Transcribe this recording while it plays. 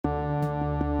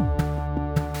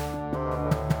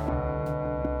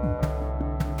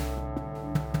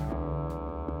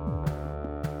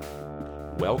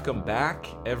Welcome back,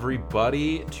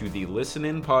 everybody, to the Listen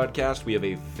In podcast. We have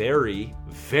a very,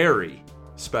 very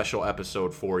special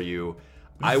episode for you.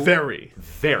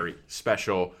 Very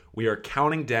special. We are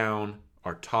counting down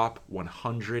our top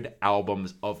 100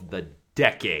 albums of the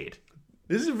decade.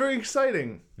 This is very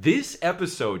exciting. This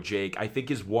episode, Jake, I think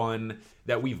is one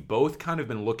that we've both kind of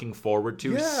been looking forward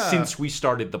to since we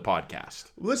started the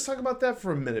podcast. Let's talk about that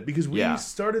for a minute, because we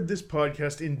started this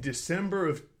podcast in December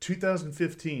of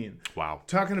 2015. Wow.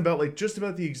 Talking about just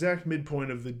about the exact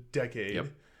midpoint of the decade,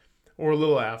 or a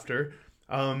little after.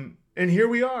 And here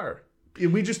we are.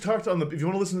 And we just talked if you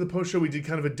want to listen to the post show, we did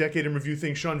kind of a decade in review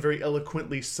thing. Sean very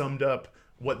eloquently summed up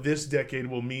what this decade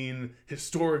will mean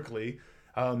historically.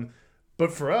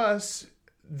 But for us,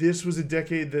 this was a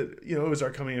decade that, it was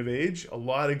our coming of age. A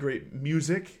lot of great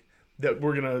music that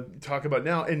we're going to talk about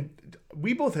now. And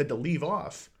we both had to leave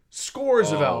off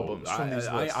scores of albums from these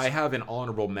lists. I have an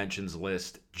honorable mentions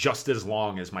list just as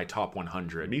long as my top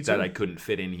 100 that I couldn't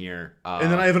fit in here.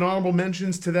 And then I have an honorable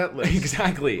mentions to that list.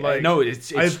 Exactly. No,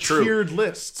 it's I have true. Tiered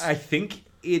lists. I think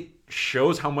it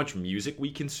shows how much music we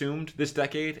consumed this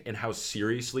decade and how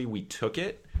seriously we took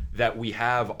it, that we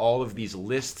have all of these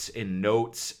lists and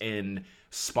notes and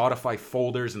Spotify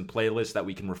folders and playlists that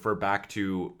we can refer back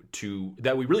to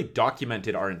that we really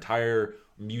documented our entire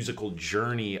musical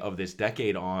journey of this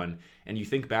decade on. And you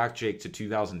think back, Jake, to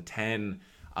 2010,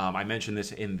 I mentioned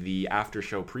this in the after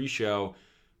show pre-show,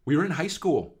 we were in high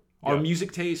school. Our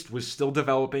music taste was still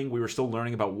developing. We were still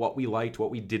learning about what we liked,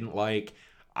 what we didn't like.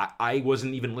 I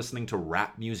wasn't even listening to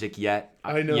rap music yet.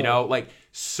 I know.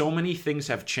 So many things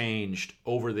have changed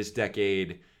over this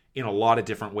decade in a lot of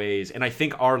different ways. And I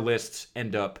think our lists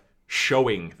end up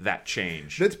showing that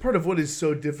change. That's part of what is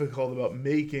so difficult about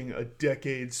making a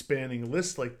decade-spanning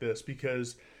list like this,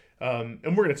 because, and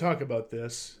we're going to talk about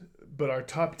this, but our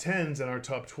top 10s and our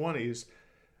top 20s,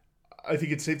 I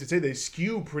think it's safe to say they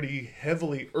skew pretty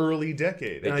heavily early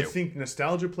decade. I think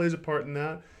nostalgia plays a part in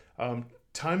that.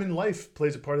 Time in life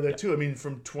plays a part of that too. I mean,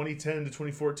 from 2010 to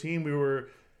 2014, we were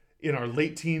in our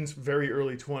late teens, very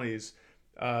early 20s.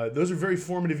 Those are very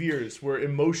formative years where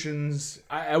emotions.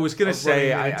 I was going to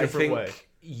say, I think way.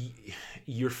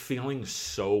 You're feeling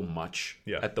so much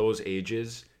at those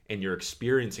ages, and you're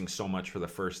experiencing so much for the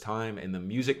first time. And the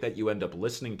music that you end up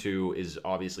listening to is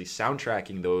obviously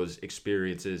soundtracking those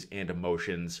experiences and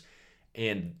emotions,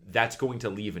 and that's going to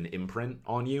leave an imprint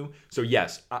on you. So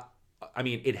yes, I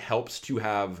mean, it helps to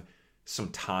have some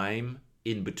time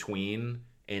in between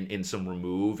and in some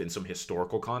remove and some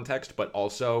historical context, but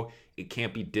also it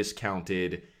can't be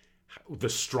discounted the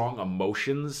strong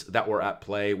emotions that were at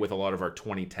play with a lot of our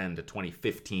 2010 to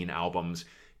 2015 albums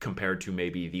compared to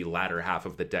maybe the latter half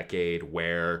of the decade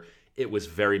where it was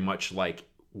very much like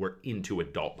we're into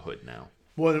adulthood now.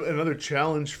 Well, another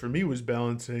challenge for me was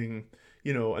balancing,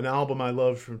 an album I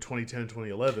loved from 2010,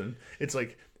 2011. It's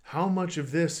like, how much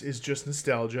of this is just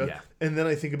nostalgia? Yeah. And then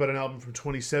I think about an album from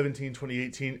 2017,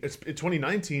 2018, it's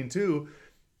 2019 too.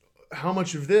 How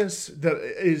much of this that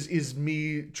is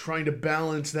me trying to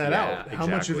balance that out? How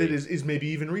much of it is maybe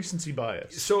even recency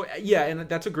bias? So, and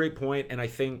that's a great point. And I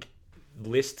think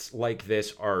lists like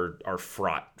this are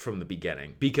fraught from the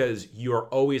beginning because you're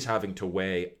always having to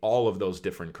weigh all of those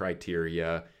different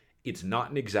criteria. It's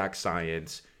not an exact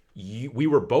science. We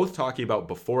were both talking about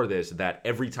before this that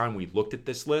every time we looked at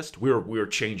this list, we were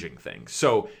changing things.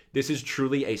 So this is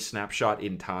truly a snapshot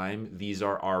in time. These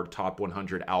are our top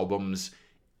 100 albums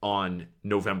on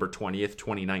November 20th,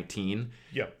 2019.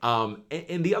 Yeah.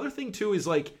 And the other thing too is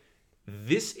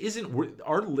this isn't,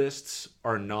 our lists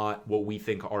are not what we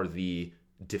think are the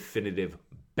definitive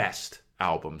best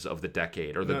albums of the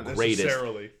decade or the greatest.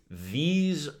 Necessarily.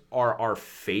 These are our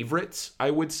favorites,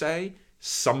 I would say.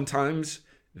 Sometimes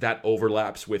that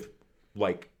overlaps with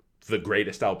the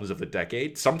greatest albums of the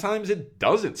decade. Sometimes it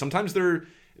doesn't. Sometimes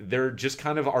they're just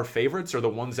kind of our favorites or the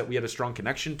ones that we had a strong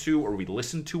connection to or we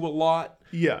listened to a lot.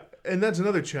 Yeah, and that's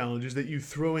another challenge is that you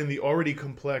throw in the already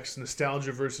complex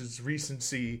nostalgia versus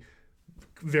recency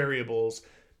variables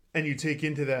and you take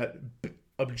into that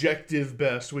objective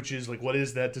best, which is what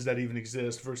is that? Does that even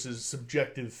exist? Versus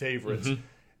subjective favorites. Mm-hmm.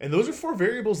 And those are four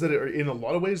variables that are in a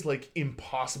lot of ways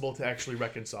impossible to actually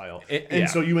reconcile. And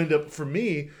so you end up, for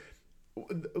me,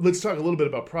 let's talk a little bit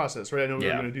about process, right? I know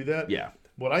we're going to do that. Yeah.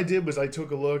 What I did was I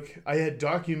took a look. I had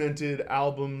documented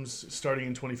albums starting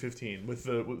in 2015 with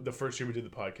the first year we did the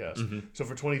podcast. Mm-hmm. So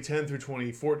for 2010 through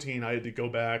 2014, I had to go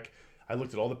back. I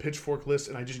looked at all the Pitchfork lists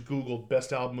and I just Googled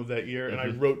best album of that year. Mm-hmm.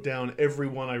 And I wrote down every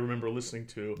one I remember listening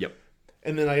to. Yep.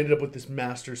 And then I ended up with this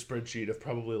master spreadsheet of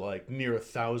probably near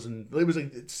 1,000. It was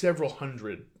several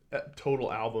hundred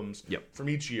total albums from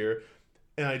each year.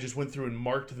 and I just went through and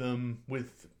marked them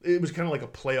with. It was kind of like a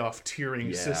playoff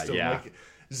tiering system. Yeah. Like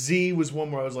Z was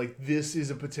one where I was like, this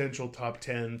is a potential top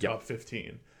 10, top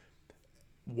 15.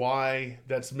 Y,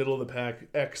 that's middle of the pack.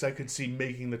 X, I could see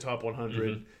making the top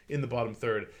 100 in the bottom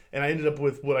third. And I ended up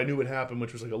with what I knew would happen,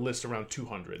 which was like a list around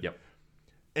 200. Yep.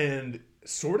 And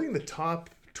sorting the top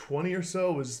 20 or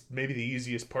so was maybe the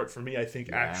easiest part for me, I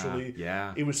think, actually.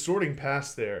 Yeah. It was sorting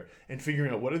past there and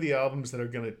figuring out what are the albums that are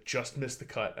going to just miss the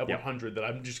cut at 100 that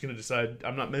I'm just going to decide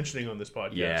I'm not mentioning on this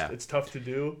podcast. Yeah. It's tough to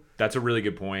do. That's a really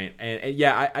good point. And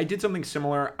I did something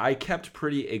similar. I kept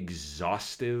pretty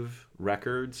exhaustive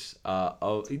records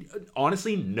of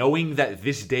honestly knowing that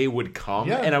this day would come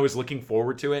and I was looking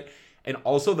forward to it. And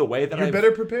also the way that You're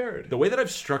better prepared. The way that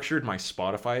I've structured my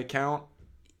Spotify account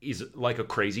is like a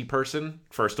crazy person.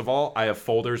 First of all, I have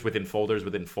folders within folders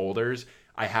within folders.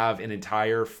 I have an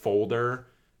entire folder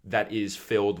that is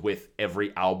filled with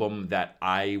every album that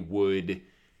I would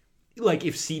like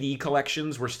if CD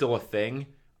collections were still a thing.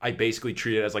 I basically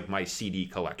treat it as like my CD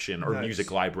collection or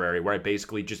music library where I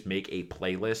basically just make a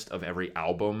playlist of every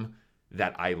album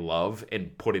that I love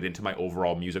and put it into my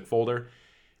overall music folder.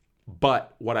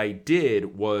 But what I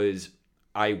did was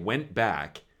I went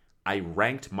back, I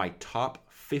ranked my top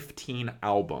 15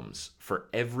 albums for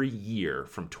every year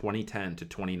from 2010 to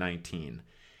 2019.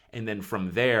 And then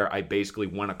from there, I basically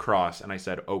went across and I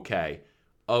said, okay,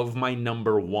 of my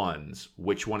number ones,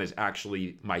 which one is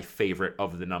actually my favorite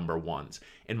of the number ones?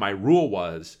 And my rule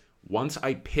was, once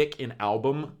I pick an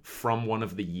album from one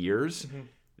of the years,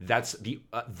 that's the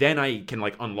then I can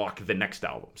like unlock the next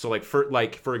album. So like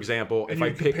for example, and if I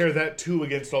pick compare that to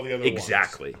against all the other ones.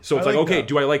 So it's like okay,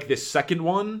 do I like this second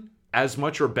one as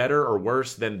much or better or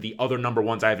worse than the other number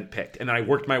ones I haven't picked? And then I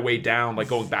worked my way down, like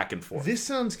going back and forth. This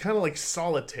sounds kind of like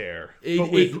Solitaire.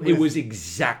 It was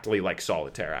exactly like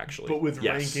Solitaire, actually. But with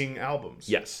ranking albums.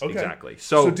 Yes, okay. Exactly.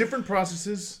 So different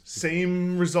processes,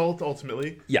 same result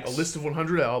ultimately. Yes. A list of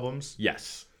 100 albums.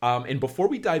 Yes. And before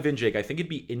we dive in, Jake, I think it'd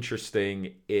be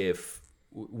interesting if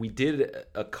we did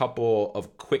a couple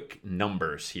of quick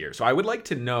numbers here. So I would like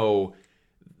to know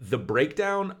the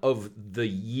breakdown of the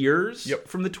years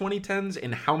from the 2010s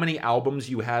and how many albums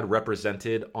you had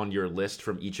represented on your list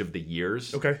from each of the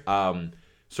years. Okay.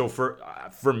 So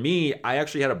for me, I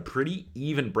actually had a pretty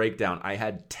even breakdown. I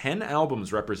had 10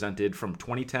 albums represented from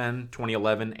 2010,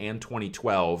 2011, and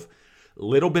 2012.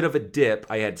 Little bit of a dip.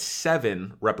 I had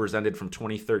 7 represented from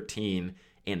 2013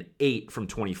 and 8 from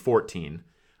 2014.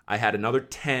 I had another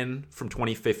 10 from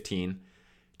 2015.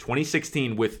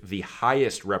 2016 with the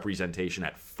highest representation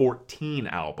at 14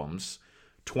 albums.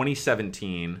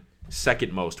 2017,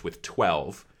 second most with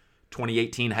 12.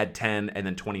 2018 had 10, and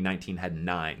then 2019 had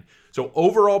 9. So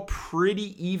overall,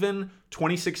 pretty even.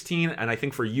 2016, and I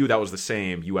think for you that was the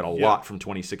same. You had a lot from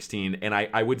 2016, and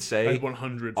I would say I had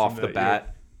 100 off the bat.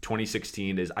 Year.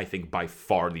 2016 is, I think, by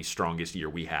far the strongest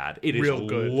year we had. It is real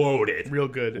good. Loaded. Real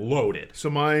good. Loaded. So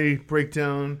my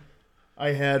breakdown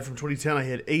I had from 2010, I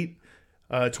had 8.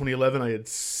 2011, I had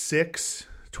 6.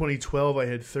 2012, I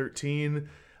had 13.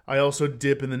 I also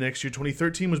dip in the next year.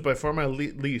 2013 was by far my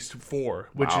least, 4,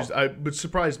 which which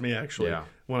surprised me actually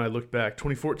when I looked back.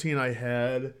 2014, I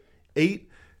had 8.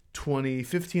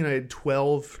 2015, I had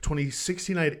 12.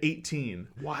 2016, I had 18.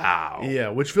 Wow. Yeah,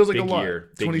 which feels like Big a lot. Year.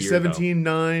 2017,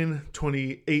 9.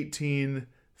 2018,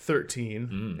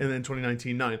 13. And then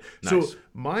 2019, 9. Nice. So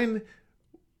mine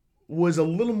was a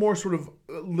little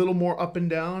more up and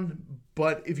down,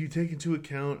 but if you take into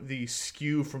account the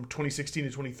skew from 2016 to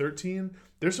 2013,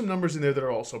 there's some numbers in there that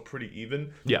are also pretty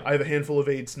even. Yeah. I have a handful of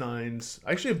 8s, 9s.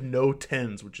 I actually have no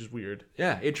 10s, which is weird.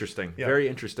 Yeah, interesting. Yeah. Very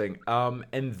interesting.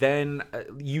 And then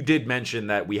you did mention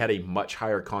that we had a much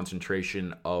higher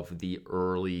concentration of the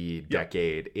early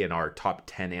decade in our top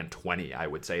 10 and 20, I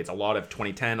would say. It's a lot of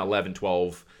 2010, 11,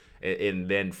 12, and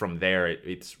then from there,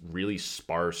 it's really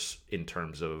sparse in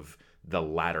terms of the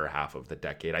latter half of the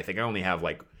decade. I think I only have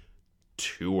like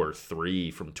 2 or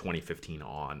 3 from 2015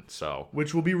 on. So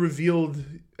which will be revealed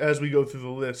as we go through the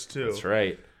list too. That's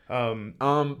right.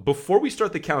 Before we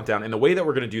start the countdown, and the way that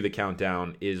we're going to do the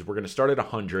countdown is we're going to start at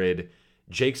 100.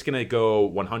 Jake's going to go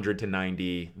 100 to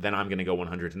 90. Then I'm going to go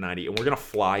 100 to 90. And we're going to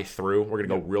fly through. We're going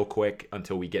to go real quick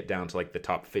until we get down to like the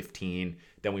top 15.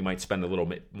 Then we might spend a little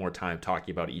bit more time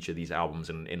talking about each of these albums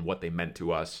and what they meant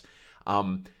to us.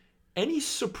 Any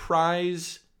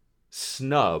surprise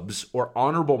snubs or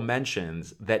honorable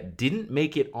mentions that didn't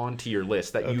make it onto your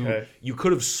list that you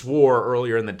could have swore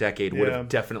earlier in the decade would have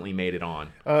definitely made it on?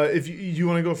 If you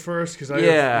want to go first, because I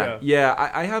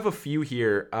have a few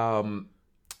here.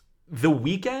 The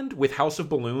Weeknd with House of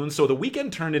Balloons. So The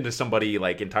Weeknd turned into somebody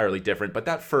like entirely different, but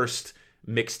that first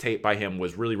mixtape by him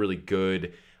was really, really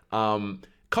good.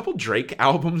 Couple Drake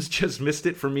albums just missed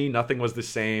it for me. Nothing Was the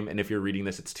Same. And if you're reading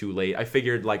this, it's too late. I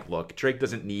figured, like, look, Drake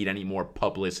doesn't need any more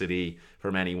publicity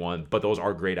from anyone, but those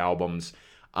are great albums.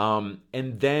 And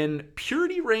then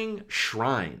Purity Ring,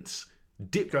 Shrines.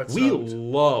 We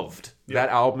loved that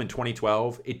album in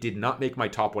 2012. It did not make my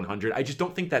top 100. I just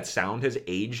don't think that sound has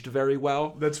aged very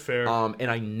well. That's fair. And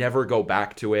I never go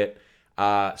back to it.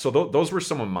 So those were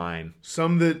some of mine.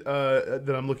 Some that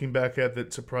I'm looking back at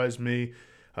that surprised me.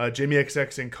 Jamie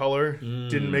XX in Color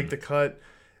didn't make the cut.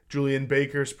 Julian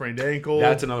Baker, Sprained Ankle.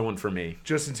 That's another one for me.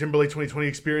 Justin Timberlake, 2020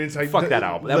 Experience. Fuck that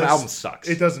album. That album sucks.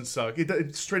 It doesn't suck.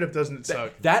 It straight up doesn't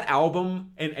suck. That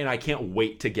album, and I can't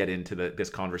wait to get into this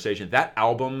conversation. That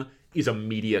album is a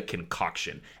media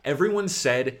concoction. Everyone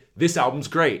said, this album's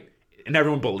great. And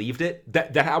everyone believed it.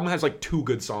 That album has like 2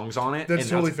 good songs on it. That's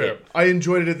totally fair. I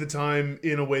enjoyed it at the time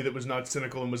in a way that was not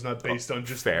cynical and was not based on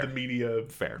just the media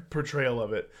portrayal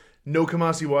of it. No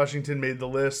Kamasi Washington made the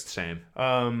list. Same.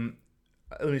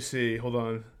 Let me see. Hold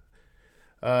on.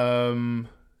 Unihon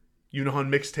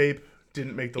Mixtape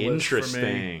didn't make the list for me.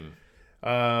 Interesting.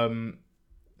 Let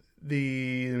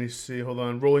me see. Hold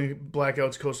on. Rolling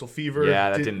Blackouts, Coastal Fever.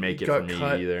 Yeah, that didn't make it for me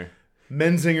either.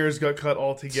 Menzingers got cut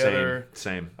altogether.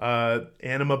 Same.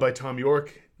 Anima by Tom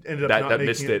York ended up not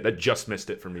making it. That just missed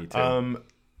it for me too.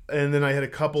 And then I had a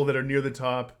couple that are near the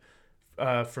top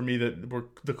for me that were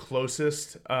the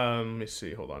closest. Let me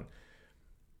see. Hold on.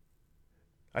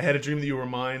 I Had a Dream That You Were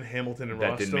Mine, Hamilton and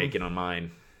Rostam. That didn't make it on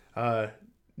mine.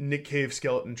 Nick Cave,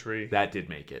 Skeleton Tree. That did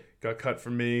make it. Got cut for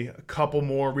me. A couple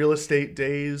more. Real Estate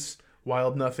Days,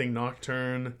 Wild Nothing,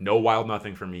 Nocturne. No Wild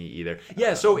Nothing for me either.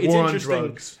 Yeah, so it's War interesting. On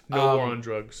Drugs. No War on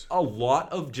Drugs. A lot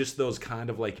of just those kind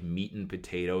of like meat and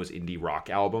potatoes indie rock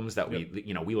albums that we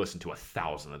listened to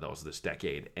 1,000 of those this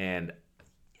decade. And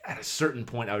at a certain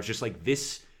point, I was just like,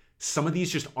 some of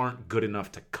these just aren't good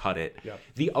enough to cut it. Yep.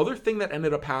 The other thing that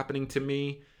ended up happening to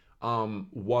me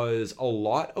was a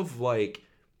lot of like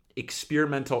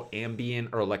experimental ambient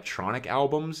or electronic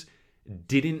albums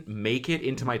didn't make it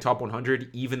into my top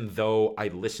 100, even though I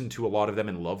listened to a lot of them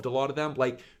and loved a lot of them.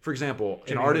 Like, for example,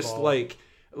 an artist like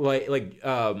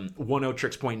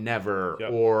 1-0 Point Never,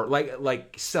 yep. or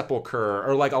like Sepulcher,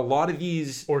 or like a lot of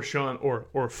these, or Sean,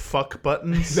 or Fuck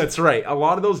Buttons. That's right. A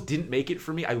lot of those didn't make it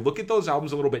for me. I look at those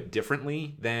albums a little bit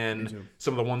differently than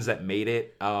some of the ones that made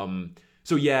it.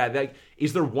 So yeah,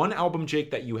 is there one album, Jake,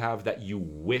 that you have that you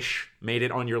wish made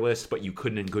it on your list, but you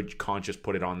couldn't in good conscience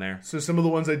put it on there? So some of the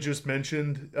ones I just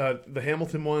mentioned, the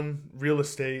Hamilton one, Real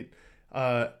Estate,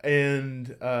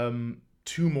 and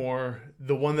 2 more.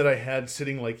 The one that I had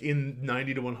sitting like in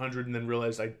 90 to 100 and then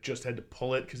realized I just had to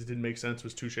pull it because it didn't make sense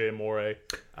was Touche Amore.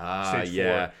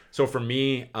 Yeah. 4. So for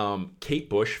me, Kate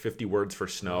Bush, 50 Words for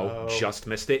Snow, just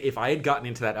missed it. If I had gotten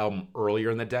into that album earlier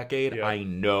in the decade, I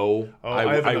know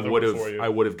I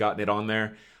would have gotten it on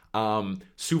there.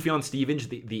 Sufjan Stevens,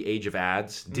 the Age of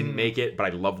Ads, didn't make it, but I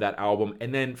love that album.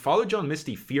 And then Father John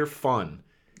Misty, Fear Fun,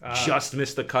 just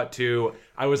missed the cut too.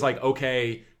 I was like,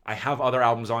 okay, I have other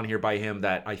albums on here by him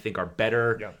that I think are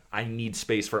better. Yeah. I need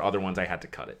space for other ones. I had to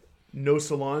cut it. No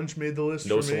Solange made the list.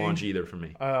 No Solange either for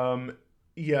me.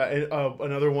 Yeah, and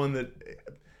another one that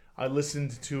I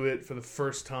listened to it for the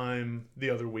first time the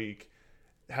other week.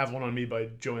 Have One on Me by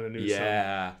Joanna Newsom.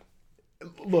 Yeah.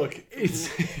 Look,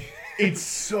 it's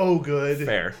so good.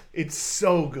 Fair. It's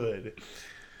so good.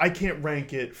 I can't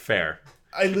rank it. Fair.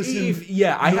 I listened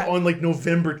on like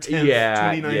November 10th,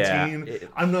 2019. Yeah.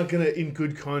 I'm not going to, in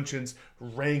good conscience,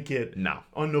 rank it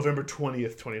on November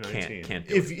 20th, 2019. Can't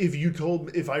do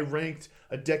it. If I ranked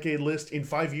a decade list in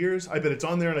 5 years, I bet it's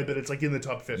on there and I bet it's like in the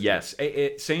top 50. Yes.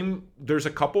 Same. There's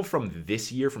a couple from this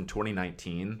year, from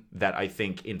 2019, that I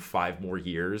think in 5 more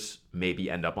years maybe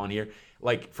end up on here.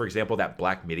 Like, for example, that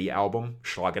Black Midi album,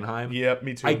 Schlagenheim. Yep,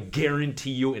 me too. I guarantee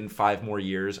you in 5 more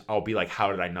years, I'll be like, how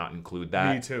did I not include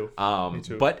that? Me too.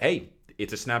 But hey,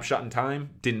 it's a snapshot in time.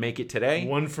 Didn't make it today.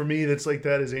 One for me that's like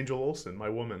that is Angel Olsen, My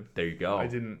Woman. There you go. I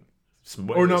didn't.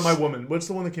 Or not My Woman. What's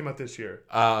the one that came out this year?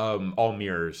 All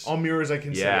Mirrors. All Mirrors, I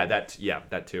can say. That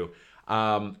too.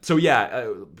 So yeah,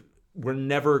 we're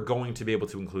never going to be able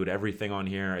to include everything on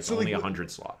here. It's only 100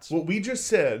 slots. What we just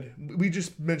said, we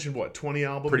just mentioned 20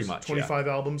 albums? Pretty much, 25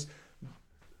 albums.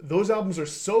 Those albums are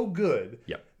so good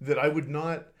that I would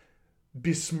not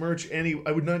besmirch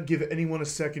I would not give anyone a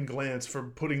second glance for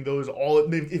putting those all.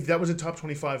 If that was a top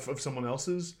 25 of someone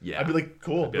else's, I'd be like,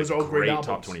 cool, those are all great albums.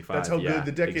 Top 25. That's how good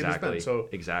the decade has been. So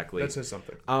exactly. That says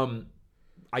something.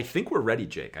 I think we're ready,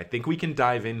 Jake. I think we can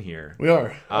dive in here. We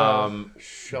are.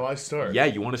 Shall I start? Yeah,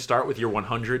 you want to start with your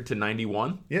 100 to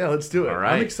 91? Yeah, let's do it. All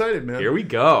right. I'm excited, man. Here we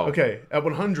go. Okay, at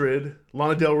 100,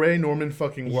 Lana Del Rey, Norman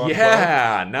fucking Rockwell.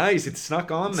 Yeah, nice. It's snuck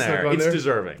on there. It's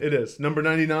deserving. It is. Number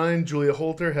 99, Julia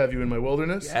Holter, Have You in My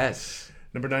Wilderness. Yes.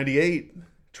 Number 98,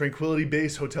 Tranquility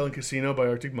Base, Hotel and Casino by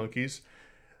Arctic Monkeys.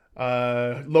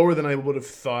 Lower than I would have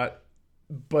thought,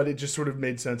 but it just sort of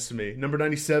made sense to me. Number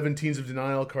 97, Teens of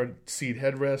Denial, Car Seat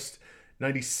Headrest.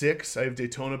 96, I have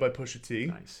Daytona by Pusha T.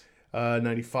 Nice.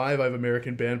 95, I have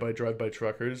American Band by Drive By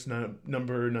Truckers.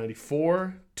 Number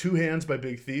 94, Two Hands by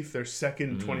Big Thief, their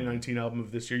second 2019 album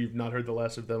of this year. You've not heard the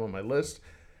last of them on my list.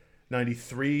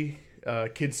 93,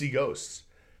 Kids See Ghosts.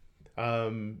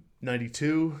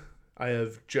 92, I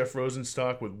have Jeff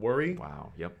Rosenstock with Worry.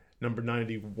 Wow, yep. Number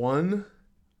 91,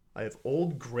 I have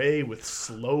Old Gray with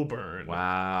Slow Burn.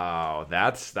 Wow,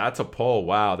 that's a pull.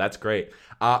 Wow, that's great.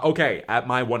 Okay, at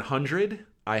my 100,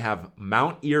 I have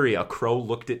Mount Erie, A Crow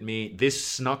Looked at Me. This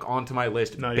snuck onto my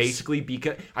list basically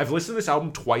because I've listened to this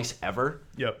album twice ever.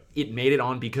 Yep. It made it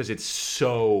on because it's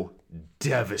so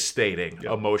devastating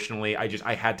emotionally.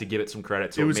 I had to give it some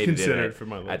credit. So it was made considered for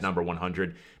my list. At number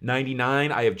 100.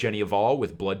 99, I have Jenny Aval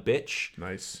with Blood Bitch.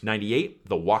 Nice. 98,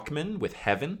 The Walkmen with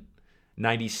Heaven.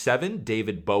 97,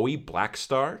 David Bowie, Black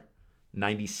Star.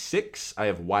 96, I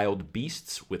have Wild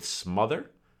Beasts with Smother.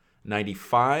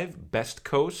 95, Best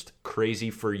Coast, Crazy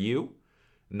for You.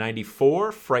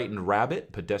 94, Frightened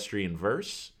Rabbit, Pedestrian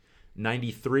Verse.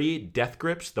 93, Death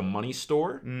Grips, The Money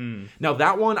Store. Now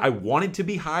that one I wanted to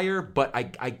be higher, but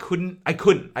I couldn't.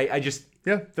 I just...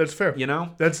 Yeah, that's fair. You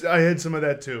know? I had some of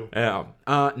that too. Yeah.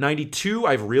 92,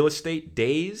 I have Real Estate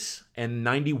Days. And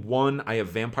 91, I have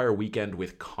Vampire Weekend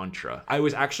with Contra. I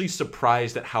was actually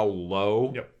surprised at how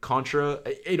low Contra...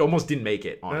 It almost didn't make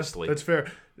it, honestly. That's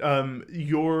fair.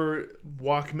 Your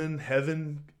Walkman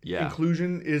Heaven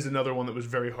inclusion is another one that was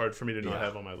very hard for me to not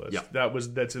have on my list. Yeah.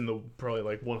 That's in the probably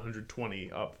like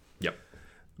 120 up. Yep.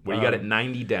 Well, you got it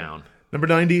 90 down. Number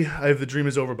 90, I have The Dream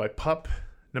Is Over by Pup.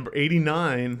 Number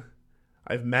 89,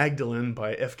 I have Magdalene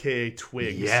by FKA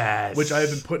Twigs. Yes. Which I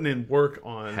have been putting in work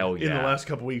on in the last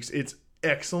couple weeks. It's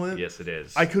excellent. Yes, it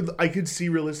is. I could see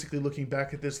realistically looking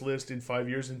back at this list in 5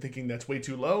 years and thinking that's way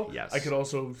too low. Yes. I could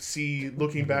also see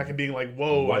looking back and being like,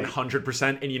 whoa.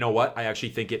 100%. And you know what? I actually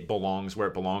think it belongs where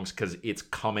it belongs because it's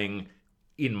coming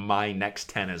in my next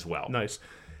 10 as well. Nice.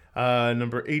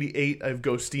 Number 88, I have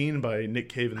Ghosteen by Nick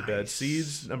Cave and the Bad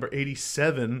Seeds. Number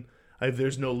 87, I have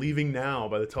There's No Leaving Now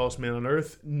by The Tallest Man on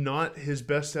Earth. Not his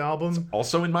best album. It's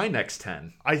also in my next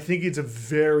 10. I think it's a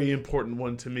very important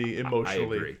one to me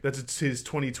emotionally. I agree. That's his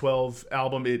 2012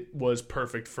 album. It was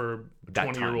perfect for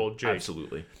 20-year-old Jake.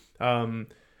 Absolutely.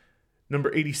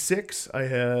 Number 86, I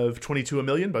have 22 A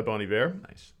Million by Bon Iver.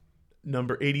 Nice.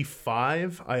 Number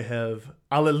 85, I have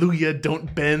Alleluia,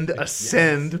 Don't Bend,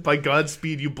 Ascend by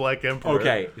Godspeed You Black Emperor.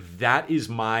 Okay, that is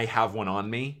my Have One On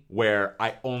Me, where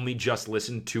I only just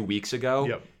listened 2 weeks ago.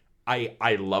 Yep.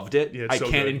 I loved it. Yeah, I so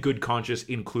can't good. in good conscience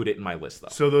include it in my list, though.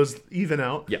 So those even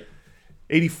out. Yep.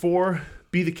 84,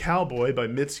 Be the Cowboy by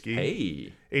Mitski.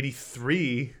 Hey.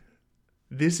 83,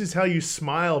 This Is How You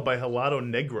Smile by Helado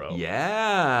Negro.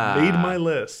 Yeah. Made my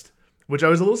list. Which I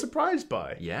was a little surprised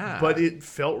by. Yeah. But it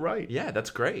felt right. Yeah, that's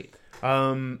great.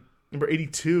 Number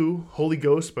 82, Holy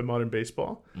Ghost by Modern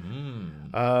Baseball.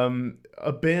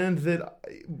 A band that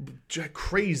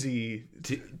crazy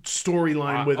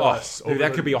storyline with us. Dude,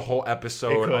 that could be a whole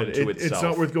episode unto itself. It's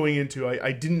not worth going into.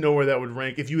 I didn't know where that would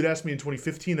rank. If you had asked me in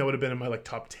 2015, that would have been in my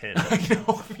top 10. I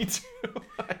know, me too.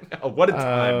 I know. What a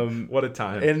time. What a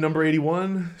time. And number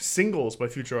 81, Singles by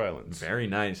Future Islands. Very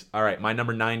nice. All right, my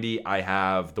number 90, I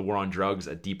have The War on Drugs,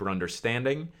 A Deeper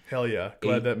Understanding. Hell yeah.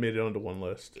 Glad that made it onto one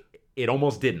list. It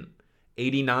almost didn't.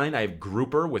 89, I have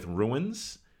Grouper with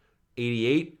Ruins.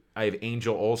 88, I have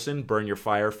Angel Olsen, Burn Your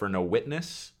Fire for No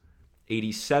Witness.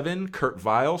 87, Kurt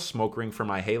Vile, Smoke Ring for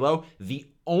My Halo. The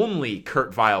only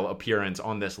Kurt Vile appearance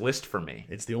on this list for me.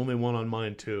 It's the only one on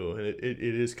mine, too. And it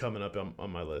is coming up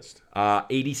on my list.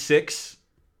 86,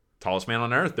 Tallest Man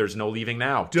on Earth, There's No Leaving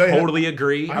Now. Totally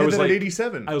agree. I was like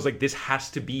 87. I was like, this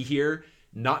has to be here.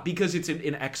 Not because it's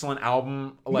an excellent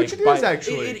album. Which it is,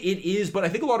 actually. It is, but I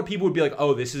think a lot of people would be like,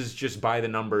 oh, this is just by the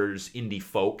numbers indie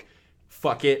folk.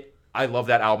 Fuck it. I love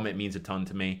that album. It means a ton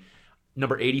to me.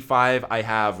 Number 85, I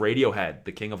have Radiohead,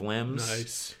 The King of Limbs.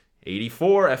 Nice.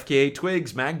 84, FKA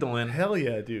Twigs, Magdalene. Hell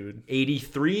yeah, dude.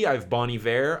 83, I have Bon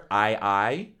Iver,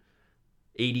 I.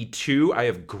 82, I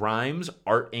have Grimes,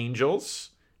 Art Angels.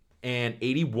 And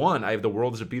 81, I have The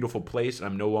World is a Beautiful Place, and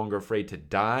I'm No Longer Afraid to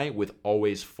Die with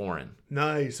Always Foreign.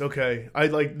 Nice. Okay. I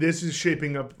like this is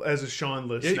shaping up as a Sean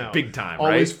list now. Big time,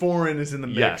 Always right? Foreign is in the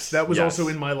mix. Yes, that was yes. also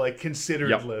in my like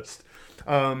considered list.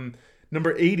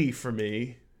 Number 80 for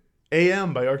me,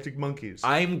 AM by Arctic Monkeys.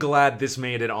 I'm glad this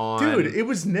made it on. Dude, it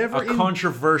was never a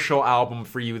controversial album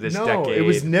for you this decade. No, it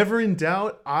was never in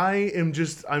doubt. I'm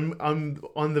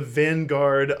on the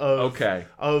vanguard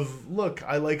of look,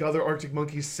 I like other Arctic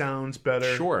Monkeys sounds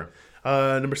better. Sure.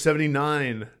 Number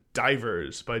 79,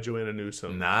 Divers by Joanna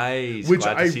Newsom. Nice. Which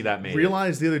Glad to see that made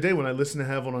realized the other day when I listened to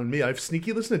Have One On Me, I've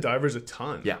sneaky listened to Divers a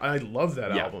ton. Yeah. I love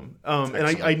that album.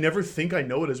 And I never think I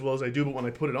know it as well as I do, but when I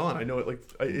put it on, I know it like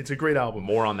it's a great album.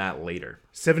 More on that later.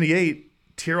 78,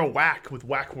 Tierra Whack with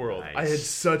Whack World. Nice. I had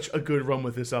such a good run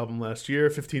with this album last year.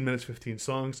 15 minutes, 15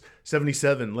 songs.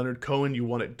 77, Leonard Cohen, You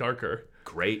Want It Darker.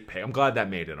 Great. I'm glad that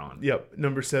made it on. Yep.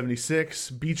 Number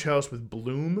 76, Beach House with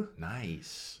Bloom.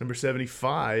 Nice. Number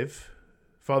 75,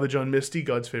 Father John Misty,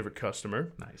 God's Favorite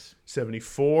Customer. Nice.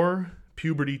 74,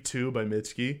 Puberty 2 by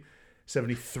Mitski.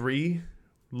 73,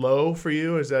 Low for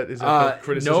you? Is that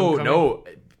criticism coming? No.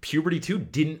 Puberty 2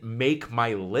 didn't make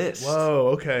my list. Whoa,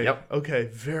 okay. Yep. Okay,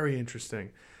 very interesting.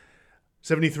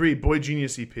 73, Boy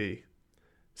Genius EP.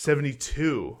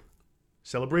 72,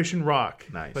 Celebration Rock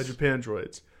by Japan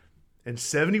Droids. And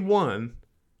 71,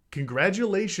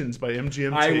 Congratulations by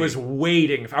MGMT. I was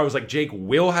waiting. I was like, Jake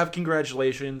will have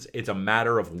Congratulations. It's a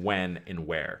matter of when and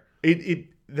where.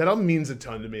 That album means a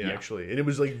ton to me, actually. And it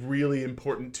was like really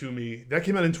important to me. That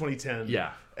came out in 2010.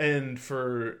 Yeah. And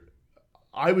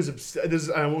I was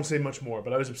obsessed. I won't say much more,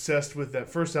 but I was obsessed with that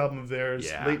first album of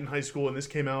theirs late in high school, and this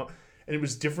came out, and it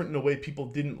was different in a way people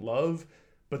didn't love,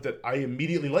 but that I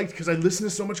immediately liked because I listened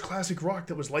to so much classic rock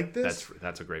that was like this.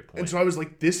 That's a great point. And so I was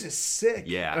like, this is sick.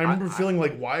 Yeah. And I remember feeling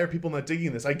like, why are people not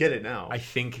digging this? I get it now. I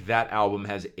think that album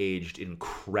has aged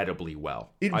incredibly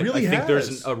well. It really has. I think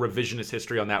there's a revisionist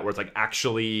history on that where it's like,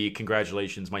 actually,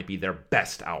 Congratulations might be their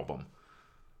best album.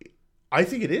 I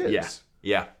think it is.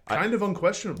 Yeah. Kind of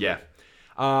unquestionable. Yeah.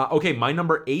 Okay, my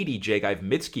number 80, Jake, I have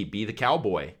Mitski, Be the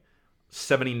Cowboy.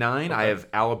 79, I have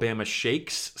Alabama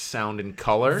Shakes, Sound and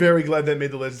Color. Very glad that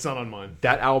made the list. It's not on mine.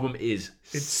 That album is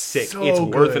sick. So it's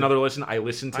good. worth another listen. I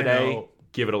listened today.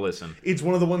 Give it a listen. It's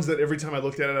one of the ones that every time I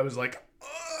looked at it, I was like,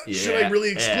 should I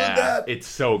really exclude that? It's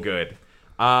so good.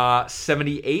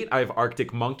 78, I have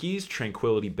Arctic Monkeys,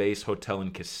 Tranquility Base Hotel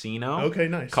and Casino. Okay,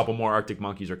 nice. A couple more Arctic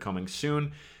Monkeys are coming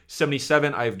soon.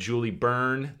 77, I have Julie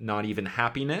Byrne, Not Even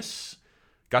Happiness.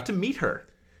 Got to meet her.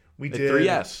 We did.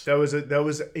 3S. That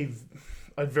was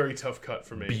a very tough cut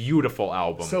for me. Beautiful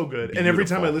album. So good. And every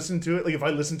time I listened to it, like if I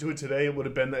listened to it today, it would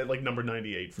have been at like number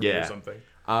 98 for me or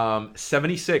something.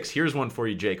 76, here's one for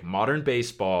you, Jake. Modern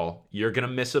Baseball, You're Gonna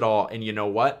Miss It All. And you know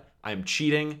what? I'm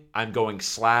cheating. I'm going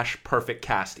 / Perfect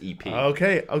Cast EP.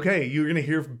 Okay. You're going to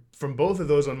hear from both of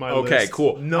those on my list. Okay,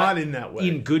 cool. Not in that way.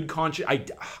 In good conscience,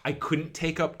 I couldn't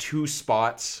take up 2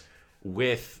 spots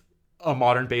with a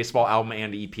Modern Baseball album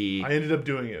and EP. I ended up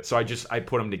doing it. So I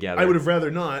put them together. I would have rather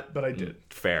not, but I did.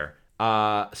 Fair.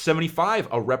 75,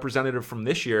 a representative from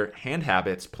this year, Hand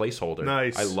Habits, Placeholder.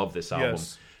 Nice. I love this album.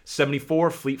 Yes. 74,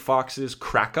 Fleet Foxes,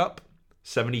 Crack Up.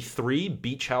 73,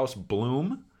 Beach House,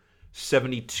 Bloom.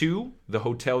 72, The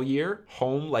Hotel Year,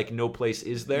 Home Like No Place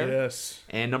Is There. Yes.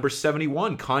 And number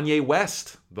 71, Kanye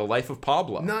West, The Life of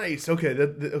Pablo. Nice. Okay.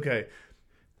 Okay.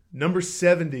 Number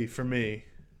 70 for me,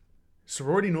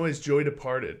 Sorority Noise, Joy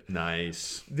Departed.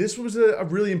 Nice. This was a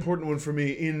really important one for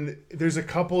me. There's a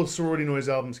couple of Sorority Noise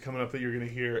albums coming up that you're going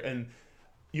to hear, and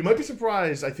you might be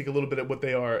surprised, I think, a little bit at what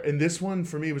they are. And this one,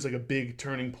 for me, was like a big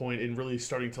turning point in really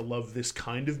starting to love this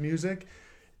kind of music.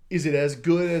 Is it as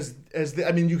good as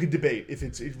I mean, you could debate if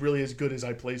it's really as good as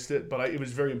I placed it, but it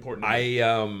was very important to me.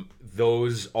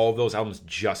 All of those albums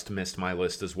just missed my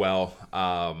list as well.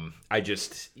 I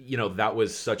just, that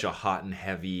was such a hot and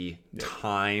heavy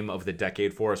time of the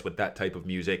decade for us with that type of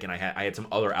music, and I had some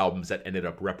other albums that ended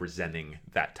up representing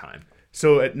that time.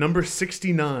 So at number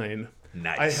 69,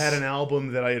 nice. I had an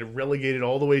album that I had relegated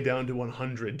all the way down to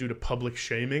 100 due to public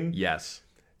shaming. Yes.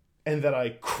 And that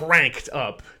I cranked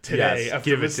up today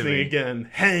after listening again.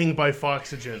 Hang by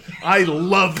Foxygen. I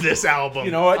love this album. You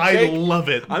know what, Jake? I love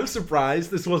it. I'm surprised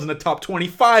this wasn't a top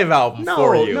 25 album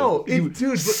for you. No,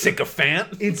 dude,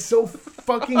 sycophant. It's so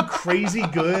fucking crazy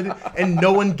good, and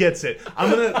no one gets it.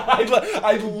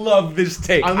 I love this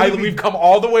take. We've come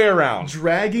all the way around.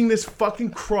 Dragging this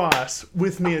fucking cross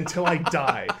with me until I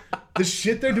die. The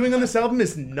shit they're doing on this album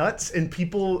is nuts, and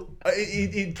people...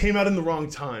 It came out in the wrong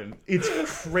time. It's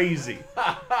crazy.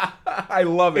 I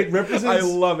love it. It represents. I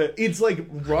love it. It's like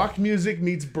rock music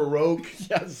meets Baroque.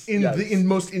 Yes. In the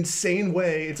most insane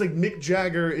way. It's like Mick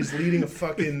Jagger is leading a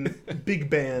fucking big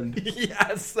band.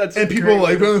 Yes, that's. And people are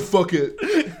like, oh, fuck it.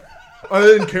 I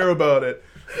didn't care about it.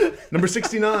 Number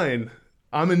 69,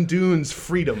 Amin Dune's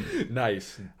Freedom.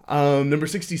 Nice. Number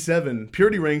 67,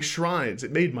 Purity Ring Shrines.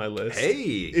 It made my list.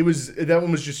 Hey. That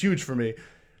one was just huge for me.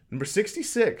 Number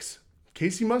 66,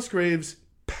 Casey Musgraves'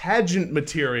 Pageant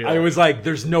Material. I was like,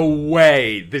 there's no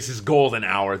way this is Golden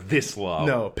Hour this low.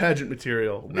 No, Pageant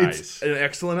Material. Nice. It's an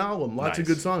excellent album. Lots of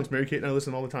good songs. Mary Kate and I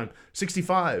listen all the time.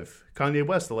 65, Kanye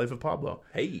West, The Life of Pablo.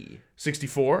 Hey.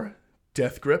 64,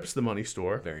 Death Grips, The Money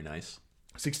Store. Very nice.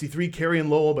 63, Carrie and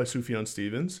Lowell by Sufjan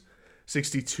Stevens.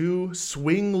 62,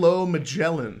 Swing Low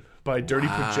Magellan by Dirty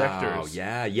Projectors.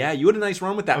 Yeah. You had a nice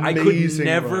run with that. Amazing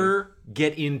I could never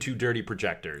get into Dirty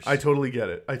Projectors. I totally get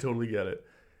it.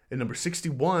 And number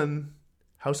 61,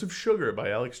 House of Sugar by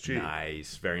Alex G.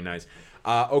 Nice. Very nice.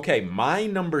 Okay, my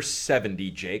number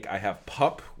 70, Jake, I have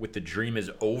Pup with The Dream Is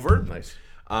Over. Nice.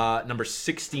 Number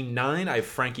 69, I have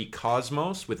Frankie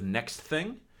Cosmos with Next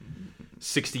Thing.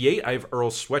 68, I have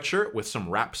Earl Sweatshirt with some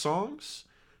rap songs.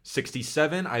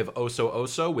 67, I have Oso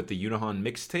Oso with the Unihan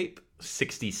mixtape.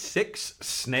 66,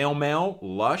 Snail Mail,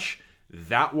 Lush.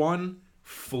 That one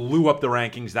flew up the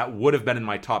rankings. That would have been in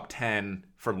my top 10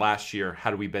 for last year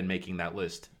had we been making that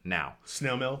list now.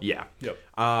 Snail Mail? Yeah.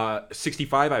 Yep.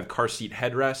 65, I have Car Seat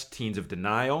Headrest, Teens of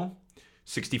Denial.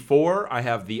 64, I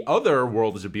have the other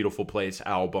World is a Beautiful Place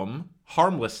album,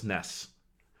 Harmlessness.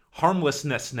 Where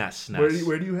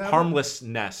do you have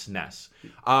Harmlessness.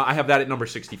 I have that at number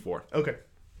 64. Okay.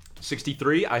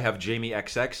 63, I have Jamie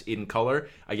XX in color.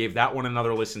 I gave that one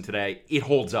another listen today. It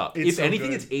holds up. If so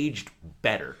anything, good. it's aged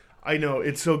better. I know.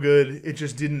 It's so good. It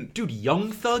just didn't... Dude,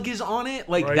 Young Thug is on it.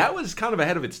 Like, right? That was kind of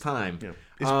ahead of its time. Yeah.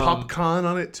 Is Popcorn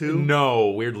on it, too?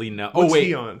 No, weirdly no. What's wait.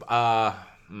 he on?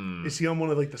 Is he on one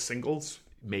of, like, the singles?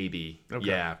 Maybe. Okay.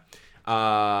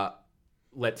 Yeah.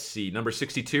 Let's see. Number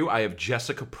 62, I have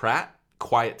Jessica Pratt,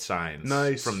 Quiet Signs.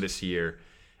 Nice. From this year.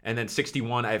 And then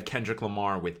 61, I have Kendrick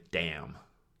Lamar with Damn.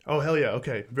 Oh, hell yeah.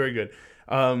 Okay. Very good.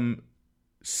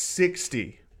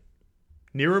 60,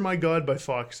 Nearer My God by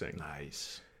Foxing.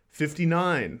 Nice.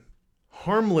 59,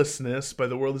 Harmlessness by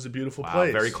The World is a Beautiful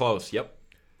Place. Very close. Yep.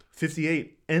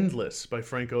 58, Endless by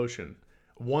Frank Ocean.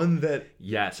 One that...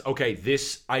 Yes. Okay,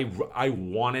 this... I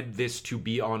wanted this to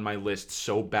be on my list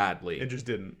so badly. It just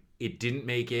didn't. It didn't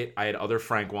make it. I had other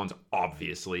Frank ones,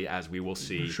 obviously, as we will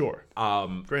see. Sure.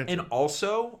 Granted. And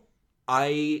also,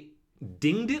 I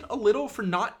dinged it a little for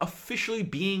not officially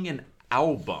being an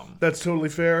album. That's totally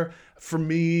fair. For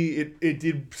me, it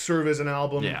did serve as an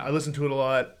album. Yeah. I listened to it a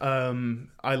lot.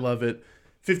 I love it.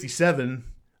 57,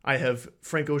 I have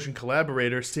Frank Ocean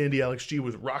collaborator Sandy Alex G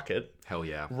with Rocket. Hell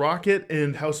yeah. Rocket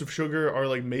and House of Sugar are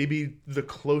like maybe the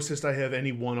closest I have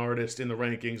any one artist in the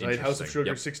rankings. I had House of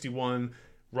Sugar 61,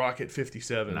 Rocket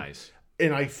 57. Nice.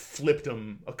 And I flipped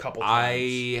them a couple times.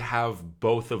 I have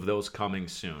both of those coming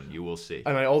soon. You will see.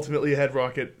 And I ultimately had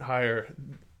Rocket higher.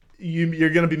 You're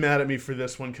going to be mad at me for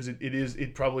this one because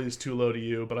it probably is too low to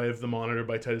you, but I have The Monitor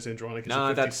by Titus Andronicus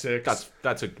at 56.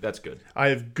 That's good. I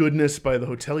have Goodness by The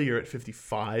Hotelier at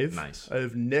 55. Nice. I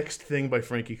have Next Thing by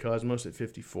Frankie Cosmos at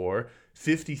 54.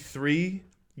 53,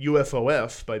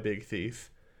 UFOF by Big Thief.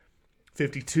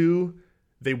 52,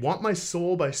 They Want My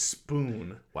Soul by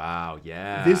Spoon. Wow,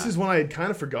 yeah. This is one I had kind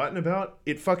of forgotten about.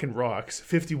 It fucking rocks.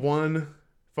 51,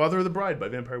 Father of the Bride by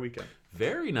Vampire Weekend.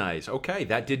 Very nice. Okay,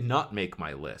 that did not make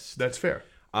my list. That's fair.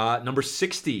 Number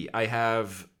 60, I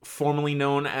have formerly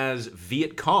known as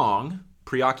Viet Cong,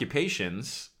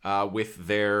 Preoccupations, with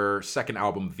their second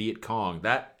album, Viet Cong.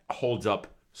 That holds up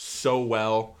so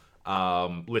well.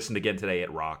 Listened again today,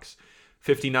 it rocks.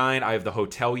 59, I have The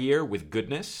Hotelier with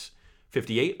Goodness.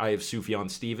 58, I have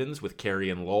Sufjan Stevens with Carrie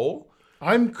and Lowell.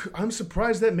 I'm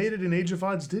surprised that made it and Age of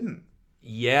Odds didn't.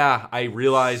 Yeah, I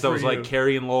realized I was you. like,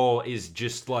 Carrie and Lowell is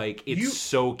just like, it's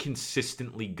so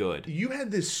consistently good. You had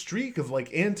this streak of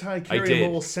like anti-Carrie and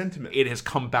Lowell sentiment. It has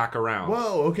come back around.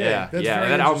 Whoa, okay. Yeah,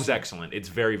 that album's excellent. It's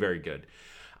very, very good.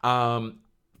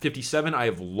 57, I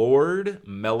have Lord,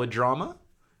 Melodrama.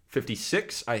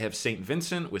 56, I have St.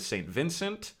 Vincent with St.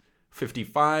 Vincent.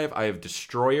 55, I have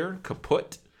Destroyer,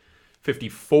 Kaput.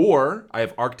 54, I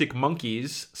have Arctic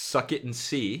Monkeys, Suck It and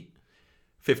See.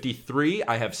 53,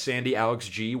 I have Sandy Alex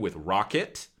G with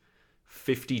Rocket.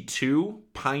 52,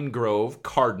 Pine Grove,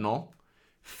 Cardinal.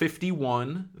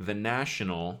 51, The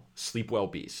National, Sleep Well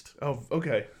Beast. Oh,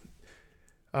 okay.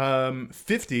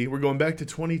 50, we're going back to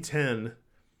 2010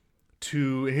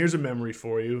 and here's a memory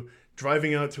for you.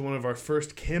 driving out to one of our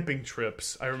first camping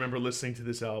trips, I remember listening to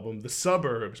this album, The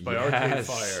Suburbs by Arcade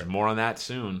Fire. More on that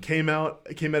soon. Came out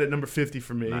at number 50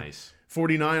 for me. Nice.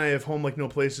 49, I have Home Like No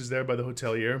Places There by The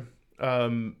Hotelier.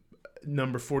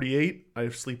 Number 48, I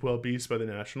have Sleep Well Beast by The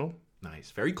National.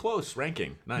 Nice. Very close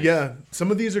ranking. Nice. Yeah,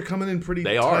 some of these are coming in pretty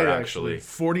tight, actually.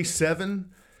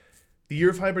 47, The Year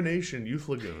of Hibernation, Youth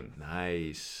Lagoon.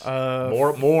 Nice.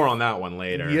 More on that one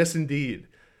later. Yes, indeed.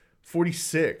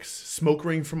 46, Smoke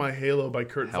Ring for My Halo by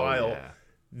Kurt Vile. Yeah.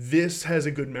 This has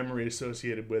a good memory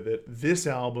associated with it. This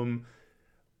album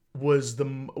was the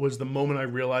moment I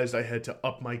realized I had to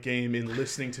up my game in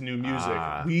listening to new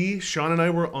music. Sean and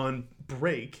I were on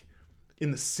break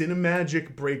in the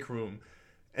Cinemagic break room,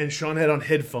 and Sean had on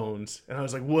headphones, and I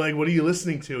was like, what are you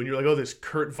listening to? And you're like, oh, this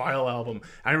Kurt Vile album.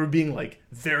 I remember being like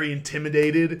very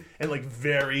intimidated and like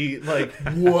very like,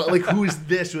 what? Like, who is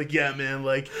this? You're like, yeah, man,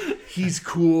 like he's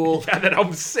cool. Yeah, that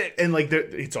album's sick. And like,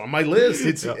 it's on my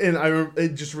list. And I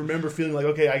just remember feeling like,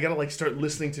 okay, I gotta like start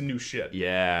listeling to new shit.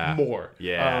 Yeah, more.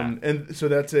 Yeah, and so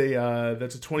that's a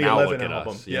 2011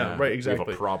 album. Yeah, right, exactly.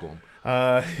 We have a problem.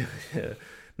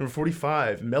 Number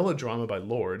 45, Melodrama by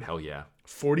Lorde. Hell yeah.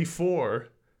 44.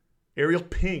 Ariel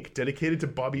Pink, dedicated to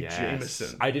Bobby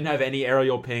Jameson. I didn't have any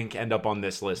Ariel Pink end up on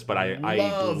this list, but I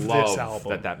love this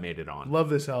album. that made it on. Love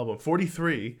this album.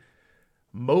 43,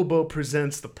 Mobo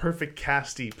presents the Perfect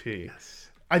Cast EP. Yes.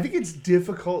 I think it's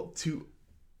difficult to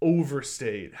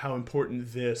overstate how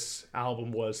important this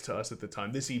album was to us at the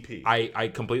time, this EP. I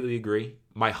completely agree.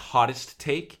 My hottest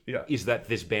take is that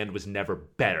this band was never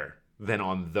better than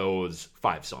on those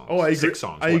 5 songs. Oh, I agree. 6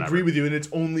 songs. I agree with you, and it's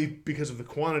only because of the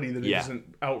quantity that it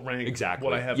doesn't outrank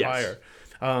what I have higher.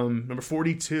 Number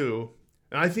 42,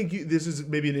 and I think this is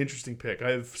maybe an interesting pick. I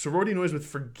have Sorority Noise with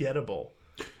Forgettable.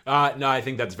 No, I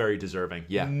think that's very deserving.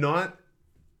 Yeah, you're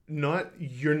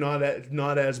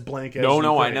not as blank as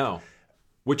no, I know.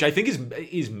 Which I think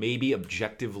is maybe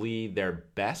objectively their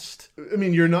best. I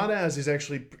mean, You're Not As is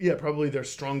actually probably their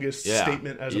strongest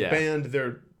statement as a band.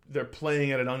 They're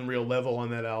playing at an unreal level on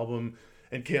that album,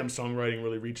 and Cam's songwriting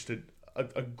really reached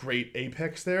a great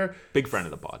apex there. Big friend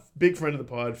of the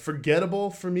pod.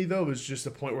 Forgettable for me, though, was just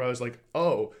a point where I was like,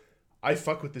 oh, I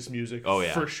fuck with this music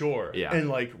for sure. Yeah. And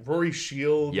like Rory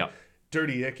Shield,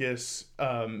 Dirty Ickis,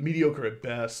 Mediocre at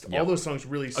Best, all those songs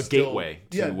really a gateway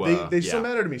to, they still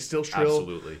matter to me. Still Shrill.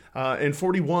 Absolutely. And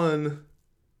 41,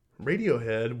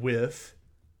 Radiohead with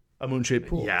A Moon-Shaped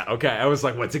Pool. Yeah, okay. I was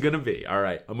like, what's it going to be? All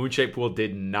right. A Moon-Shaped Pool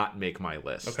did not make my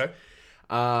list. Okay.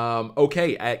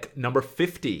 Okay, at number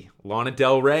 50, Lana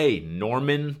Del Rey,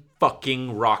 Norman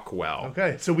fucking Rockwell.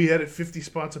 Okay, so we had it 50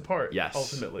 spots apart, yes,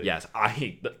 ultimately. Yes,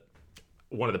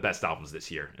 one of the best albums this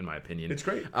year, in my opinion. It's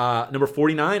great. Number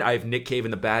 49, I have Nick Cave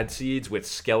and the Bad Seeds with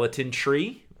Skeleton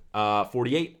Tree.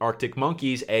 48, Arctic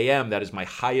Monkeys, AM. That is my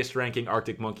highest ranking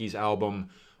Arctic Monkeys album.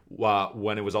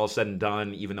 When it was all said and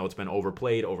done, even though it's been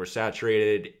overplayed,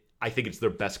 oversaturated, I think it's their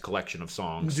best collection of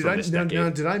songs from this decade. Now,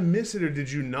 did I miss it, or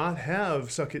did you not have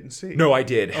Suck It and See? No, I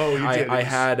did. Oh, you did. I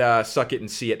had Suck It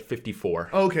and See at 54.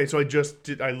 Oh, okay, so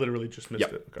I literally just missed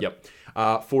it. Okay.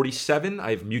 Yep. 47, I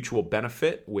have Mutual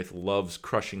Benefit with Love's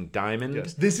Crushing Diamond.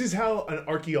 Yes. This is how an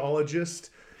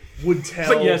archaeologist would tell.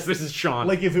 It's like, yes, this is Sean.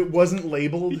 Like if it wasn't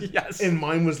labeled yes. and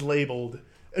mine was labeled.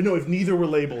 No, if neither were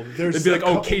labeled, they'd be like,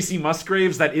 "Oh, Casey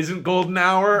Musgraves, that isn't Golden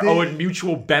Hour." And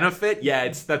Mutual Benefit,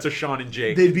 that's a Sean and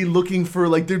Jake. They'd be looking for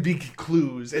there'd be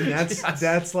clues, and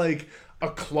that's like a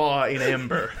claw in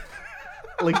amber,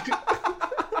 like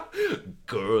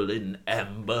girl in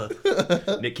amber.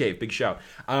 Nick Cave, big shout.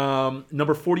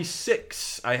 Number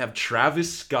 46, I have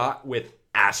Travis Scott with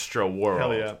Astro World.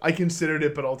 Hell yeah, I considered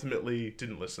it, but ultimately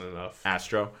didn't listen enough.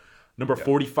 Astro. Number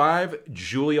 45,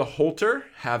 Julia Holter,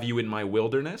 Have You in My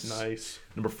Wilderness. Nice.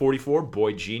 Number 44,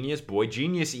 Boy Genius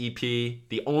EP,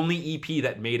 the only EP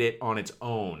that made it on its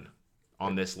own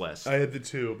on this list. I had the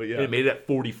 2, but yeah. It made it at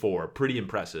 44. Pretty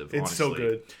impressive, It's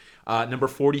honestly. so good. Number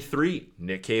 43,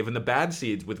 Nick Cave and the Bad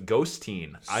Seeds with Ghost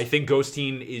Teen. I think Ghost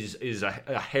Teen is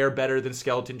a hair better than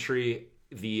Skeleton Tree.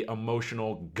 The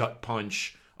emotional gut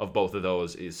punch of both of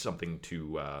those is something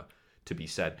to be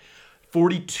said.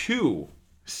 42,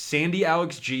 Sandy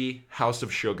Alex G, House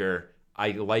of Sugar. I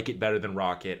like it better than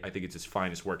Rocket. I think it's his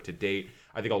finest work to date.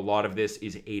 I think a lot of this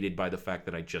is aided by the fact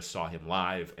that I just saw him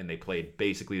live, and they played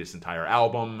basically this entire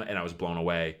album, and I was blown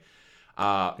away.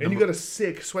 And you got a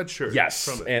sick sweatshirt. Yes,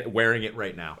 from it. And wearing it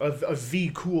right now. A V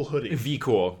Cool hoodie. V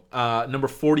Cool. Number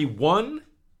 41,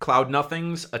 Cloud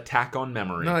Nothings, Attack on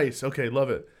Memory. Nice. Okay, love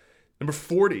it. Number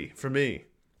 40 for me,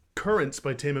 Currents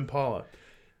by Tame Impala.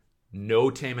 No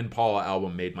Tame Impala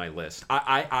album made my list.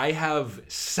 I have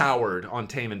soured on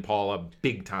Tame Impala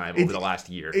big time over the last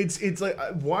year. It's like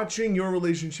watching your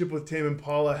relationship with Tame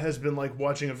Impala has been like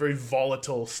watching a very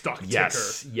volatile stock ticker.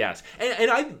 Yes. And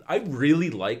I really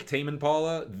like Tame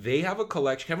Impala. They have a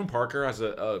collection. Kevin Parker has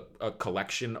a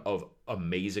collection of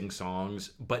amazing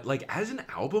songs, but like as an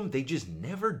album, they just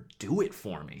never do it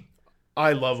for me.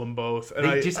 I love them both. And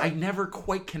I never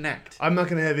quite connect. I'm not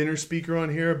going to have Inner Speaker on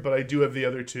here, but I do have the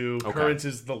other two. Okay. Currents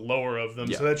is the lower of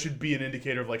them, so that should be an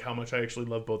indicator of like how much I actually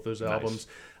love both those albums.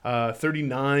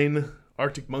 39,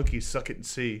 Arctic Monkeys, Suck It and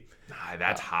See.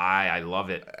 That's high. I love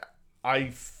it.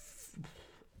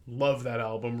 Love that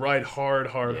album. Ride hard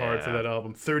for that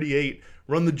album. 38,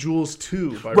 Run the Jewels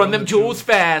 2. Run them jewels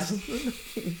fast.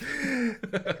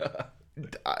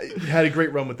 I had a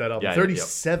great run with that album.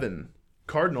 37.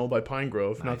 Cardinal by Pine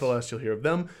Grove, not the last you'll hear of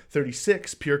them.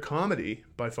 36, Pure Comedy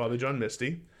by Father John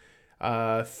Misty.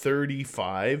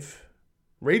 35,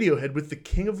 Radiohead with The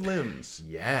King of Limbs.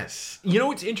 Yes. You know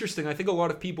what's interesting? I think a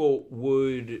lot of people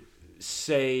would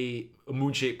say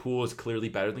Moonshaped Pool is clearly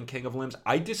better than King of Limbs.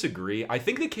 I disagree. I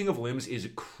think The King of Limbs is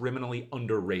criminally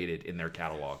underrated in their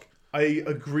catalog. I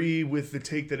agree with the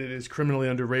take that it is criminally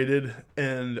underrated,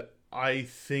 and I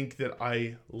think that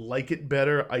I like it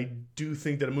better. I do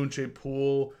think that a Moonshaped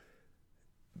Pool,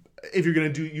 if you're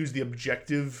going to use the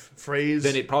objective phrase,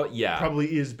 then it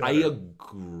probably is better. I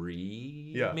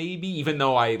agree, maybe, even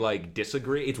though I like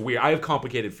disagree. It's weird. I have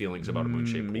complicated feelings about a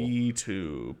Moonshaped Pool. Me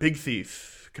too. Big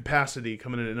Thief, Capacity,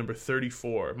 coming in at number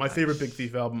 34. My favorite Big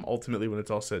Thief album, ultimately, when it's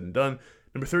all said and done.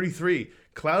 Number 33,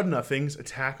 Cloud Nothing's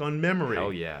Attack on Memory.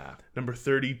 Hell yeah. Number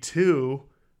 32,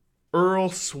 Earl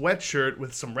Sweatshirt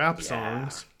with some rap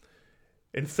songs.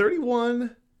 And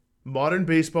 31, Modern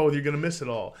Baseball with You're Gonna Miss It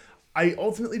All. I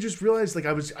ultimately just realized, like,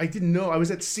 I didn't know. I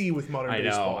was at sea with Modern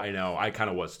Baseball. I know. I kind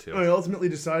of was too. I ultimately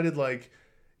decided, like,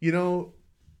 you know,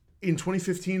 in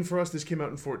 2015 for us, this came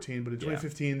out in 2014, but in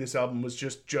 2015, this album was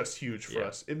just huge for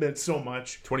us. It meant so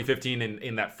much. 2015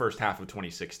 in that first half of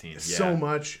 2016. So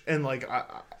much. And, like,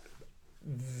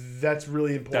 that's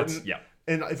really important.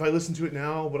 And if I listen to it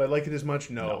now, would I like it as much?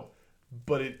 No.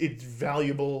 But it's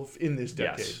valuable in this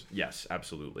decade. Yes,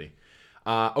 absolutely.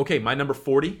 Okay, my number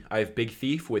 40, I have Big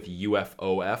Thief with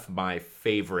UFOF, my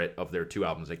favorite of their two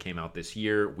albums that came out this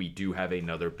year. We do have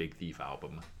another Big Thief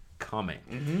album coming.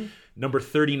 Mm-hmm. Number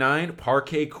 39,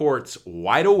 Parquet Courts,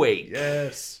 Wide Awake.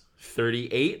 Yes.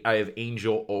 38, I have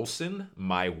Angel Olsen,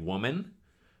 My Woman.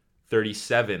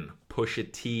 37,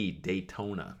 Pusha T,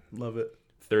 Daytona. Love it.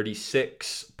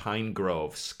 36, Pine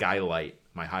Grove, Skylight,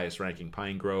 my highest ranking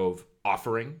Pine Grove,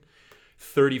 Offering.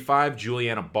 35,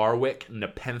 Juliana Barwick,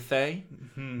 Nepenthe.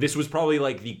 Mm-hmm. This was probably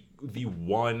like the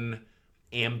one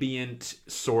ambient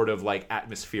sort of like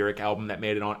atmospheric album that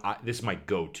made it on. This is my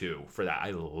go-to for that.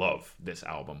 I love this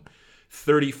album.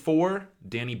 34,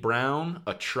 Danny Brown,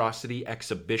 Atrocity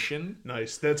Exhibition.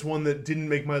 Nice. That's one that didn't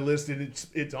make my list, and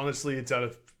it's honestly, it's out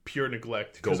of pure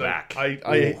neglect. Go back.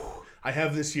 I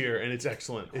have this year, and it's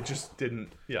excellent. It just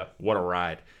didn't. Yeah. What a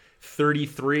ride.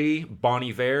 33, Bon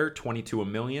Iver, 22 a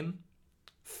Million.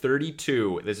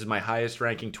 32, this is my highest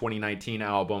ranking 2019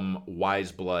 album,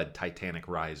 Wise Blood, Titanic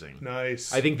Rising.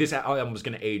 Nice. I think this album was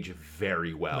going to age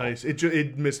very well. Nice.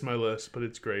 It missed my list, but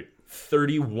it's great.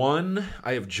 31,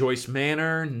 I have Joyce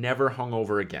Manor, Never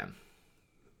Hungover Again.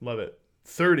 Love it.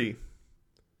 30,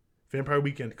 Vampire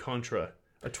Weekend, Contra,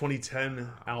 a 2010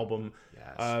 album.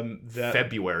 Yes. That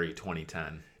February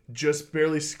 2010. Just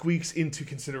barely squeaks into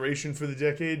consideration for the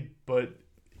decade, but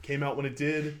came out when it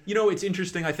did. You know, it's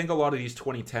interesting. I think a lot of these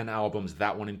 2010 albums,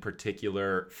 that one in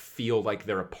particular, feel like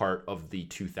they're a part of the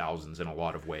 2000s in a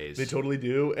lot of ways. They totally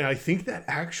do. And I think that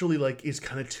actually like is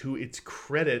kind of to its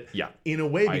credit in a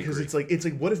way, because it's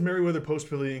like what if Merriweather Post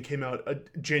Pavilion came out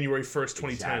January 1st,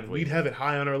 2010? Exactly. We'd have it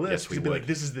high on our list. Yes, we would. Be like,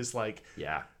 this is this like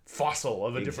fossil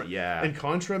of a different... And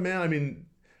Contra, man, I mean,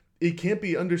 it can't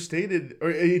be understated,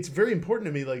 or it's very important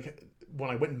to me, like... When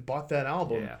I went and bought that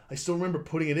album, I still remember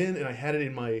putting it in, and I had it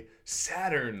in my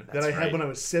Saturn that I had when I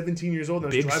was 17 years old.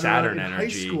 And I was driving Saturn around in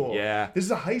energy. High school. Yeah, this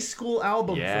is a high school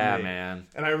album for me. Yeah, man.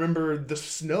 And I remember the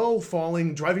snow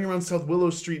falling, driving around South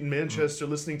Willow Street in Manchester,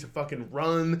 listening to fucking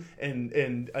Run and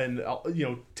you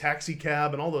know, Taxi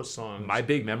Cab and all those songs. My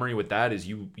big memory with that is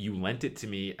you lent it to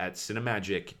me at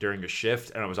Cinemagic during a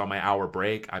shift, and I was on my hour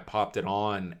break. I popped it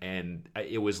on, and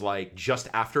it was like just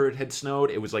after it had snowed.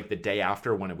 It was like the day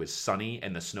after when it was sunny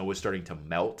and the snow was starting to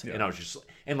melt, and I was just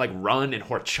and like Run and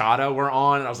Horchata were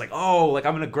on, and I was like, oh, like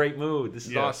I'm in a great mood. This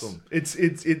is awesome. It's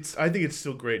I think it's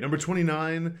still great. Number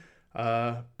 29,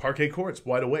 Parquet Courts,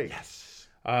 Wide Awake. Yes.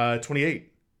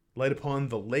 28, Light Upon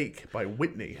the Lake by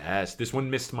Whitney. Yes, this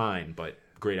one missed mine, but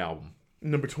Great album.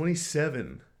 Number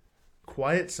 27,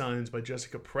 Quiet Signs by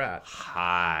Jessica Pratt.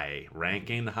 High.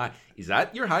 Ranking high. Is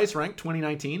that your highest ranked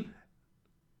 2019?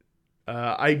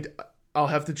 I'll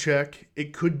have to check.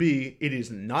 It could be. It is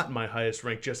not my highest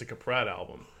ranked Jessica Pratt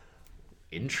album.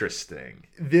 Interesting.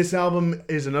 This album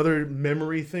is another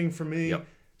memory thing for me. Yep.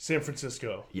 San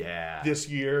Francisco. Yeah. This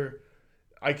year,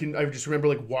 I just remember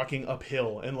like walking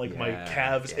uphill and like my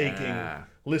calves aching,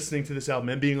 listening to this album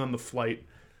and being on the flight,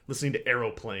 listening to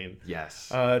Aeroplane. Yes.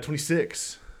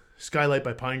 26, Skylight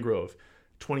by Pinegrove.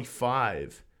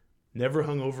 25, Never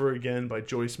Hung Over Again by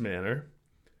Joyce Manor.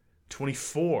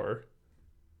 24,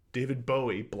 David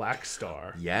Bowie, Black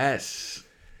Star. Yes.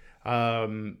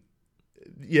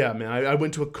 Yeah, man, I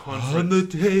went to a conference. On the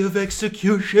day of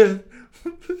execution.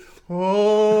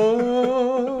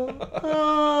 Oh.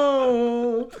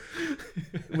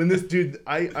 When this dude,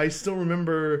 I still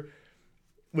remember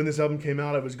when this album came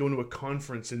out, I was going to a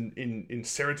conference in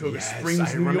Saratoga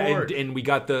Springs, New York. And we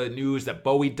got the news that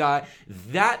Bowie died.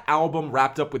 That album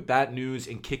wrapped up with that news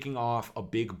and kicking off a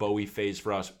big Bowie phase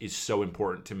for us is so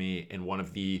important to me, and one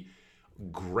of the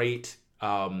great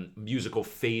musical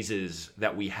phases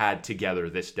that we had together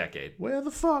this decade. Where the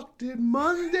fuck did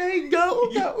Monday go?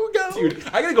 Dude,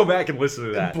 I gotta go back and listen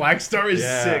to that. Black Star is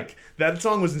sick. That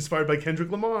song was inspired by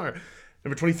Kendrick Lamar.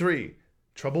 Number 23,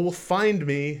 Trouble Will Find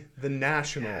Me, The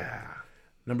National. Yeah.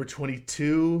 Number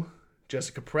 22,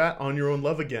 Jessica Pratt, On Your Own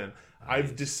Love Again. Nice.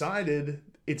 I've decided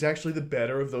it's actually the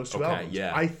better of those two albums.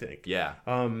 Yeah. I think. Yeah.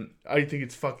 I think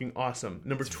it's fucking awesome.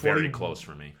 Number 20, very close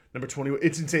for me. Number 20,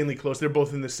 it's insanely close. They're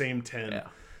both in the same 10.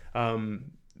 Yeah.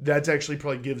 That's actually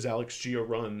probably gives Alex G a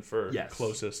run for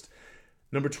closest.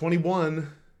 Number 21,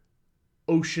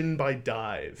 Ocean by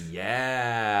Dive.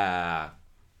 Yeah.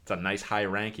 It's a nice high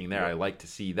ranking there. I like to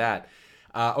see that.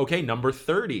 Okay, number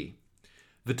 30.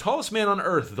 The Tallest Man on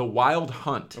Earth, The Wild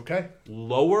Hunt. Okay.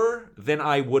 Lower than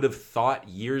I would have thought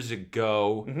years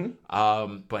ago.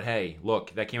 Mm-hmm. But hey,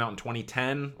 look, that came out in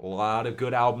 2010. A lot of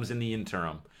good albums in the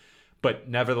interim. But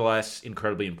nevertheless,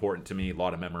 incredibly important to me. A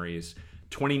lot of memories.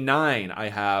 29, I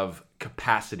have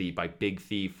Capacity by Big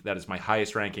Thief. That is my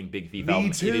highest ranking Big Thief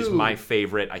album. Too. It is my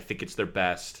favorite. I think it's their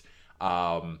best.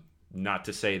 Not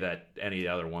to say that any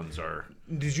other ones are.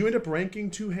 Did you end up ranking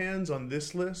Two Hands on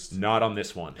this list? Not on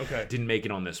this one. Okay. Didn't make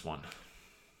it on this one.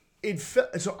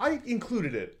 So I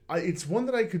included it. It's one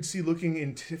that I could see looking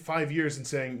in 5 years and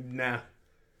saying, nah.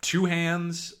 Two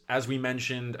Hands, as we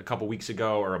mentioned a couple weeks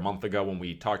ago or a month ago when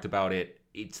we talked about it,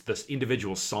 it's the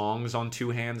individual songs on Two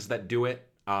Hands that do it.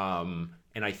 And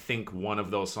I think one of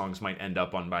those songs might end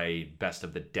up on my best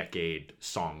of the decade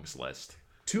songs list.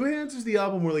 Two Hands is the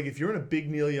album where, like, if you're in a big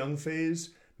Neil Young phase,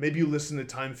 maybe you listen to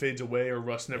Time Fades Away or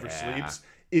Rust Never Sleeps.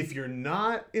 If you're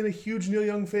not in a huge Neil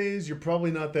Young phase, you're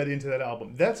probably not that into that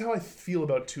album. That's how I feel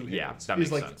about Two Hands. Yeah, that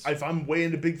makes sense. If I'm way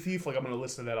into Big Thief, like, I'm going to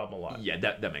listen to that album a lot. Yeah,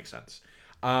 that makes sense.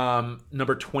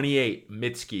 Number 28,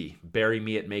 Mitski, Bury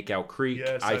Me at Makeout Creek.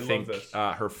 Yes, I think love this.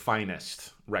 Her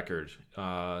finest record came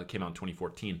out in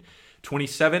 2014.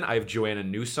 27, I have Joanna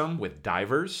Newsom with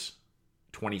Divers.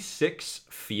 26,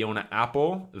 Fiona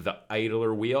Apple, The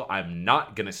Idler Wheel. I'm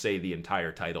not going to say the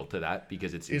entire title to that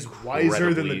because it's is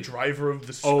wiser than the driver of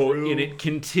the screw. Oh, and it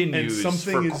continues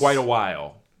for quite a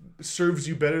while. Serves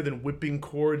you better than whipping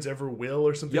chords ever will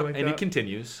or something like that. And it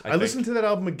continues. I listened to that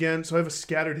album again, so I have a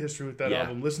scattered history with that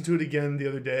album. Listened to it again the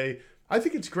other day. I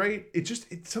think it's great. It's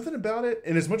something about it,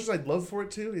 and as much as I'd love for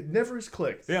it to, it never has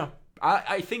clicked. Yeah.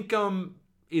 I think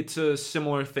it's a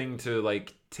similar thing to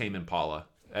like Tame Impala.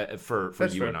 For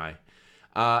you fair. and I.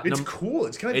 It's cool.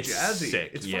 It's kind of jazzy.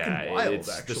 Sick. It's fucking wild,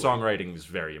 actually. The songwriting is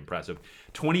very impressive.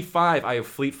 25, I have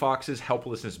Fleet Foxes,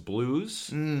 Helplessness Blues.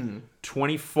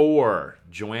 24,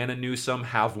 Joanna Newsom,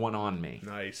 Have One on Me.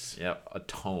 Nice. Yep, a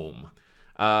tome.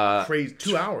 Crazy.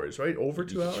 2 hours, right? Over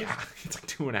 2 hours? Yeah, it's like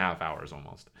 2.5 hours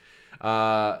almost.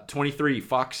 23,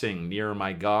 Foxing, Near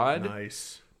My God.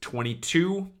 Nice.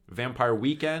 22, Vampire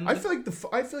Weekend. I feel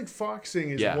like Foxing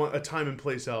is a time and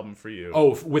place album for you.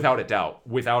 Oh, without a doubt.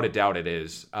 Without a doubt it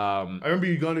is. I remember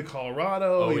you going to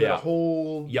Colorado. You had a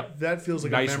whole... Yep. That feels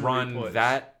like nice a memory run. place.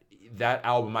 That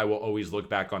album, I will always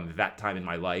look back on that time in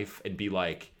my life and be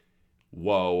like,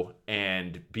 whoa.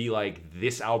 And be like,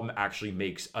 this album actually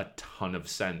makes a ton of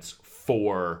sense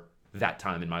for that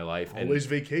time in my life. Always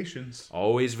vacations.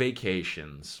 Always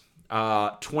vacations.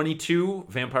 22,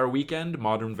 Vampire Weekend,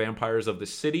 Modern Vampires of the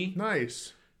City.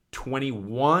 Nice.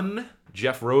 21,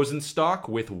 Jeff Rosenstock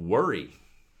with Worry.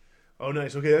 Oh,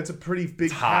 nice. Okay, that's a pretty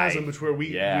big chasm between where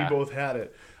we both had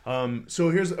it. So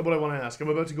here's what I want to ask. I'm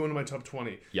about to go into my top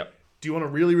 20. Yep. Do you want to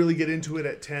really, really get into it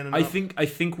at 10 and I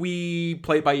think we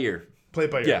play it by ear. Play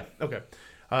it by ear. Yeah. Okay.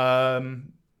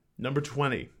 Number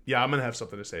 20. Yeah, I'm going to have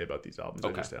something to say about these albums.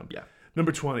 Okay. I just am. Yeah.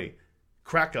 Number 20.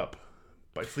 Crack Up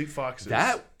by Fleet Foxes.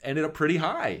 That ended up pretty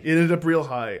high. It ended up real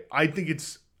high. I think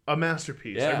it's a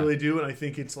masterpiece. Yeah. I really do. And I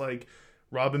think it's like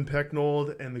Robin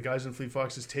Pecknold and the guys in Fleet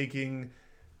Foxes taking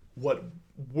what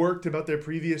worked about their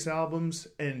previous albums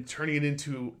and turning it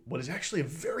into what is actually a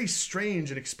very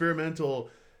strange and experimental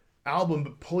album,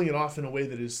 but pulling it off in a way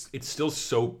that is... It's still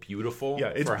so beautiful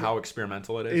for how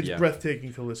experimental it is. It's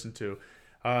breathtaking to listen to.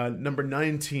 Number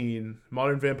 19,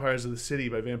 Modern Vampires of the City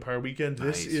by Vampire Weekend.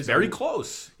 This is very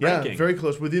close. Yeah, very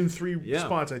close. Within 3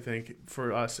 spots, I think,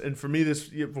 for us. And for me,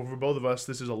 for both of us,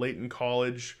 this is a late in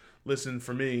college listen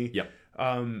for me. Yep.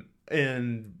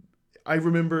 And I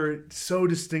remember so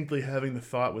distinctly having the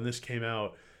thought when this came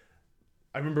out.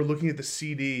 I remember looking at the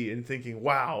CD and thinking,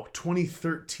 wow,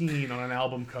 2013 on an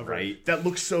album cover. Right. That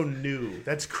looks so new.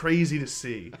 That's crazy to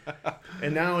see.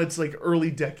 And now it's like early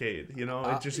decade, you know?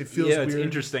 It feels weird. It's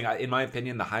interesting. In my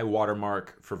opinion, the high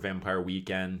watermark for Vampire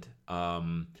Weekend.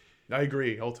 I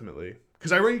agree, ultimately.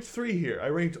 Because I ranked 3 here. I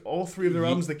ranked all 3 of their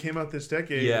albums that came out this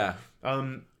decade. Yeah.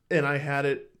 And I had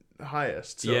it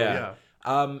highest. So, yeah.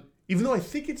 Even though I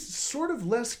think it's sort of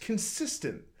less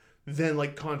consistent than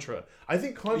like Contra. I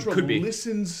think Contra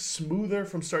listens smoother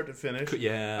from start to finish.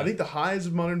 I think the highs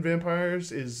of Modern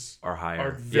Vampires are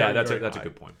higher. That's a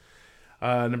good point.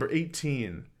 Number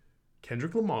 18,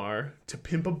 Kendrick Lamar, To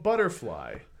Pimp a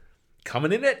Butterfly.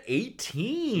 Coming in at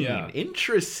 18. Yeah.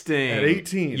 Interesting. At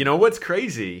 18. You know what's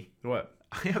crazy? What?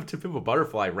 I have To Pimp a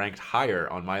Butterfly ranked higher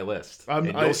on my list. And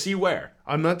you'll see where.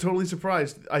 I'm not totally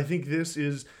surprised. I think this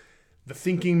is the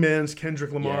thinking man's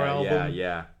Kendrick Lamar album.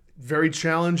 Yeah. Very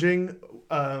challenging,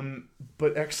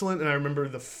 but excellent. And I remember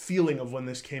the feeling of when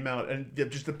this came out and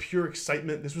just the pure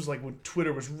excitement. This was like when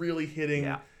Twitter was really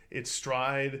hitting its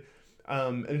stride,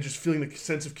 and just feeling the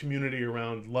sense of community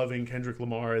around loving Kendrick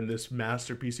Lamar and this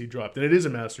masterpiece he dropped. And it is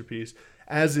a masterpiece,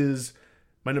 as is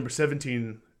my number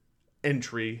 17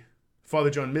 entry, Father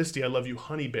John Misty, I Love You,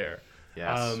 Honey Bear.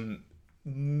 Yes.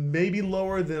 Maybe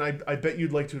lower than I bet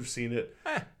you'd like to have seen it.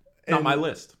 Not my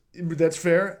list. That's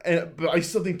fair, but I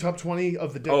still think top 20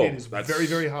 of the decade is very,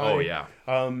 very high. Oh, yeah.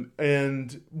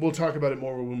 And we'll talk about it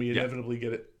more when we inevitably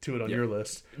get to it on your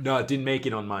list. No, it didn't make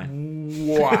it on mine.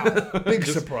 Wow. Big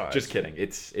surprise. Just kidding.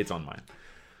 It's on mine.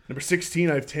 Number 16,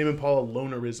 I have Tame Impala,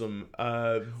 Lonerism.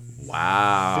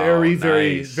 Wow. Very,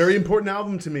 very, very important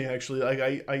album to me, actually. Like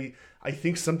I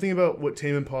think something about what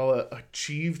Tame Impala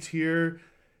achieved here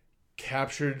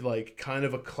captured like kind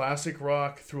of a classic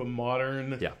rock through a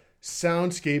modern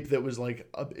soundscape that was like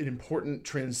an important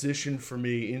transition for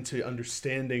me into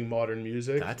understanding modern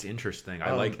music. That's interesting.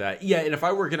 I like that. Yeah, and if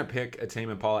I were going to pick a Tame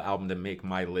Impala album to make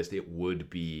my list, it would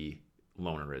be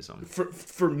Lonerism.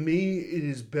 For me, it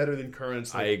is better than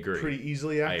Currents. Like, I agree. Pretty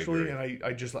easily, actually. And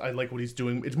I like what he's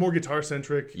doing. It's more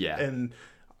guitar-centric. Yeah. And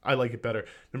I like it better.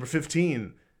 Number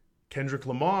 15, Kendrick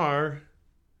Lamar,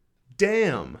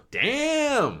 Damn.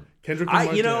 Kendrick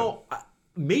Lamar, Damn.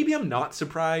 Maybe I'm not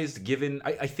surprised given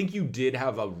I think you did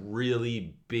have a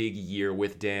really big year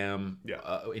with Damn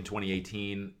in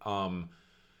 2018.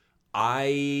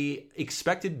 I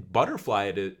expected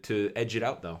Butterfly to edge it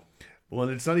out though. Well,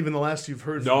 and it's not even the last you've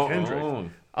heard from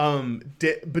Kendrick.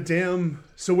 But Damn,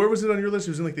 so where was it on your list?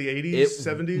 It was in like the 80s,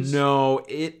 70s? No,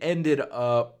 it ended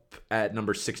up at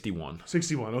number 61.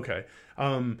 61, okay.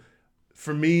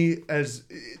 For me, as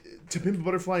To Pimp a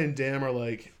Butterfly and Damn are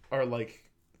like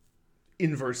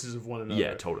inverses of one another.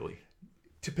 Yeah, totally.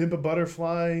 To Pimp a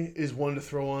Butterfly is one to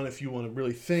throw on if you want to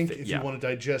really think, if you want to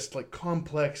digest like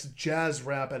complex jazz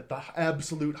rap at the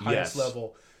absolute highest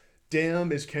level.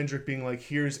 Damn is Kendrick being like,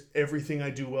 here's everything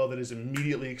I do well that is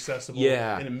immediately accessible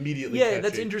and immediately catchy.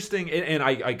 That's interesting. And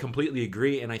I completely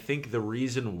agree. And I think the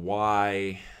reason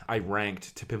why I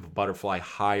ranked To Pimp a Butterfly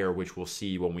higher, which we'll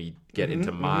see when we get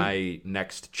into my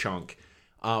next chunk,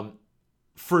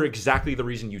 for exactly the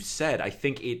reason you said, I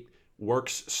think it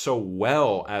works so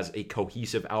well as a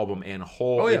cohesive album and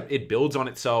whole. It builds on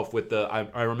itself with the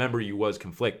I Remember You was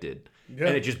conflicted. And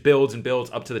it just builds and builds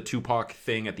up to the Tupac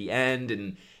thing at the end,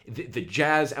 and the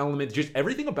jazz element, just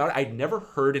everything about it. I'd never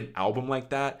heard an album like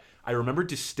that. I remember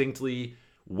distinctly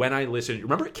when I listened.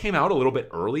 Remember, it came out a little bit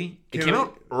early. It came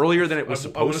out earlier than it was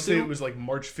supposed to. I want to say it was like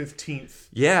March 15th.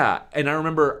 Yeah, and I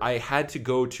remember I had to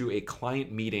go to a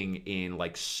client meeting in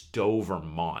like Stowe,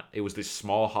 Vermont. It was this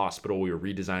small hospital. We were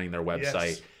redesigning their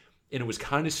website, and it was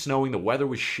kind of snowing. The weather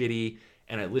was shitty,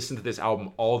 and I listened to this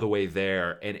album all the way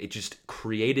there, and it just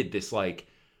created this like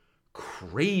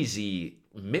crazy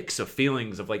mix of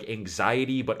feelings of like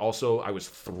anxiety, but also I was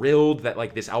thrilled that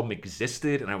like this album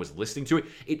existed and I was listening to it.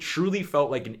 It truly felt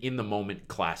like an in the moment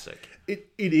classic. It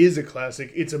is a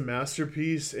classic. It's a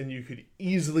masterpiece, and you could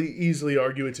easily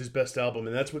argue it's his best album.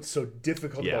 And that's what's so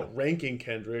difficult about ranking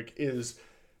Kendrick is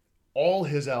all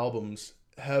his albums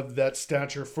have that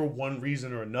stature for one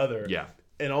reason or another. Yeah.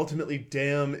 And ultimately,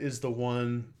 Damn is the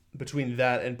one between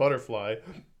that and Butterfly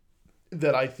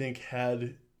that I think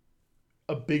had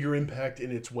a bigger impact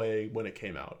in its way when it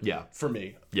came out. Yeah. For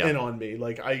me. Yeah. And on me.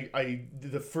 Like, I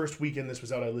the first weekend this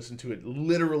was out, I listened to it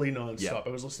literally nonstop. Yeah. I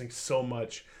was listening so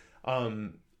much.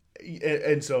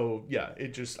 And so, yeah,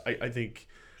 it just, I think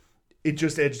it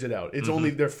just edged it out. It's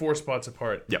only, they're 4 spots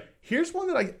apart. Yep. Here's one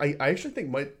that I actually think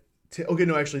might, okay,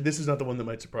 no, actually, this is not the one that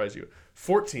might surprise you.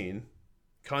 14,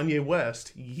 Kanye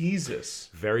West, Yeezus.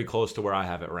 Very close to where I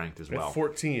have it ranked as well. At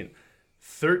 14.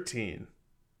 13,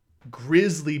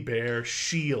 Grizzly Bear,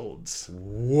 Shields.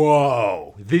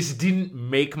 Whoa. This didn't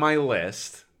make my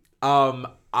list.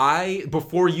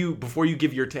 Before you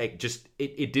give your take, just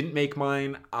it didn't make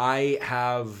mine. I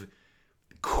have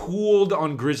cooled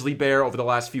on Grizzly Bear over the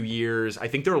last few years. I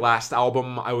think their last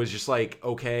album, I was just like,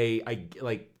 okay, I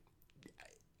like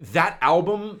that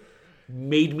album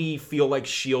made me feel like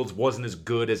Shields wasn't as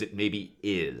good as it maybe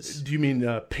is. Do you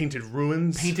mean Painted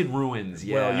Ruins? Painted Ruins,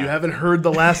 yeah. Well, you haven't heard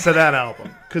the last of that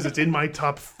album because it's in my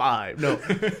top 5. No,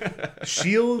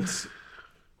 Shields.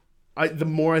 The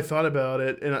more I thought about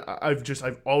it, and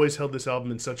I've always held this album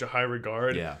in such a high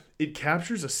regard. Yeah, it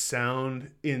captures a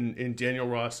sound in Daniel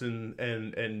Ross and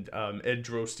Ed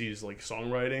Drosty's like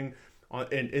songwriting,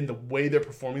 and the way they're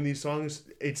performing these songs.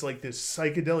 It's like this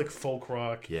psychedelic folk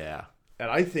rock. Yeah. And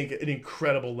I think an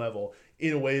incredible level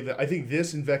in a way that I think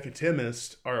this and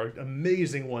Veckatimist are an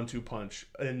amazing 1-2 punch.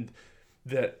 And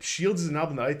that Shields is an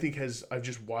album that I think I've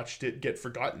just watched it get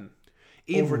forgotten.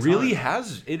 It really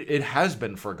has. It has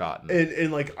been forgotten.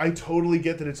 And like, I totally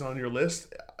get that it's on your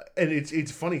list. And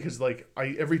it's funny because like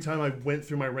every time I went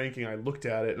through my ranking, I looked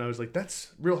at it and I was like,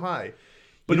 that's real high.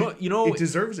 But you know, it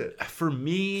deserves it. For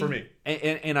me.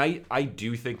 And I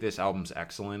do think this album's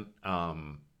excellent.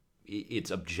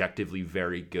 It's objectively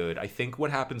very good. I think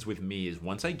what happens with me is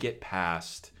once I get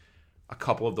past a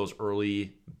couple of those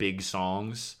early big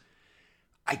songs,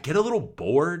 I get a little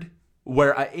bored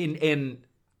where I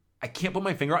can't put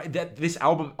my finger on that. This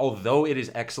album, although it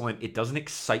is excellent, it doesn't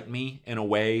excite me in a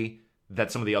way that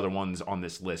some of the other ones on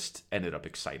this list ended up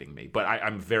exciting me. But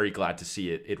I'm very glad to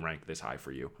see it ranked this high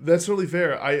for you. That's totally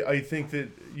fair. I think that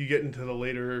you get into the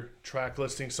later track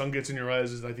listing. Sun Gets in Your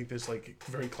Eyes is, I think, this like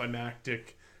very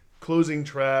climactic closing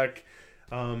track.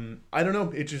 I don't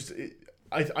know.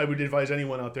 I would advise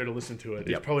anyone out there to listen to it.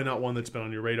 It's probably not one that's been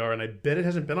on your radar, and I bet it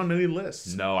hasn't been on any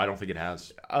lists. No, I don't think it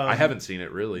has. I haven't seen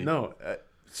it really. No.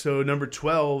 So number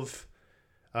 12,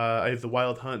 I have The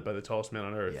Wild Hunt by The Tallest Man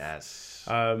on Earth. Yes.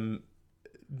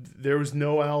 There was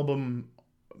no album.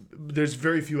 There's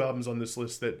very few albums on this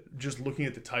list that, just looking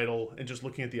at the title and just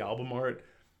looking at the album art,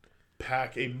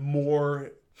 pack a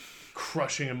more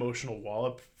crushing emotional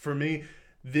wallop for me.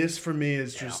 This for me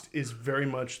is just is very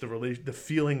much the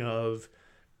feeling of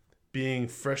being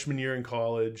freshman year in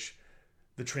college,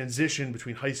 the transition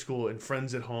between high school and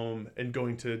friends at home, and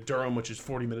going to Durham, which is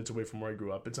 40 minutes away from where I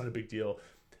grew up. It's not a big deal.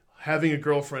 Having a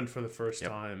girlfriend for the first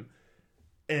time,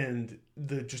 and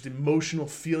the just emotional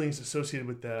feelings associated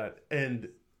with that, and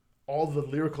all the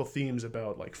lyrical themes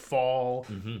about like fall,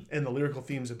 and the lyrical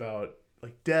themes about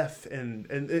like death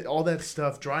and all that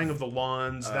stuff, drying of the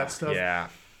lawns, that stuff. Yeah.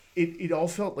 It all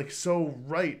felt like so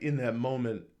right in that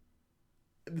moment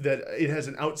that it has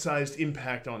an outsized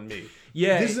impact on me.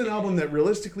 Yeah. This is an album that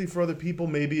realistically for other people,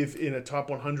 maybe if in a top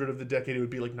 100 of the decade, it would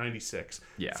be like 96.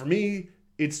 Yeah. For me,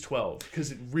 it's 12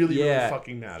 because it really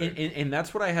fucking mattered. And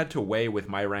that's what I had to weigh with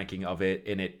my ranking of it,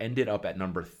 and it ended up at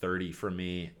number 30 for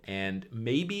me. And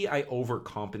maybe I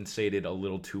overcompensated a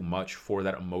little too much for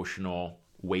that emotional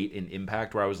weight and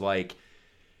impact where I was like,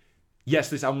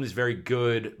 yes, this album is very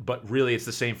good, but really it's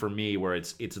the same for me where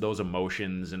it's those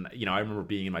emotions. And, I remember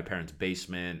being in my parents'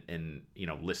 basement and,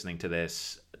 listening to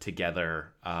this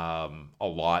together a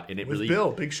lot. And it with really...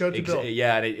 Bill, big shout to Bill.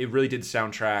 Yeah, and it really did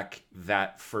soundtrack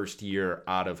that first year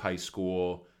out of high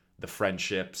school, the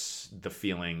friendships, the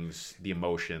feelings, the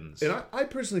emotions. And I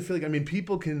personally feel like,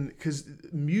 people can... Because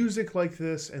music like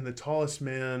this and The Tallest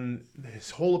Man, his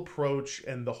whole approach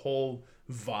and the whole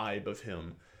vibe of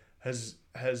him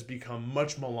has become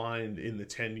much maligned in the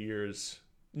 9 years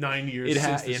it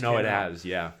since this came out. It has,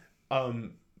 yeah.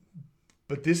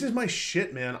 But this is my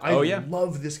shit, man. I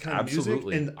love this kind of music.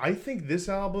 And I think this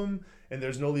album, and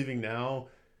There's No Leaving Now,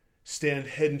 stand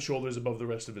head and shoulders above the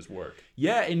rest of his work.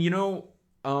 Yeah, and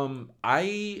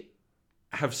I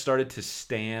have started to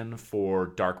stand for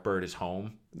Dark Bird Is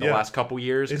Home the last couple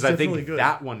years, because I think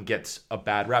that one gets a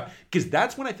bad rap, because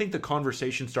that's when I think the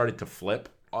conversation started to flip,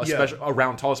 especially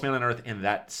around Tallest Man on Earth and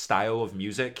that style of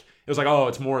music. It was like, oh,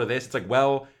 it's more of this. It's like,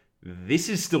 well, this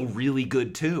is still really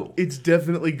good too. It's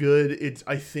definitely good.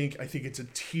 I think it's a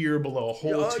tier below, a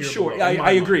whole tier sure. below.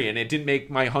 I agree, and it didn't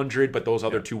make my 100, but those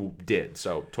other two did,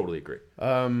 so totally agree.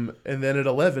 And then at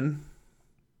 11,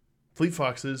 Fleet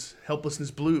Foxes,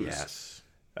 Helplessness Blues. Yes.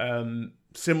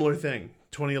 Similar thing.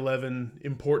 2011,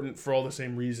 important for all the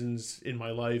same reasons in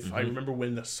my life. Mm-hmm. I remember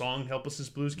when the song Helplessness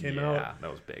Blues came out. Yeah,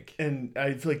 that was big. And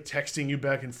I feel like texting you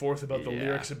back and forth about the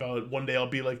lyrics about one day I'll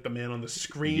be like the man on the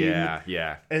screen.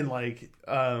 Yeah. And like,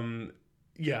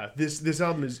 this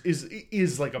album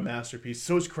is like a masterpiece.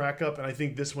 So is Crack Up, and I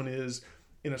think this one is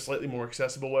in a slightly more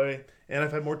accessible way. And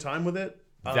I've had more time with it.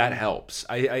 That helps.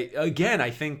 I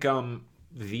think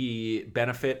the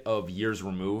benefit of years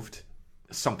removed,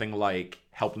 something like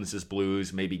Helplessness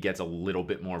Blues maybe gets a little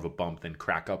bit more of a bump than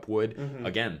Crack Up would. Mm-hmm.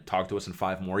 Again, talk to us in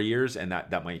 5 more years, and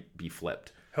that might be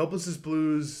flipped. Helplessness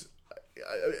Blues,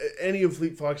 any of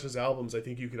Fleet Foxes' albums, I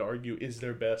think you could argue, is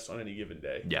their best on any given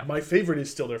day. Yeah. My favorite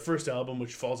is still their first album,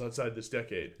 which falls outside this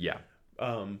decade. Yeah.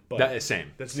 But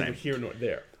same. That's neither here nor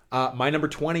there. My number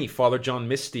 20, Father John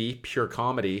Misty, Pure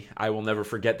Comedy. I will never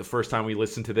forget the first time we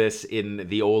listened to this in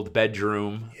the old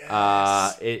bedroom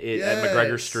at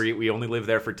McGregor Street. We only lived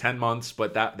there for 10 months,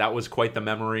 but that was quite the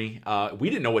memory. We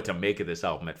didn't know what to make of this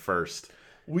album at first.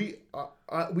 We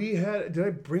had. Did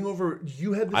I bring over?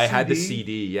 You had the CD? I had the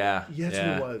CD, yeah. Yes,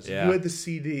 it was. Yeah. You had the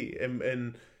CD,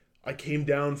 and I came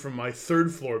down from my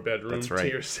 3rd floor bedroom to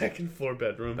your 2nd floor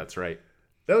bedroom. That's right.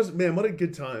 That was, man, what a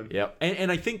good time. Yeah, and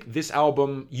I think this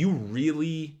album, you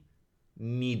really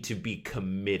need to be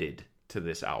committed to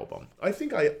this album. I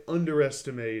think I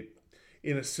underestimate,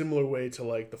 in a similar way to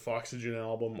like the Foxygen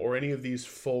album or any of these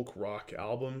folk rock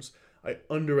albums, I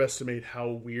underestimate how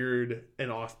weird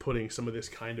and off-putting some of this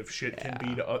kind of shit can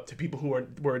be to people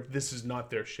where this is not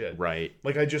their shit. Right.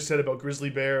 Like I just said about Grizzly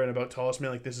Bear and about Tallest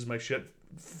Man, like this is my shit.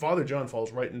 Father John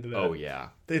falls right into that. Oh yeah,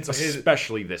 it's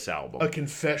especially this album. A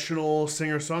confessional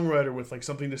singer-songwriter with like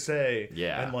something to say.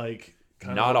 Yeah, and like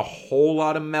not a whole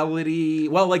lot of melody.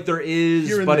 Well, like there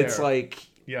is, but there. It's like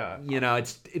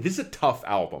this is a tough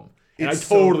album, and I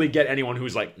totally get anyone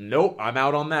who's like, nope, I'm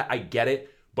out on that. I get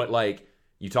it, but like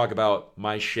you talk about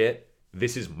my shit,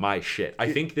 this is my shit.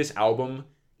 I think this album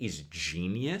is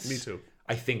genius. Me too.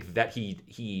 I think that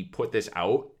he put this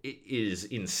out is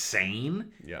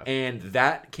insane. Yeah. And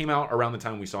that came out around the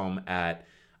time we saw him at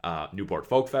Newport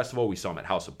Folk Festival. We saw him at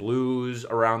House of Blues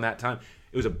around that time.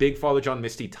 It was a big Father John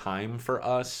Misty time for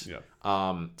us. Yeah.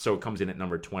 So it comes in at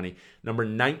number 20. Number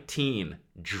 19,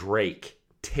 Drake.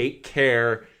 Take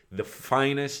Care, the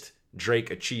finest Drake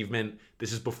achievement.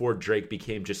 This is before Drake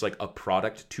became just like a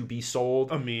product to be sold.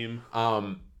 A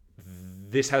meme.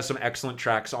 This has some excellent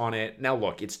tracks on it. Now,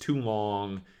 look, it's too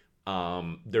long.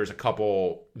 There's a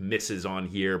couple misses on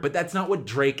here, but that's not what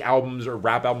Drake albums or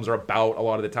rap albums are about a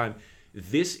lot of the time.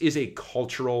 This is a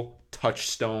cultural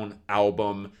touchstone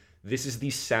album. This is the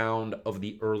sound of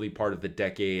the early part of the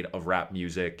decade of rap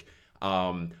music.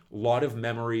 Lot of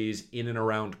memories in and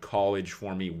around college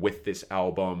for me with this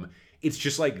album. It's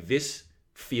just like this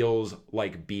feels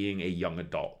like being a young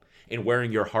adult and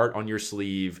wearing your heart on your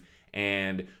sleeve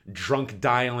and drunk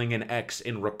dialing an ex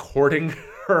and recording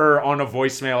her on a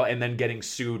voicemail and then getting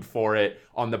sued for it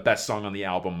on the best song on the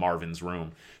album, Marvin's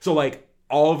Room. So like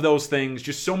all of those things,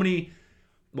 just so many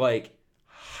like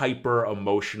hyper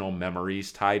emotional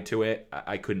memories tied to it.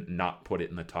 I couldn't not put it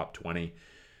in the top 20.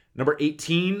 Number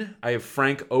 18, I have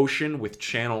Frank Ocean with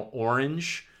Channel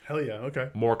Orange. Hell yeah, okay.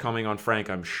 More coming on Frank,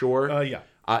 I'm sure. Yeah.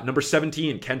 Number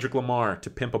 17, Kendrick Lamar, To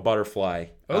Pimp a Butterfly.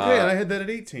 Okay, and I had that at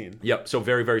 18. Yep, so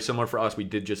very, very similar for us. We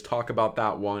did just talk about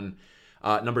that one.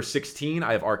 Number 16,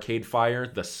 I have Arcade Fire,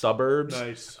 The Suburbs.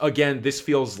 Nice. Again, this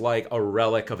feels like a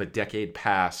relic of a decade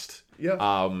past.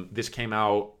 Yeah. This came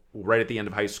out right at the end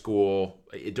of high school,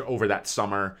 over that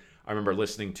summer. I remember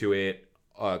listening to it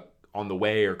on the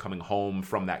way or coming home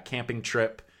from that camping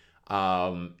trip,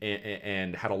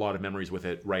 and had a lot of memories with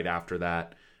it right after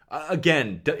that.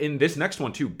 Again, in this next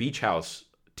one too, Beach House,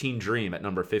 Teen Dream at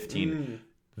number 15.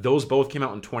 Those both came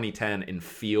out in 2010 and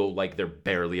feel like they're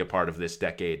barely a part of this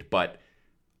decade, but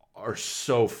are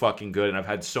so fucking good. And I've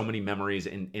had so many memories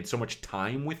and so much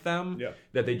time with them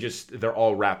that they're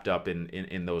all wrapped up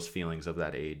in those feelings of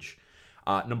that age.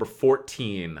 Number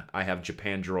 14, I have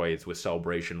Japandroids with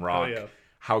Celebration Rock. Oh, yeah.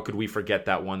 How could we forget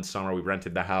that one summer we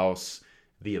rented the house?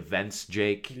 The Events,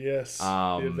 Jake. Yes,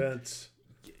 the Events.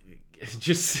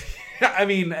 just, I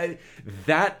mean,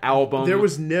 that album. There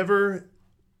was never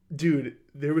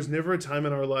a time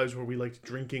in our lives where we liked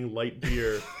drinking light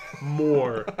beer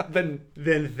more than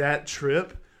that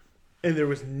trip. And there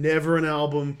was never an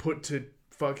album put to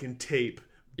fucking tape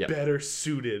better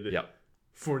suited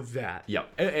for that.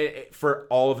 For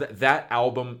all of that. That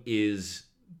album is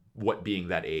what being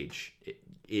that age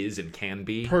is and can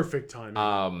be. Perfect timing.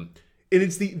 And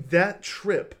it's that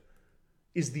trip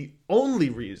is the only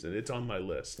reason it's on my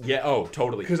list. Yeah, oh,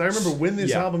 totally. Because I remember when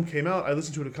this album came out, I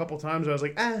listened to it a couple times. I was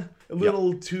like, a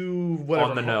little too whatever,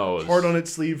 on the nose, hard on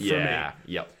its sleeve for me.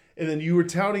 Yep. And then you were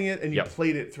touting it, and you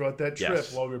played it throughout that trip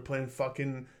while we were playing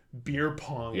fucking beer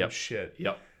pong and shit.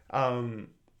 To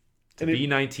be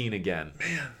 19 again,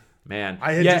 man.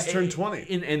 I had just turned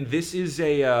 20, and this is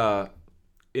an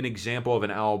example of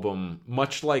an album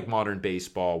much like Modern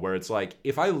Baseball, where it's like,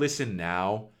 if I listen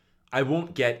now, I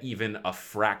won't get even a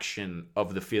fraction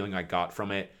of the feeling I got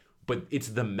from it, but it's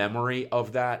the memory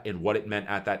of that and what it meant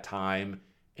at that time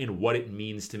and what it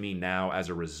means to me now as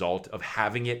a result of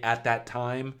having it at that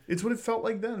time. It's what it felt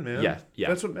like then, man. Yeah.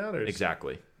 That's what matters.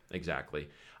 Exactly.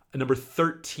 Number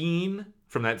 13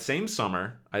 from that same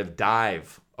summer, I have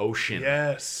Dive, Ocean.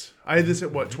 Yes. I had this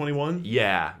at, 21?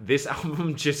 Yeah. This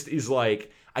album just is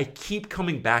like, I keep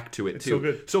coming back to it, it's too. So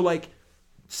good. So, like,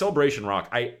 Celebration Rock,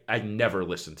 I never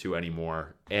listen to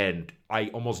anymore, and I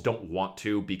almost don't want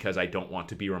to, because I don't want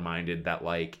to be reminded that,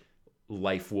 like,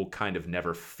 life will kind of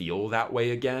never feel that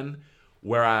way again.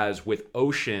 Whereas with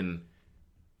Ocean,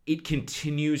 it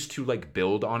continues to, like,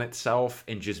 build on itself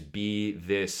and just be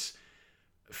this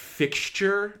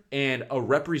fixture and a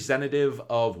representative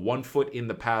of 1 foot in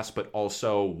the past, but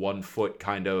also 1 foot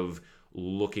kind of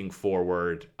looking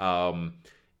forward.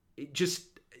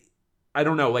 I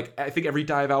don't know. Like, I think every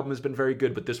Dive album has been very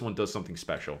good, but this one does something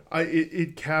special.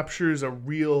 It captures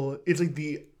it's like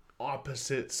the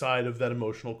opposite side of that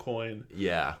emotional coin.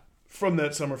 Yeah. From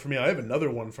that summer for me. I have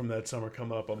another one from that summer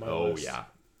come up on my list. Oh,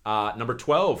 yeah. Number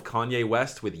 12, Kanye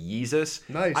West with Yeezus.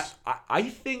 Nice. I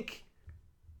think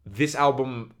this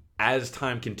album, as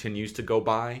time continues to go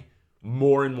by,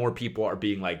 more and more people are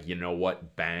being like, you know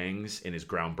what bangs and is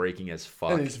groundbreaking as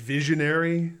fuck. And is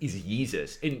visionary. Is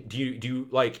Yeezus. And do you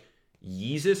like...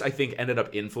 Yeezus, I think, ended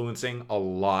up influencing a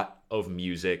lot of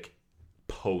music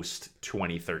post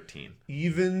 2013.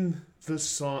 Even the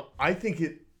song, I think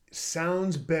it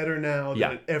sounds better now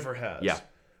than it ever has. Yeah.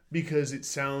 Because it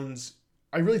sounds,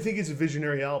 I really think it's a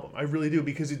visionary album. I really do,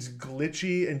 because it's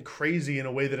glitchy and crazy in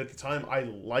a way that at the time I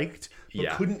liked, but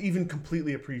couldn't even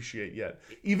completely appreciate yet.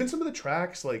 Even some of the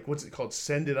tracks, like, what's it called?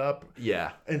 Send It Up.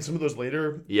 Yeah. And some of those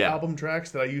later album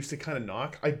tracks that I used to kind of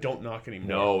knock, I don't knock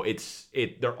anymore. No,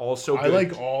 they're all so good. I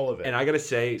like all of it. And I gotta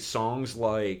say, songs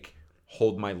like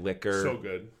Hold My Liquor, so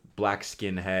good. Black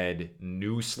Skinhead,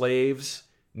 New Slaves.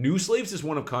 New Slaves is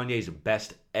one of Kanye's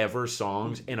best ever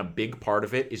songs, and a big part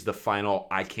of it is the final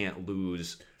I Can't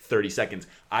Lose 30 seconds.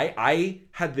 I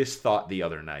had this thought the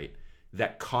other night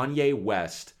that Kanye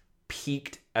West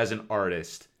peaked as an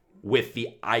artist with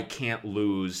the I can't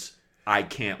lose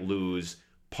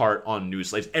part on New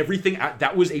Slaves. Everything,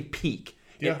 that was a peak.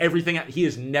 Yeah. Everything, he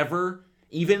has never,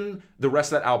 even the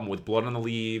rest of that album with Blood on the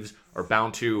Leaves or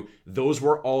Bound to, those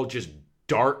were all just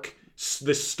dark,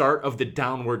 the start of the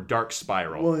downward dark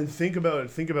spiral. Well, and think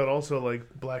about also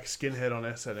like Black Skinhead on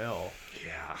SNL.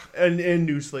 Yeah. And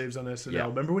New Slaves on SNL. Yeah.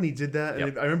 Remember when he did that?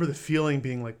 And I remember the feeling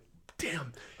being like,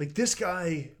 damn, like this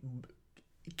guy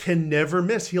can never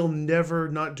miss. He'll never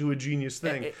not do a genius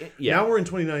thing. Now we're in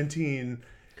 2019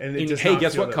 and it just hey,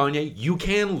 guess what, Kanye? You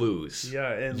can lose.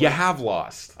 Yeah, and you have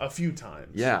lost a few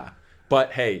times. Yeah.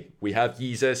 But hey, we have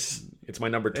Jesus. It's my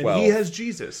number 12. And he has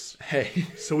Jesus. Hey.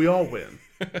 So we all win.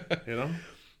 You know?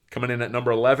 Coming in at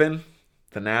number 11,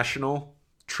 The National,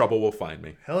 Trouble Will Find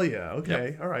Me. Hell yeah.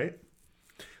 Okay. Yep. All right.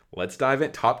 Let's dive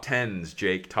in. Top 10s,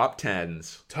 Jake. Top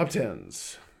 10s. Top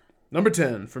 10s. Number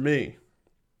 10 for me.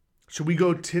 Should we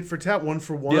go tit for tat, one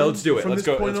for one? Yeah, let's do it. Let's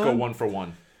go one for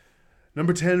one.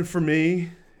 Number 10 for me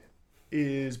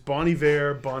is Bon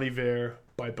Iver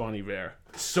by Bon Iver.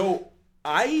 So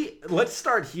let's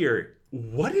start here.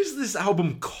 What is this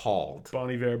album called? Bon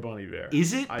Iver.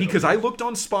 Is it? Because I looked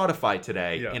on Spotify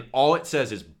today, and all it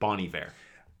says is Bon Iver.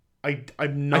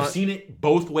 I've seen it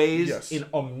both ways in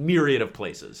a myriad of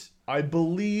places. I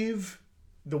believe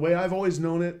the way I've always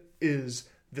known it is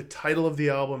the title of the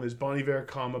album is Bon Iver,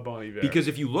 Bon Iver. Because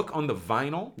if you look on the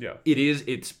vinyl,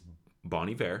 it's Bon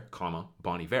Iver,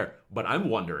 Bon Iver. But I'm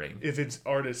wondering if it's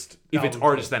artist.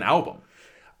 Then album.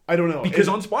 I don't know. Because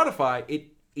on Spotify,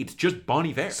 it's just Bon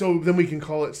Iver. So then we can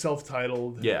call it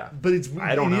self-titled. Yeah. But it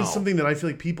is something that I feel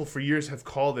like people for years have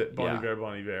called it Bon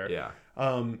Iver. Yeah.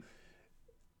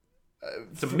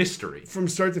 It's a mystery from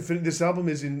start to finish. This album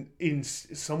is in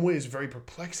some ways very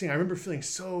perplexing. I remember feeling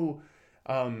so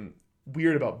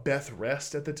weird about Beth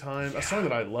Rest at the time, a song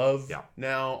that I love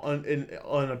now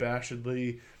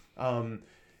unabashedly.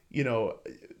 You know,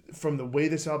 from the way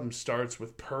this album starts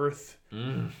with Perth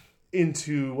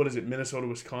into what is it, Minnesota,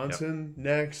 Wisconsin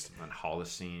next, and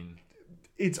Holocene.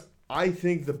 It's, I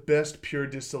think, the best pure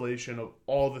distillation of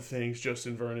all the things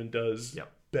Justin Vernon does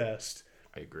best.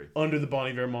 I agree. Under the Bon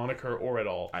Iver moniker or at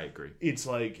all. I agree. It's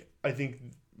like, I think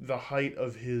the height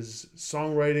of his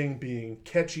songwriting, being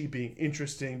catchy, being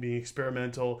interesting, being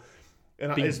experimental,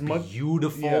 and being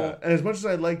beautiful. Yeah, and as much as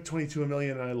I like 22 A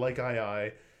Million and I like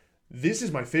I, this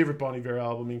is my favorite Bon Iver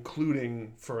album,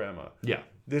 including For Emma. Yeah.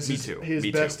 This is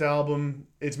his best album.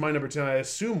 It's my number 10. I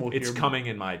assume we'll hear it's coming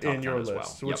in my top 10 your as list. well.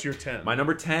 So what's your 10? My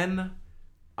number 10,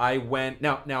 I went...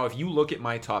 Now, if you look at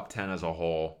my top 10 as a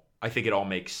whole, I think it all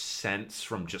makes sense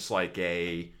from just like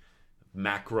a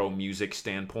macro music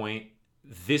standpoint.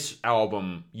 This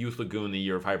album, Youth Lagoon, The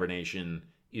Year of Hibernation,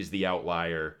 is the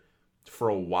outlier. For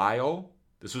a while,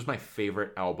 this was my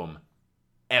favorite album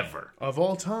ever. Of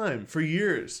all time, for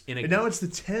years. And now it's the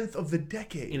 10th of the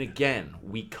decade. And again,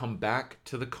 we come back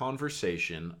to the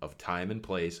conversation of time and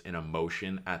place and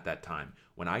emotion at that time.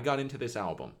 When I got into this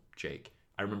album, Jake,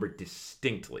 I remember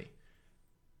distinctly,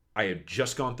 I had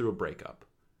just gone through a breakup.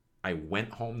 I went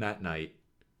home that night.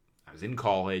 I was in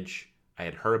college. I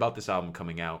had heard about this album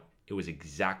coming out. It was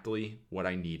exactly what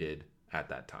I needed at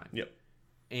that time. Yep.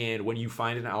 And when you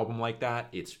find an album like that,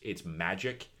 it's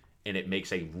magic, and it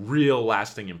makes a real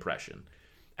lasting impression.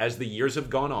 As the years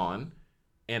have gone on,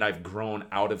 and I've grown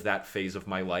out of that phase of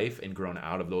my life and grown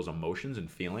out of those emotions and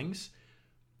feelings,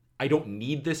 I don't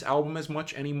need this album as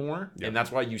much anymore. Yep. And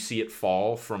that's why you see it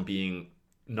fall from being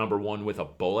number one with a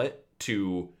bullet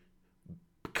to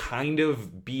kind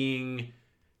of being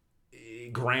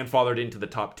grandfathered into the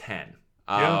top 10.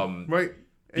 Right.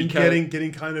 And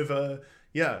getting kind of a...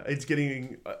 Yeah, it's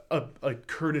getting a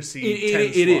courtesy.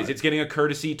 It is. It's getting a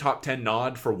courtesy top 10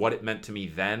 nod for what it meant to me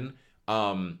then.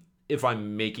 If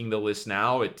I'm making the list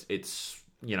now, it's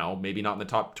maybe not in the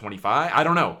top 25. I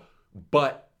don't know,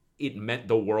 but it meant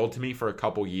the world to me for a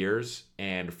couple years,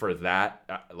 and for that,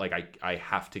 I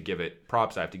have to give it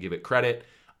props. I have to give it credit.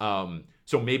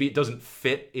 So maybe it doesn't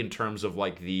fit in terms of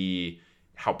like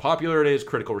how popular it is,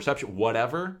 critical reception,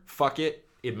 whatever. Fuck it.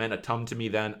 It meant a ton to me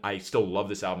then. I still love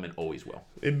this album and always will.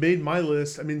 It made my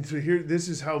list. I mean, to hear this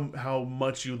is how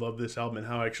much you love this album and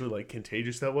how actually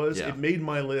contagious that was. Yeah. It made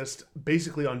my list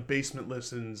basically on basement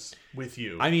listens with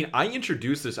you. I mean, I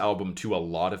introduced this album to a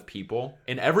lot of people,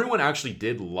 and everyone actually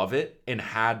did love it and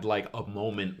had a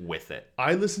moment with it.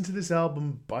 I listened to this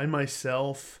album by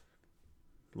myself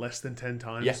less than 10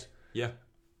 times. Yeah.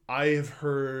 I have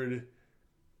heard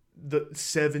the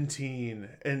 17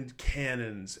 and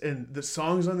Cannons and the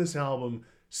songs on this album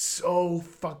so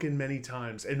fucking many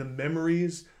times, and the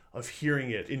memories of hearing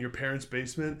it in your parents'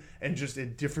 basement and just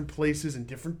in different places and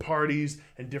different parties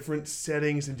and different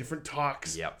settings and different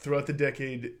talks throughout the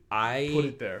decade. I put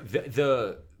it there.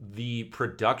 The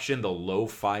production, the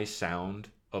lo-fi sound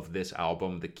of this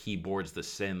album, the keyboards, the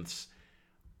synths,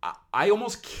 I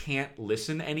almost can't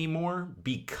listen anymore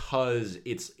because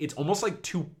it's almost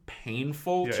too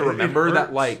painful to remember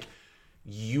that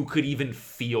you could even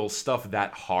feel stuff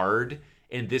that hard,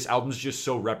 and this album's just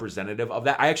so representative of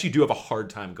that. I actually do have a hard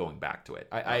time going back to it.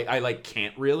 I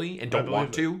can't really and don't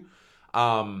want to.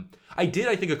 I did,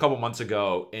 I think, a couple months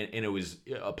ago, and it was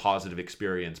a positive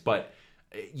experience, but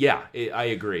I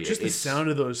agree. Just the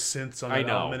sound of those synths on the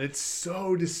album, and it's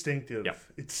so distinctive. Yep.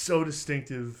 It's so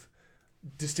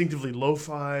distinctively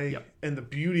lo-fi, and the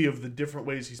beauty of the different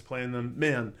ways he's playing them.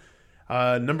 Man,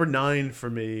 number 9 for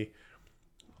me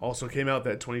also came out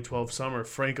that 2012 summer.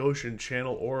 Frank Ocean,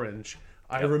 Channel Orange.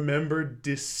 I remember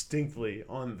distinctly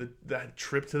on that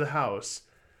trip to the house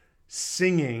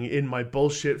singing in my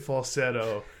bullshit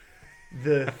falsetto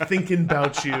the Thinking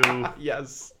About You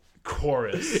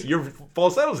chorus. Your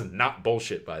falsetto's not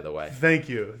bullshit, by the way. Thank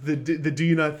you. The Do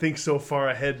You Not Think So Far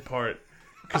Ahead part,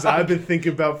 because I've been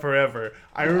thinking about forever.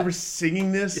 I remember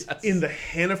singing this in the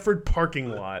Hannaford parking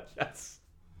lot.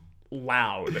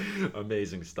 Loud.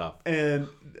 Amazing stuff. And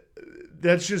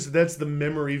that's the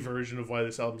memory version of why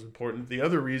this album's important. The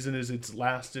other reason is it's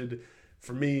lasted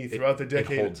for me throughout the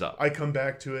decade. It holds up. I come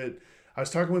back to it. I was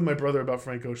talking with my brother about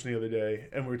Frank Ocean the other day,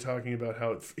 and we were talking about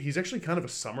how he's actually kind of a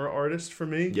summer artist for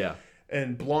me. Yeah.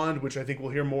 And Blonde, which I think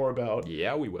we'll hear more about.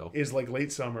 Yeah, we will. Is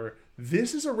late summer.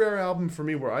 This is a rare album for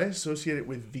me where I associate it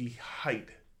with the height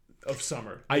of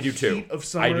summer. I do too. Heat of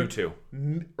summer. I do too.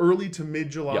 Early to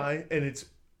mid-July, and it's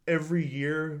every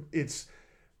year. It's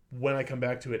when I come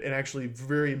back to it. And actually,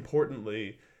 very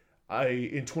importantly,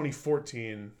 in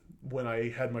 2014, when I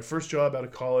had my first job out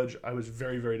of college, I was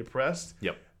very, very depressed.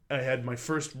 Yep. I had my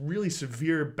first really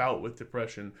severe bout with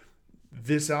depression.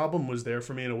 This album was there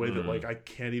for me in a way that like I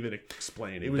can't even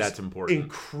explain. It was That's important.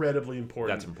 Incredibly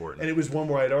important. That's important. And it was one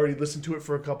where I'd already listened to it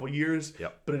for a couple years,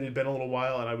 Yep. but it had been a little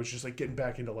while, and I was just like getting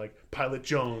back into like Pilot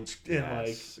Jones and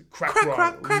like crack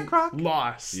rock,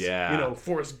 Lost,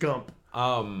 Forrest Gump.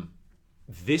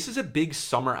 This is a big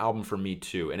summer album for me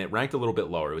too, and it ranked a little bit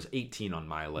lower. It was 18 on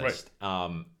my list.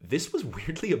 Right. This was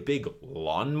weirdly a big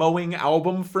lawn mowing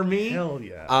album for me. Hell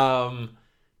yeah.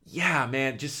 Yeah,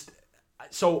 man. Just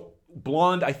so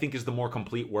Blonde, I think, is the more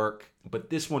complete work, but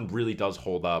this one really does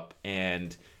hold up,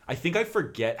 and I think I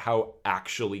forget how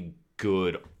actually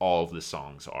good all of the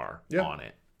songs are on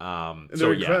it. And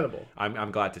they're incredible.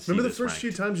 I'm glad to see. Remember the this first ranked.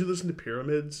 few times you listened to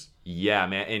Pyramids? Yeah,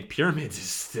 man, and Pyramids is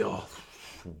still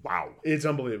wow. It's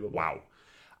unbelievable.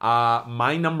 Wow.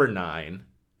 My number 9,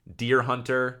 Deer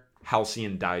Hunter,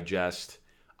 Halcyon Digest.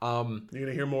 You're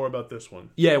gonna hear more about this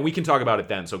one. Yeah, we can talk about it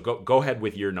then. So go ahead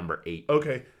with your number 8.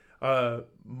 Okay.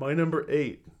 My number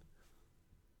 8,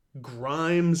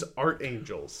 Grimes, Art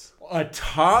Angels. A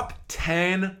top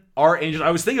 10 Art Angels. I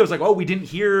was like, oh, we didn't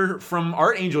hear from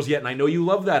Art Angels yet, and I know you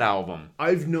love that album.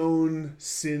 I've known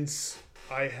since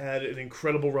I had an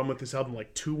incredible run with this album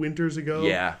like 2 winters ago.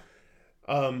 Yeah.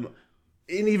 And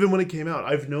even when it came out,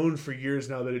 I've known for years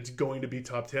now that it's going to be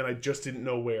top 10. I just didn't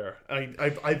know where.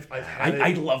 I've had it.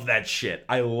 I love that shit.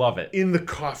 I love it. In the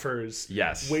coffers.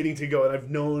 Yes. Waiting to go. And I've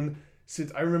known since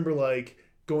I remember like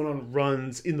going on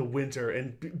runs in the winter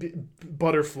and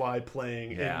Butterfly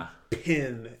playing and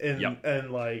Pin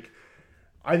and like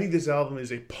I think this album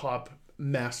is a pop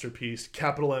masterpiece,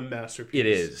 capital M masterpiece. It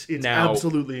is. It's now,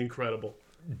 absolutely incredible.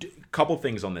 Couple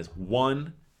things on this.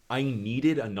 One, I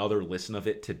needed another listen of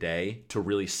it today to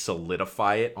really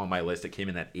solidify it on my list. It came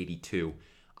in at 82.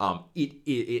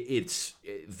 It's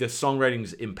the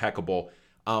songwriting's impeccable.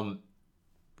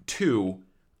 2,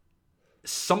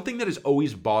 something that has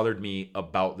always bothered me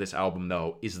about this album,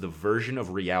 though, is the version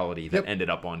of Reality that ended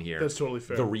up on here. That's totally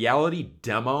fair. The Reality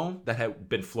demo that had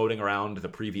been floating around the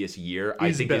previous year,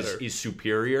 I think is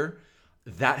superior.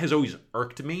 That has always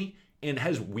irked me and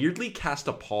has weirdly cast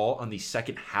a pall on the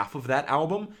second half of that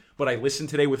album. But I listened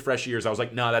today with fresh ears. I was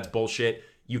like, nah, that's bullshit.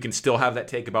 You can still have that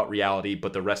take about Reality,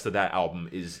 but the rest of that album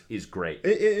is great.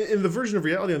 And the version of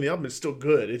Reality on the album is still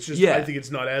good. It's just, I think it's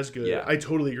not as good. Yeah. I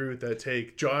totally agree with that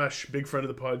take. Josh, big friend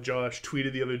of the pod, Josh,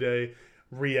 tweeted the other day,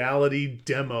 Reality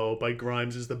Demo by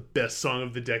Grimes is the best song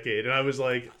of the decade. And I was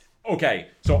like... Okay,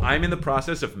 so I'm in the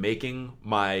process of making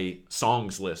my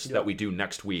songs list that we do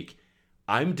next week.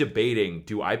 I'm debating,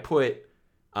 do I put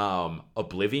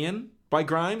Oblivion by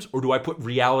Grimes, or do I put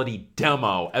Reality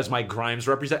Demo as my Grimes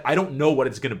represent? I don't know what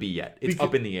it's going to be yet. It's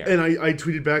up in the air. And I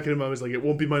tweeted back at him. I was like, it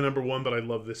won't be my number 1, but I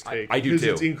love this take. I do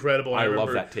too. It's incredible. I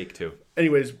love that take too.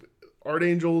 Anyways, Art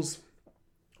Angels,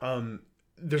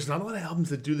 there's not a lot of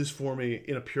albums that do this for me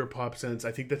in a pure pop sense.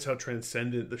 I think that's how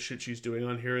transcendent the shit she's doing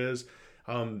on here is.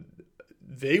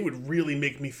 They would really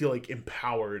make me feel like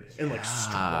empowered and like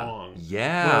strong when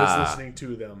I was listening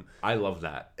to them. I love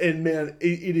that. And man,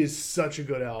 it is such a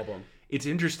good album. It's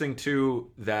interesting,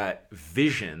 too, that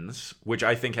Visions, which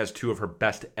I think has 2 of her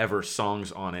best ever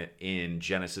songs on it in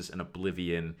Genesis and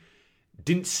Oblivion,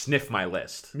 didn't sniff my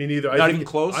list. Me neither. Not even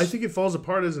close? I think it falls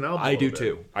apart as an album. I do,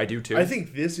 too. I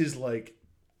think this is like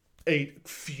a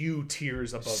few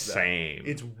tiers above that. Same.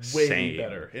 It's way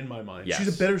better in my mind. Yes.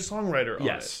 She's a better songwriter on it.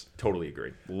 Yes, totally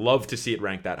agree. Love to see it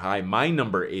ranked that high. My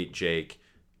number 8, Jake,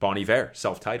 Bon Iver,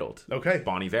 self-titled. Okay.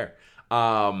 Bon Iver.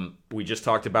 We just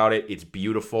talked about it. It's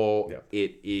beautiful. Yeah.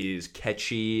 It is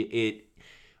catchy.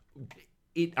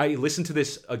 I listened to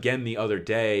this again the other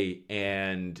day,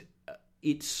 and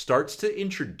it starts to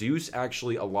introduce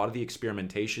actually a lot of the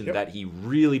experimentation that he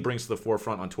really brings to the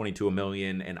forefront on 22 A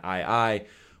Million and I.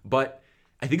 But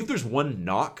I think if there's one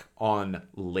knock on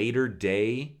later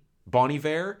day Bon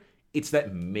Iver, it's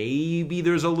that maybe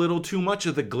there's a little too much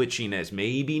of the glitchiness,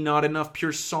 maybe not enough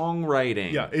pure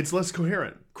songwriting. Yeah, it's less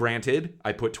coherent. Granted,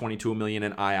 I put 22 A Million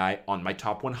and I on my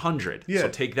top 100, so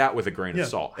take that with a grain of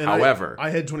salt. And however, I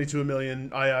had 22 A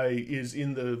Million.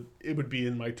 It would be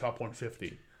in my top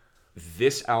 150.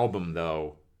 This album,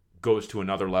 though, goes to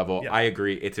another level. Yeah. I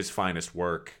agree. It's his finest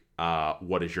work.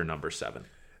 What is your number 7?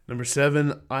 Number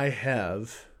 7, I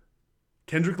have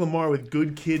Kendrick Lamar with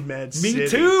Good Kid, Mad City. Me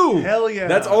too. Hell yeah.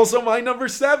 That's also my number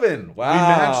 7. Wow. We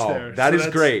matched there. That is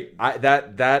great.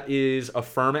 That is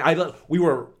affirming. We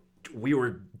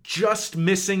were just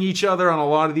missing each other on a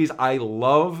lot of these. I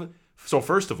love. So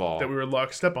first of all, that we were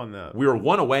lockstep on that. We were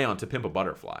one away on To Pimp a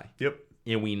Butterfly. Yep.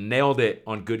 and we nailed it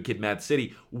on Good Kid, Mad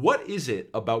City. What is it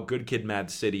about Good Kid, Mad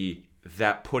City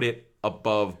that put it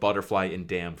above Butterfly and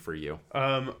Damn for you?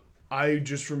 I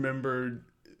just remembered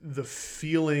the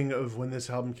feeling of when this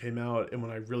album came out and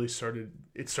when I really started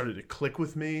to click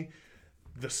with me.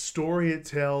 The story it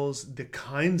tells, the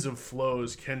kinds of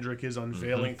flows Kendrick is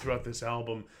unveiling throughout this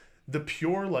album, the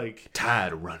pure like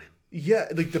tide running. Yeah,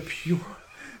 like the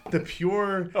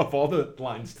pure of all the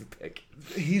lines to pick.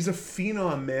 He's a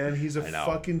phenom, man. He's a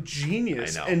fucking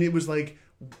genius. And it was like,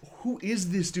 who is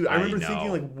this dude? I remember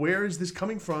thinking, like, where is this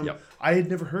coming from? Yep. I had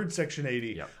never heard Section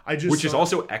 80. Yep. Which is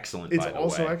also excellent, It's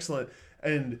also excellent.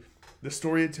 And the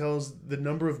story it tells, the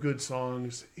number of good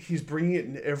songs, he's bringing it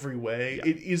in every way. Yep.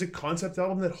 It is a concept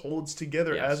album that holds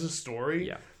together as a story.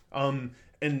 Yeah.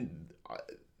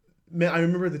 Man, I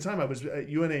remember at the time I was at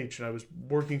UNH and I was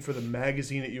working for the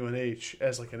magazine at UNH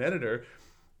as like an editor.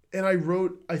 And I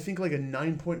wrote, I think, like a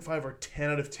 9.5 or 10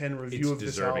 out of 10 review of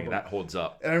this album. That holds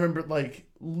up. And I remember, like,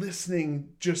 listening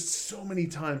just so many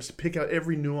times to pick out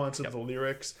every nuance of the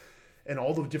lyrics and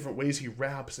all the different ways he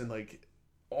raps and, like,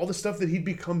 all the stuff that he'd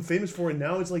become famous for. And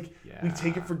now it's like, we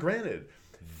take it for granted.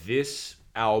 This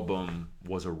album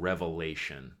was a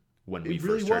revelation when we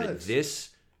first started. This,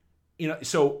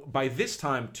 so by this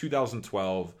time,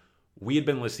 2012, we had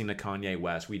been listening to Kanye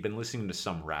West. We'd been listening to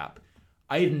some rap.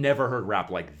 I had never heard rap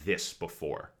like this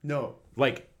before. No.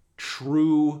 Like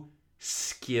true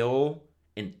skill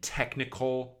and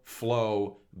technical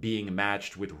flow being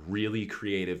matched with really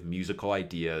creative musical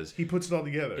ideas. He puts it all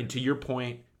together. And to your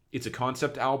point, it's a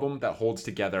concept album that holds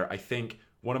together. I think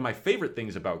one of my favorite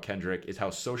things about Kendrick is how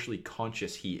socially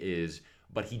conscious he is,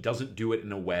 but he doesn't do it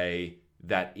in a way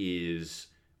that you're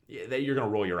going to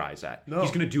roll your eyes at. No.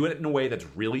 He's going to do it in a way that's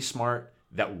really smart,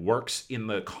 that works in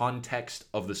the context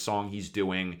of the song he's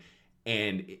doing.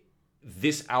 And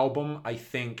this album, I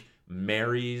think,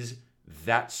 marries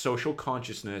that social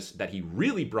consciousness that he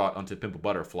really brought onto Pimp a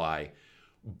Butterfly,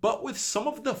 but with some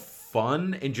of the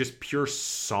fun and just pure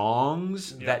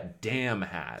songs that Damn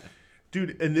had.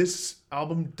 Dude, and this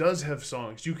album does have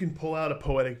songs. You can pull out a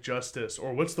Poetic Justice,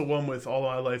 or what's the one with All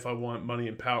My Life I Want Money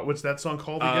and Power? What's that song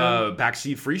called again?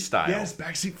 Backseat Freestyle. Yes,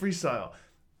 Backseat Freestyle.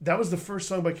 That was the first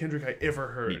song by Kendrick I ever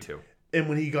heard. Me too. And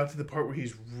when he got to the part where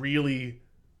he's really,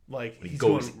 like... He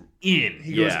goes in.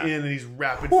 He goes in and he's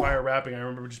rapid fire rapping. I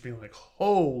remember just being like,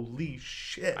 holy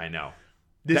shit. I know.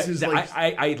 This is like...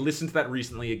 I listened to that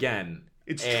recently again.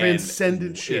 It's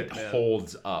transcendent shit, It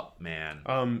holds up, man.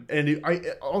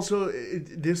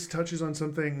 This touches on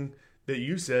something that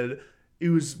you said. It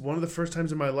was one of the first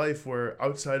times in my life where,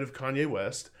 outside of Kanye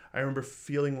West, I remember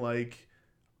feeling like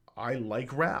I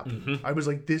like rap. Mm-hmm. I was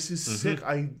like, this is sick.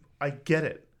 I get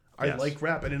it. I like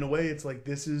rap. And in a way, it's like,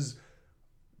 this is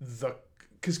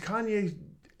because Kanye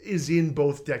is in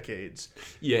both decades.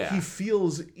 Yeah. He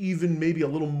feels even maybe a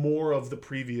little more of the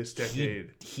previous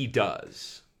decade. He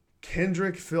does.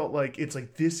 Kendrick felt like it's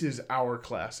like, this is our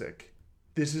classic.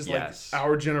 This is like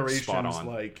our generation's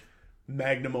like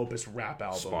magnum opus rap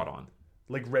album. Spot on.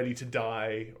 Like Ready to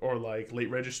Die or like Late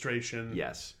Registration.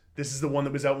 Yes. This is the one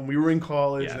that was out when we were in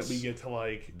college that we get to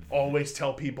like always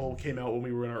tell people came out when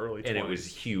we were in our early 20s. And it was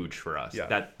huge for us.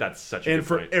 Yeah. That's such a and good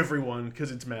for point. everyone, because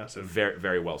it's massive. Very,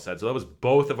 very well said. So that was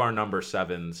both of our number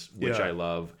 7s, which I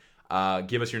love.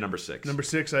 Give us your number 6. Number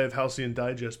 6, I have Halcyon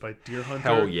Digest by Deer Hunter.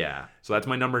 Hell yeah. So that's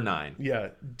my number 9.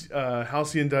 Yeah.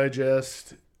 Halcyon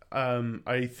Digest.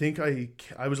 I think I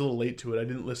was a little late to it. I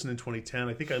didn't listen in 2010.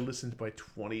 I think I listened by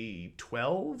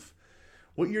 2012.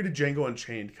 What year did Django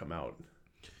Unchained come out?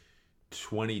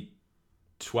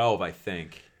 2012, I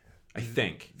think.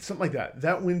 Something like that.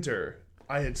 That winter,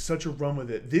 I had such a run with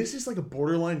it. This is like a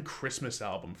borderline Christmas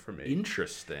album for me.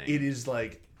 Interesting. It is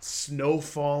like snow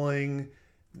falling.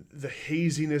 The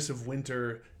haziness of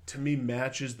winter, to me,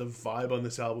 matches the vibe on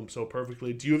this album so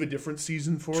perfectly. Do you have a different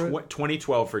season for it?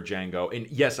 2012 for Django. And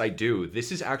yes, I do.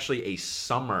 This is actually a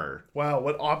summer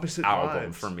what opposite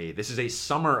album vibes. for me. This is a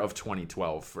summer of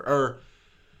 2012.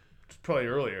 Probably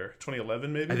earlier.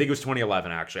 2011, maybe? I think it was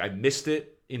 2011, actually. I missed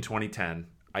it in 2010.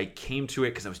 I came to it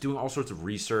because I was doing all sorts of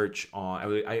research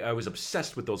on... I was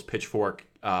obsessed with those Pitchfork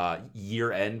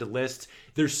year-end lists.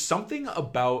 There's something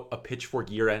about a Pitchfork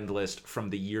year-end list from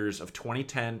the years of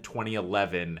 2010,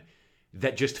 2011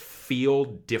 that just feel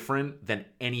different than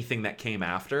anything that came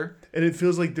after. And it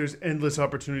feels like there's endless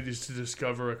opportunities to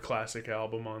discover a classic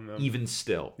album on them. Even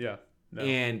still. Yeah. No.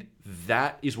 And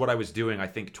that is what I was doing. I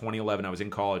think 2011, I was in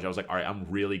college. I was like, all right, I'm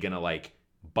really going to like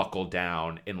buckle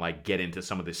down and like get into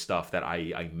some of this stuff that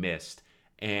I missed.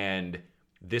 And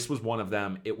this was one of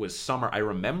them. It was summer. I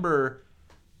remember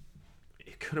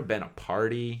it could have been a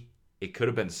party. it could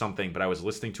have been something, but I was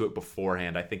listening to it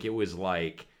beforehand. I think it was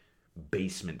like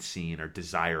Basement Scene or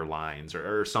Desire Lines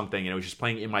or something, and it was just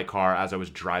playing in my car as I was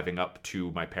driving up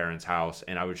to my parents' house,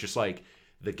 and I was just like,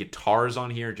 the guitars on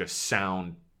here just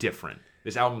sound different.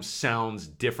 This album sounds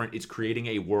different. It's creating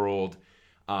a world.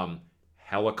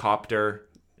 Helicopter,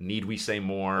 Need We Say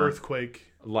More? Earthquake.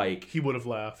 Like, he would have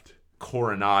laughed.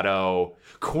 Coronado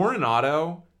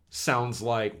sounds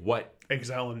like what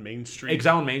Exile on Main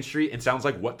Street, and sounds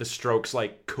like what the Strokes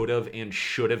like could have and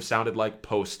should have sounded like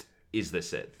post Is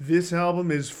This It? This album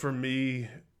is, for me,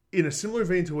 in a similar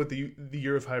vein to what the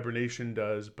Year of Hibernation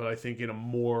does, but I think in a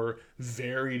more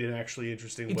varied and actually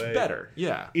interesting way. It's better,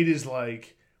 yeah. It is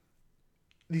like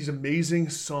these amazing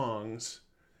songs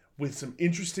with some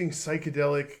interesting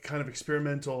psychedelic kind of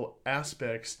experimental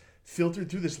aspects filtered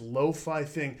through this lo-fi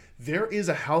thing. There is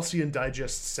a Halcyon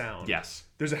Digest sound. Yes.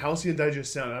 There's a Halcyon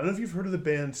Digest sound. I don't know if you've heard of the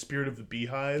band Spirit of the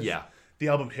Beehive. Yeah. The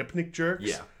album Hypnic Jerks.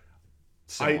 Yeah.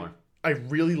 Similar. I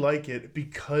really like it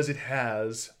because it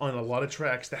has, on a lot of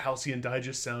tracks, the Halcyon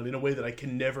Digest sound in a way that I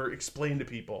can never explain to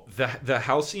people. The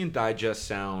Halcyon Digest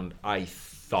sound, I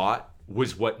thought,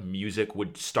 was what music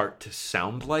would start to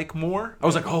sound like more. I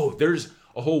was like, oh, there's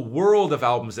a whole world of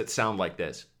albums that sound like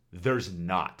this. There's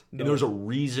not. No. And there's a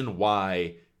reason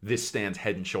why this stands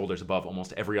head and shoulders above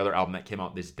almost every other album that came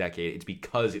out this decade. It's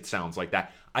because it sounds like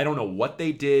that. I don't know what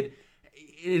they did.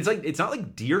 It's not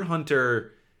like Deer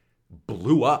Hunter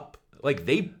blew up. Like,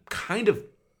 they kind of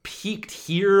peaked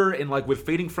here and like with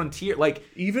Fading Frontier. Like,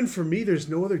 even for me, there's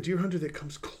no other Deer Hunter that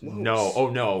comes close. No. Oh,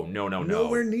 no.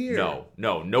 Nowhere near.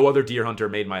 No other Deer Hunter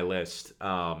made my list.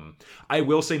 I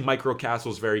will say Micro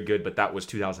Castle's very good, but that was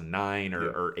 2009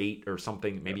 or 8 or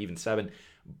something, maybe even 7.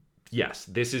 Yes,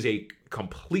 this is a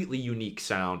completely unique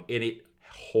sound, and it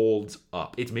holds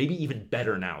up. It's maybe even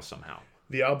better now somehow.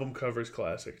 The album cover's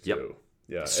classic, too. Yep.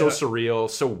 Yeah. So surreal,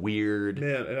 so weird.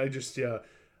 Man, and I just,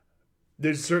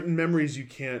 there's certain memories you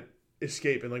can't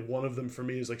escape, and like one of them for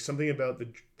me is like something about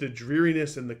the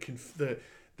dreariness and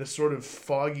the sort of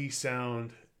foggy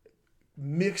sound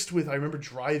mixed with, I remember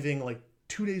driving like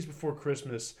 2 days before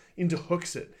Christmas into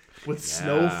Hooksett with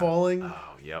snow falling.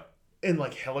 Oh, yep. And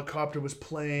like Helicopter was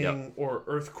playing, or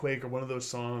Earthquake, or one of those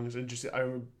songs, and just I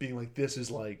remember being like, this is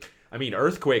like, I mean,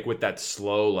 Earthquake with that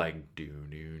slow, like,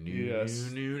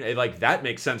 like, that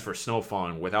makes sense for snow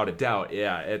falling, without a doubt.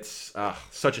 Yeah, it's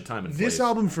such a time and place. This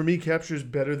album, for me, captures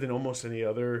better than almost any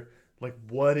other, like,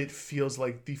 what it feels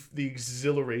like, the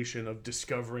exhilaration of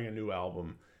discovering a new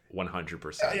album.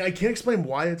 100%. I can't explain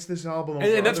why it's this album.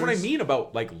 And that's what I mean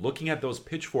about, like, looking at those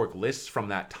Pitchfork lists from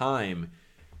that time.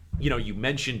 You know, you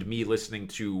mentioned me listening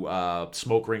to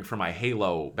Smoke Ring for My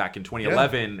Halo back in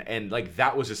 2011, and, like,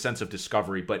 that was a sense of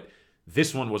discovery, but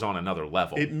this one was on another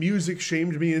level. It music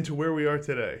shamed me into where we are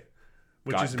today,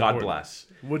 which is important. God bless.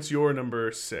 What's your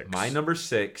number 6? My number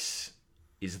 6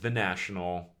 is The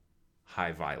National,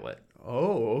 High Violet.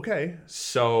 Oh, okay.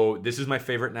 So this is my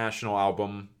favorite National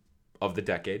album of the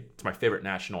decade. It's my favorite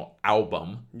National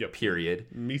album, period.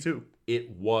 Me too. It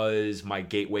was my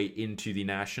gateway into the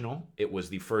National. It was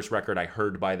the first record I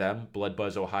heard by them. Blood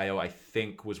Buzz Ohio, I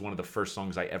think, was one of the first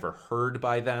songs I ever heard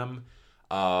by them.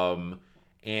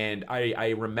 And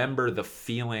I remember the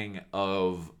feeling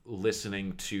of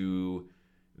listening to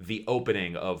the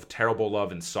opening of Terrible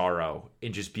Love and Sorrow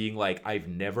and just being like, I've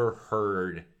never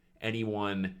heard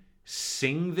anyone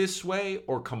sing this way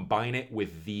or combine it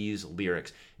with these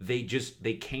lyrics. They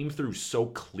came through so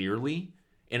clearly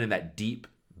and in that deep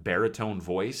baritone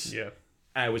voice. Yeah.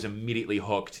 I was immediately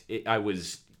hooked. I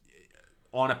was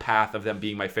on a path of them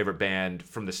being my favorite band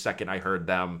from the second I heard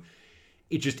them.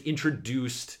 It just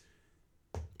introduced...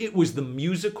 It was the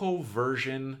musical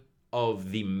version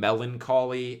of the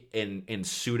melancholy and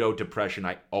pseudo-depression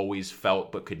I always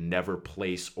felt but could never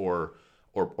place or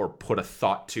put a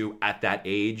thought to at that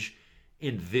age.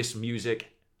 And this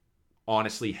music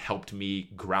honestly helped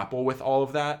me grapple with all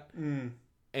of that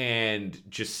and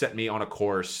just set me on a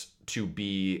course to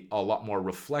be a lot more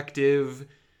reflective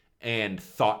and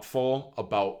thoughtful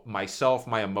about myself,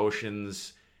 my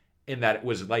emotions, and that it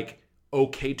was like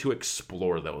okay to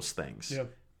explore those things. Yeah.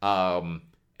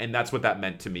 And that's what that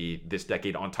meant to me this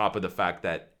decade, on top of the fact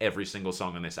that every single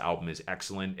song on this album is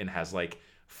excellent and has like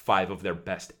 5 of their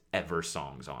best ever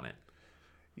songs on it.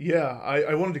 Yeah,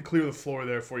 I wanted to clear the floor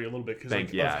there for you a little bit because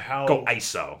of how Go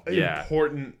ISO.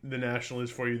 important the National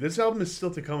is for you. This album is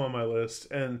still to come on my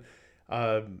list, and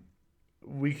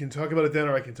we can talk about it then,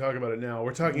 or I can talk about it now.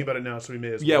 We're talking about it now, so we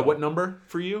may as well. Yeah, what number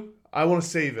for you? I want to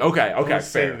save it.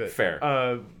 Okay,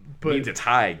 fair. But means it's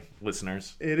high,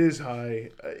 listeners. It is high.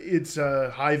 It's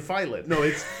High Violet. No,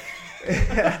 it's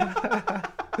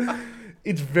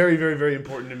It's very, very, very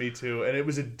important to me too. And it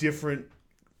was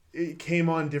it came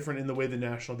on different in the way the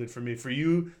National did for me. For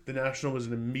you, the National was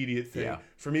an immediate thing. Yeah.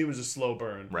 For me, it was a slow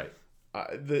burn. Right.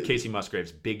 Casey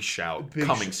Musgraves, Big Shout,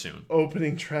 coming soon.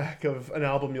 Opening track of an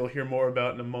album you'll hear more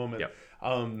about in a moment. Yep.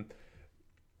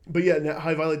 But yeah,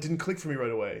 High Violet didn't click for me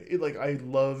right away.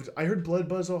 I heard Blood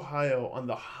Buzz Ohio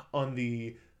on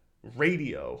the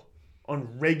radio,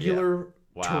 on regular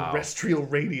terrestrial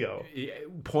radio.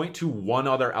 Point to one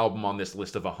other album on this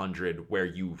list of 100 where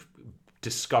you've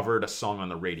discovered a song on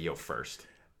the radio first.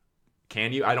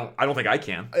 Can you? I don't think I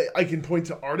can. I can point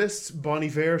to artists, Bon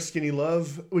Iver, Skinny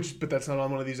Love, but that's not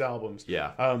on one of these albums.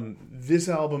 Yeah. This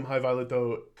album, High Violet,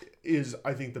 though, is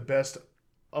I think the best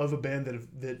of a band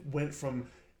that went from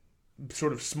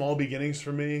sort of small beginnings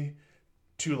for me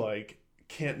to like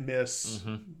Can't Miss,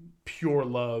 Pure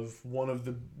Love, one of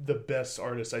the best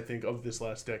artists I think of this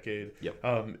last decade. Yep.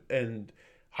 And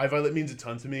High Violet means a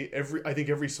ton to me. I think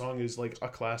every song is like a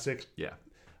classic. Yeah.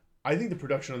 I think the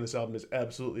production on this album is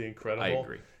absolutely incredible. I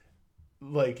agree.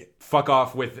 Like, fuck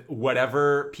off with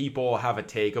whatever people have a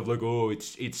take of like, oh,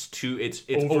 it's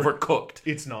overcooked.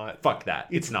 It's not. Fuck that.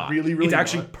 It's not. Really, really it's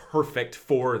actually not. perfect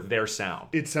for their sound.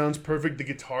 It sounds perfect. The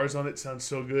guitars on it sound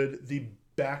so good. The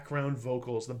background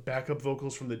vocals, the backup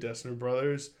vocals from the Dessner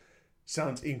brothers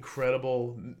sounds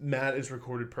incredible. Matt is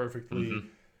recorded perfectly.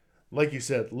 Like you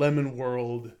said, Lemon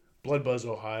World, Blood Buzz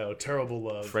Ohio, Terrible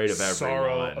Love, Afraid of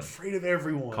Sorrow, Everyone, Afraid of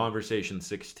Everyone, Conversation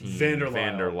 16,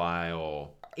 Vanderlyle,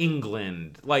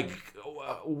 England. Like,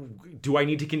 do I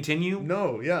need to continue?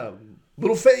 No, yeah.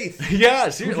 Little Faith. Yeah,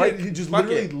 seriously. Like, just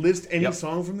literally list any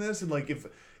song from this, and like, if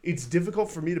it's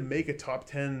difficult for me to make a top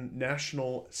 10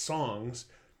 national songs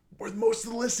where most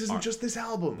of the list isn't just this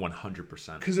album.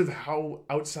 100%. Because of how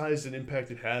outsized an impact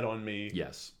it had on me.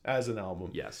 Yes. As an album.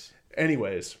 Yes.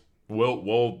 Anyways.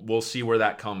 We'll see where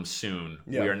that comes soon.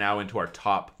 Yeah. We are now into our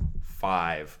top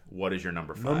 5. What is your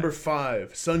number 5? Number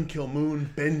 5, Sun Kil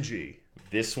Moon, Benji.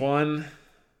 This one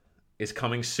is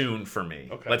coming soon for me.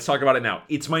 Okay. Let's talk about it now.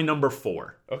 It's my number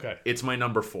 4. Okay. It's my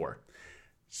number 4.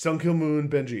 Sun Kil Moon,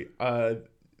 Benji.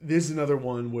 This is another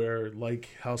one where, like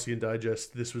Halcyon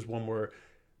Digest, this was one where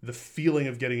the feeling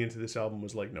of getting into this album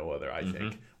was like no other, I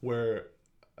think. Where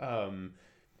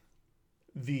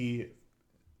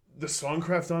the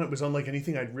songcraft on it was unlike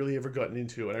anything I'd really ever gotten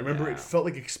into. And I remember it felt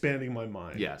like expanding my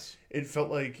mind. Yes. It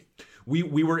felt like...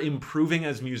 We were improving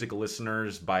as music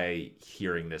listeners by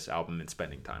hearing this album and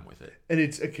spending time with it. And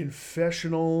it's a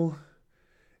confessional.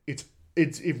 It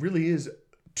really is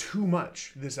too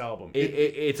much, this album.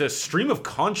 It's a stream of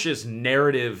conscious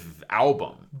narrative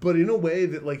album. But in a way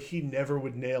that like he never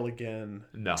would nail again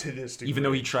to this degree. Even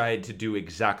though he tried to do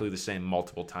exactly the same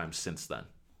multiple times since then.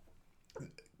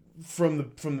 From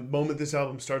the moment this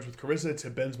album starts with Carissa to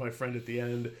Ben's My Friend at the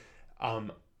end,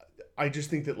 I just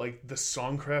think that like the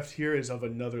songcraft here is of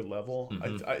another level.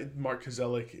 Mark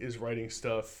Kozelek is writing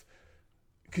stuff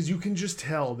because you can just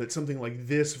tell that something like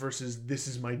this versus This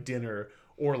Is My Dinner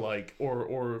or like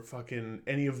or fucking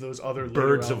any of those other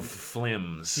Birds of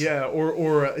Flims. Yeah,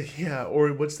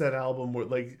 or what's that album where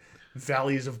like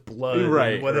Valleys of Blood,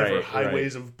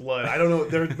 Highways of Blood. I don't know.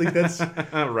 They're like that's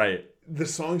right. The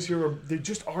songs here they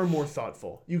just are more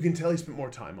thoughtful. You can tell he spent more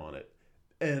time on it,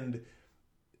 and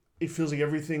it feels like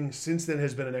everything since then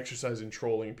has been an exercise in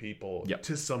trolling people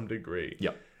to some degree.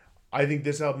 Yep. I think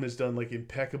this album is done like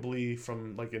impeccably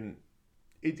from like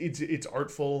it's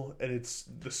artful, and it's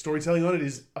the storytelling on it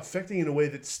is affecting in a way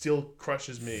that still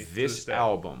crushes me. This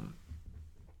album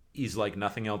is like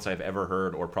nothing else I've ever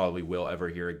heard or probably will ever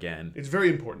hear again. It's very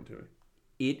important to me.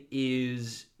 It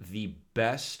is the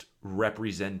best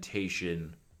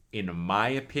representation, in my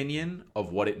opinion,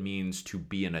 of what it means to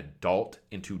be an adult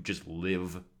and to just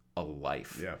live a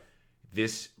life. Yeah.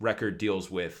 This record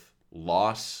deals with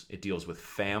loss, it deals with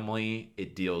family,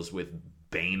 it deals with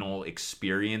banal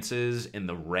experiences and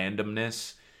the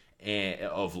randomness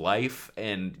of life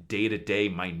and day-to-day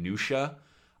minutia.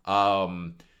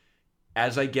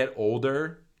 As I get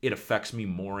older, it affects me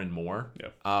more and more.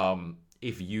 Yeah.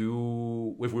 If we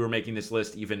were making this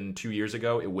list even 2 years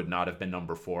ago, it would not have been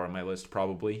number 4 on my list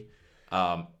probably.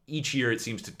 Each year it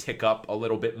seems to tick up a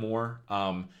little bit more.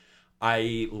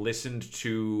 I listened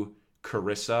to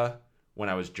Carissa when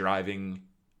I was driving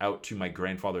out to my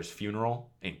grandfather's funeral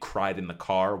and cried in the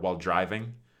car while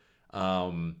driving.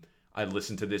 I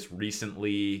listened to this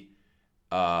recently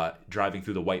driving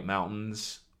through the White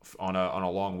Mountains on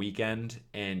a long weekend,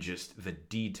 and just the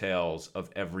details of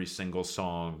every single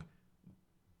song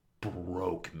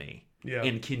broke me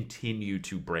and continue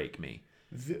to break me.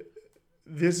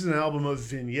 This is an album of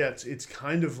vignettes. It's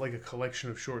kind of like a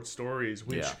collection of short stories,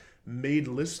 which made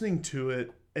listening to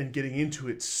it and getting into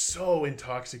it so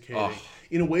intoxicating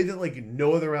in a way that like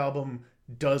no other album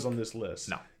does on this list.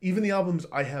 No. Even the albums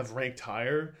I have ranked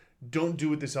higher don't do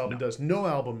what this album does. No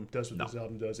album does what this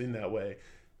album does in that way.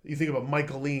 You think about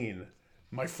Michaeline,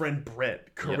 my friend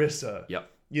Brett, Carissa,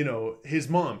 you know, his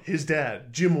mom, his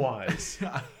dad, Jim Wise.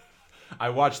 I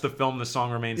watched the film The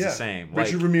Song Remains the Same.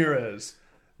 Richard Ramirez,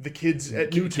 the kids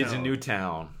at Newtown. Kids in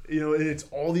Newtown. You know, and it's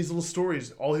all these little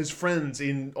stories, all his friends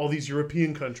in all these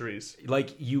European countries.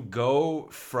 Like, you go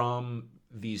from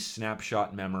these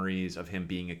snapshot memories of him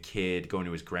being a kid, going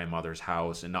to his grandmother's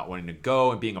house and not wanting to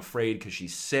go and being afraid because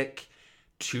she's sick,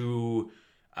 to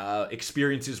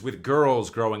experiences with girls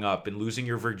growing up and losing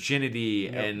your virginity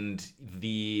and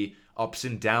the ups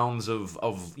and downs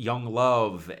of young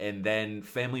love, and then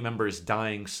family members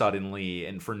dying suddenly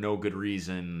and for no good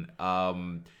reason.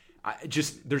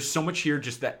 There's so much here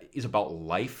just that is about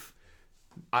life.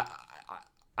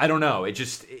 I don't know.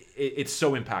 It's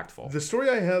so impactful. The story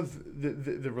I have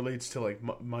that relates to like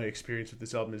my experience with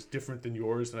this album is different than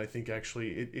yours, and I think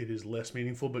actually it is less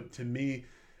meaningful. But to me,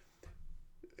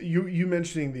 you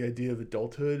mentioning the idea of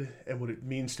adulthood and what it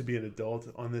means to be an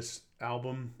adult on this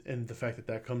album, and the fact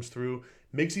that comes through,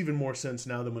 makes even more sense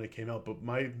now than when it came out. But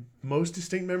my most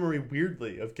distinct memory,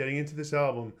 weirdly, of getting into this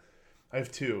album, I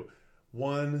have two.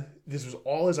 One, this was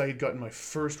all as I had gotten my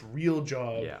first real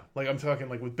job. Yeah. Like, I'm talking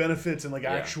like with benefits and like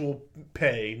actual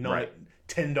pay, not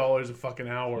 $10 a fucking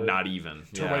hour. Not even.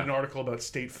 To write an article about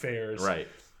state fairs. Right.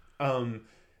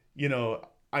 You know,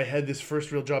 I had this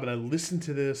first real job and I listened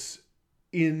to this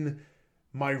in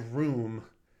my room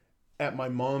at my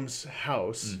mom's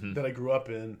house that I grew up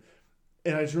in.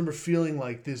 And I just remember feeling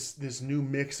like this new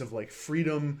mix of like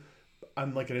freedom.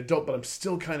 I'm like an adult, but I'm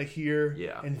still kind of here.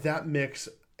 Yeah. And that mix.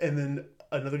 And then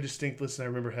another distinct listen I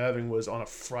remember having was on a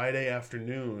Friday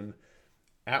afternoon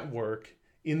at work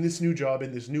in this new job,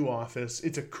 in this new office.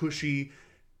 It's a cushy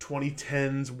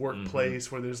 2010s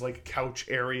workplace where there's like a couch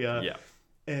area. Yeah.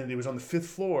 And it was on the 5th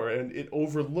floor, and it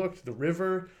overlooked the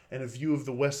river and a view of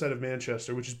the west side of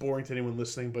Manchester, which is boring to anyone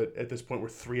listening, but at this point we're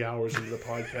 3 hours into the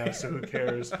podcast, so who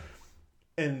cares?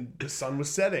 And the sun was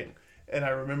setting. And I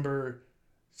remember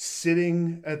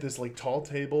sitting at this like tall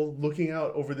table, looking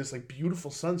out over this like beautiful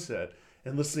sunset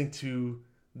and listening to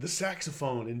the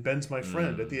saxophone in Ben's My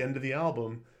Friend at the end of the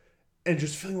album, and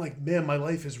just feeling like, man, my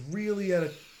life is really at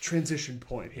a transition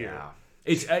point here. Yeah.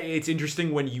 It's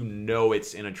interesting when you know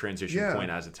it's in a transition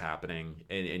point as it's happening,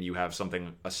 and you have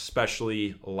something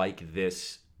especially like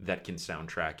this that can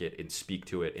soundtrack it and speak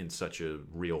to it in such a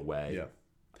real way.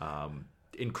 Yeah.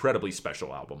 Incredibly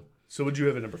special album. So what'd you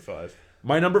have at number 5?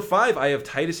 My number 5, I have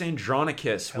Titus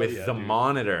Andronicus with The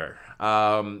Monitor.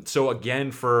 So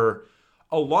again, for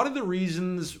a lot of the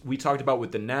reasons we talked about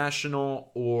with The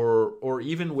National or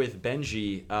even with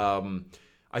Benji,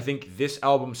 I think this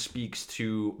album speaks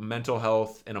to mental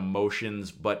health and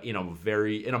emotions, but in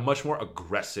a much more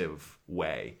aggressive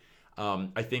way.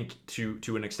 I think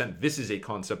to an extent, this is a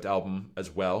concept album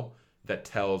as well that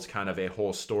tells kind of a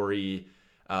whole story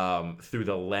through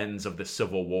the lens of the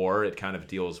Civil War. It kind of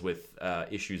deals with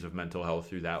issues of mental health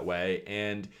through that way.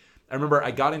 And I remember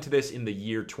I got into this in the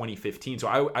year 2015, so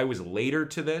I was later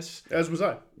to this. As was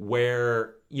I.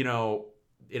 Where,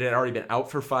 it had already been out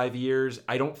for 5 years.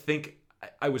 I don't think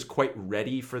I was quite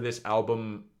ready for this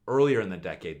album earlier in the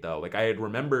decade, though. Like, I had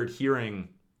remembered hearing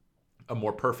A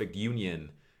More Perfect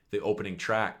Union, the opening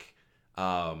track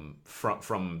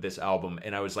from this album,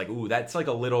 and I was like, ooh, that's like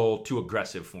a little too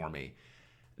aggressive for me.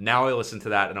 Now I listen to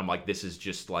that and I'm like, this is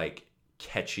just like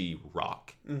catchy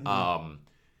rock.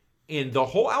 And the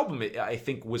whole album, I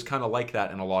think, was kind of like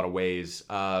that in a lot of ways.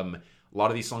 A lot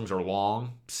of these songs are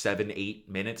long, 7-8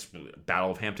 minutes.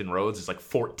 Battle of Hampton Roads is like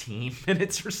 14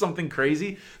 minutes or something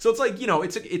crazy. So it's like,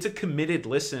 it's a committed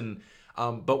listen.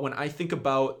 But when I think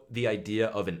about the idea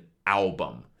of an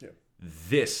album,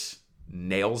 this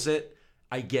nails it.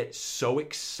 I get so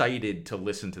excited to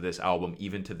listen to this album,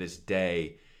 even to this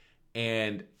day.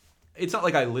 And it's not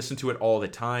like I listen to it all the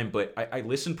time, but I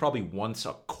listen probably once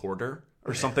a quarter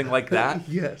or something like that.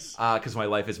 Yes. Because my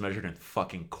life is measured in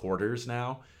fucking quarters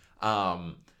now.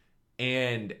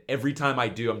 And every time I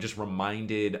do, I'm just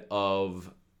reminded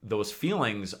of those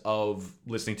feelings of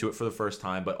listening to it for the first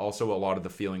time, but also a lot of the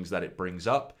feelings that it brings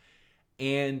up.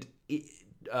 And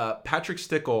Patrick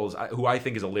Stickles, who I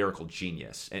think is a lyrical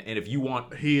genius, and if you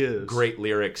want great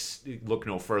lyrics, look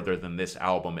no further than this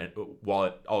album, while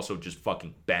it also just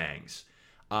fucking bangs.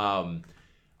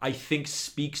 I think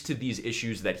speaks to these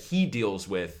issues that he deals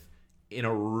with in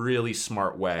a really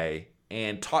smart way,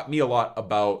 and taught me a lot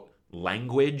about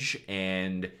language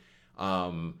and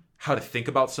how to think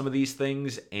about some of these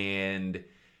things. And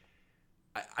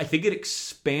I think it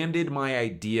expanded my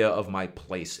idea of my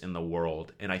place in the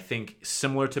world. And I think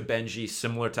similar to Benji,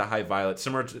 similar to High Violet,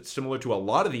 similar to a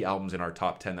lot of the albums in our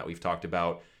top 10 that we've talked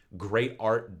about, great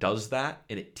art does that,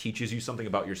 and it teaches you something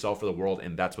about yourself or the world,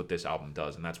 and that's what this album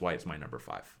does, and that's why it's my number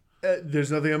 5. There's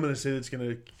nothing I'm going to say that's going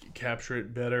to capture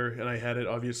it better, and I had it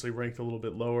obviously ranked a little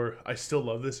bit lower. I still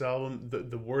love this album.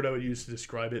 The word I would use to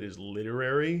describe it is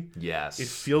literary. Yes. It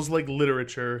feels like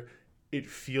literature. It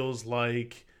feels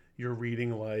like you're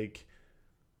reading like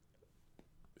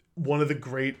one of the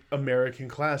great American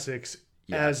classics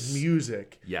as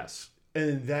music. Yes.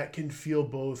 And that can feel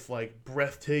both like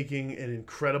breathtaking and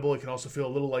incredible. It can also feel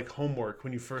a little like homework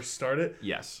when you first start it.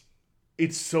 Yes.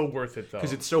 It's so worth it, though.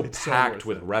 Because it's so packed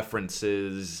with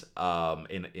references,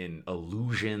 in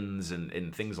allusions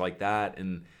and things like that.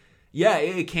 And yeah,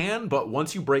 it can, but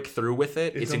once you break through with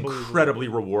it, it's incredibly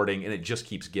rewarding, and it just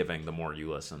keeps giving the more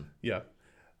you listen. Yeah.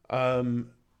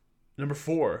 Number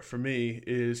 4 for me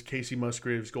is Kacey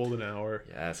Musgraves' Golden Hour.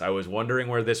 Yes, I was wondering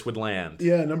where this would land.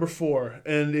 Yeah, number 4.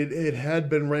 And it had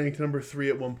been ranked number 3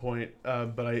 at one point,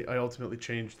 but I ultimately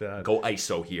changed that. Go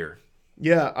ISO here.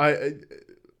 Yeah,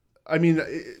 I mean,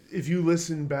 if you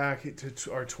listen back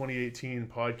to our 2018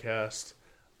 podcast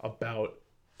about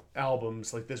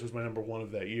albums, like this was my number 1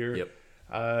 of that year. Yep.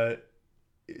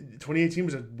 2018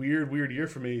 was a weird year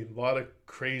for me. A lot of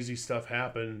crazy stuff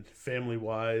happened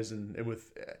family-wise, and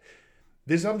with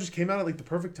this album just came out at like the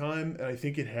perfect time, and I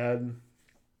think it had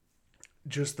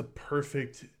just the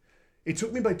perfect. It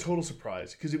took me by total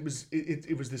surprise because it was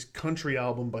this country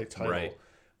album by title, right,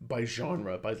 by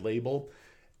genre, by label,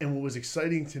 and what was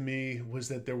exciting to me was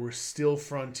that there were still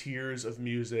frontiers of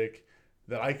music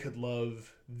that I could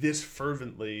love this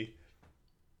fervently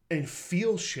and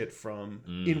feel shit from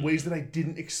in ways that I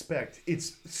didn't expect.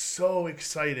 It's so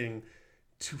exciting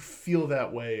to feel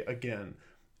that way again.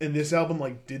 And this album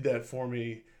like did that for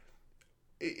me.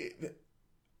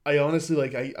 I honestly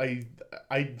like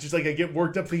I just like I get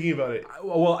worked up thinking about it.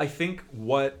 Well, I think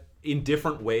in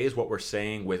different ways what we're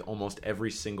saying with almost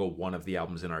every single one of the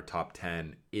albums in our top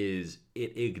 10 is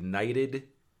it ignited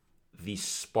the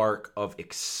spark of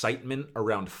excitement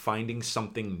around finding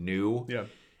something new. Yeah.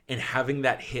 And having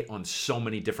that hit on so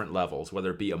many different levels,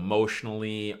 whether it be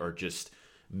emotionally or just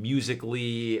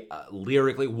musically,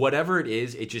 lyrically, whatever it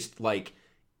is, it just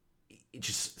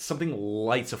something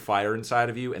lights a fire inside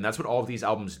of you. And that's what all of these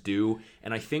albums do.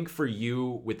 And I think for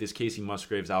you with this Kacey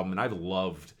Musgraves album, and I've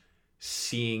loved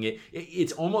seeing it,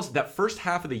 it's almost that first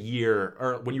half of the year,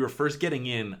 or when you were first getting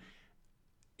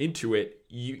into it,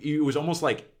 it was almost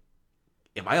like,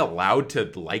 am I allowed to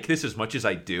like this as much as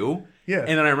I do? Yeah.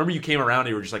 And then I remember you came around and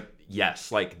you were just like, yes,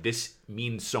 like this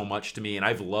means so much to me. And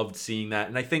I've loved seeing that.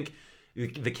 And I think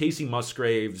the Kacey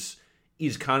Musgraves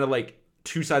is kind of like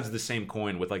two sides of the same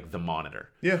coin with like The Monitor.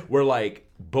 Yeah. Where like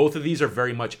both of these are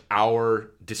very much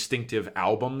our distinctive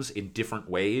albums in different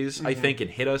ways, I think,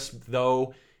 and hit us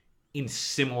though in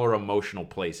similar emotional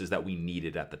places that we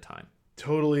needed at the time.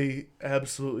 Totally,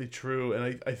 absolutely true.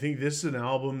 And I think this is an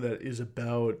album that is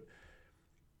about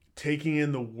taking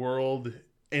in the world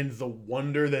and the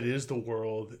wonder that is the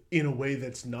world in a way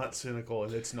that's not cynical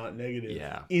and that's not negative.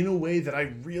 Yeah. In a way that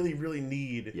I really, really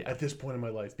need at this point in my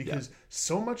life. Because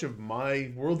so much of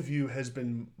my worldview has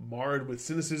been marred with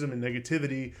cynicism and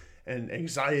negativity and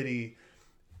anxiety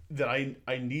that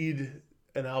I need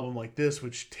an album like this,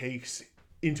 which takes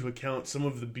into account some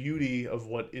of the beauty of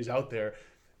what is out there.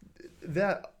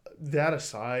 That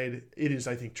aside, it is,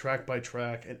 I think, track by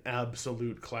track, an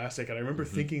absolute classic. And I remember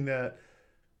thinking that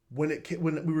when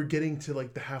we were getting to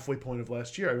like the halfway point of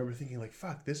last year, I remember thinking like,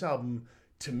 fuck, this album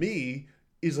to me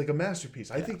is like a masterpiece.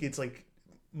 I think it's like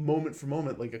moment for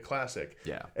moment, like a classic.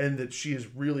 Yeah. And that she has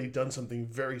really done something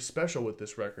very special with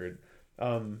this record.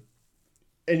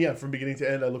 And yeah, from beginning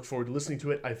to end, I look forward to listening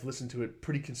to it. I've listened to it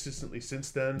pretty consistently since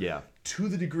then. Yeah. To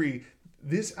the degree,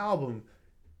 this album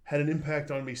had an impact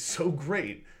on me so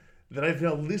great that I've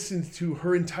now listened to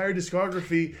her entire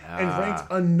discography and ranked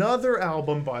another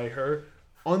album by her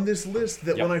on this list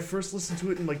that when I first listened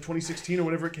to it in like 2016 or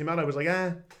whenever it came out, I was like,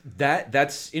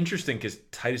 That's interesting because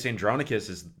Titus Andronicus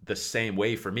is the same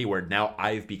way for me, where now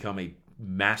I've become a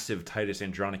massive Titus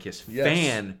Andronicus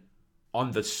fan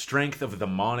on the strength of The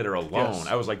Monitor alone. Yes.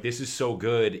 I was like, this is so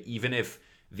good, even if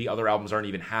the other albums aren't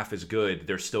even half as good,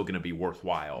 they're still going to be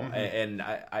worthwhile. And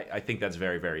I think that's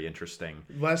very, very interesting.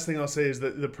 Last thing I'll say is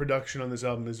that the production on this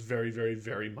album is very, very,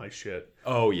 very my shit.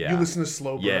 Oh, yeah. You listen to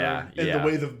Slow Burn, and the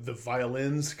way the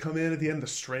violins come in at the end, the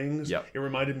strings, it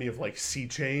reminded me of like Sea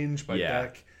Change by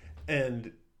Beck.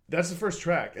 And that's the first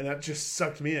track, and that just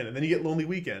sucked me in. And then you get Lonely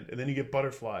Weekend, and then you get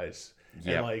Butterflies.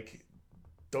 And like,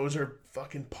 those are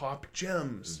fucking pop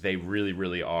gems. They really,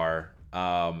 really are.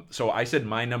 So I said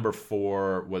my number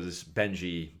 4 was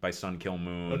Benji by Sun Kil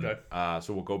Moon. Okay.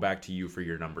 So we'll go back to you for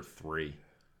your number 3.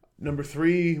 Number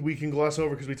 3, we can gloss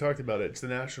over because we talked about it. It's the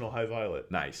National High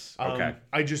Violet. Nice. Okay.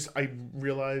 I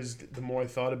realized the more I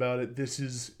thought about it, this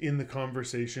is in the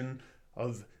conversation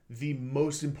of the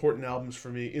most important albums for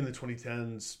me in the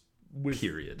 2010s.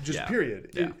 Period.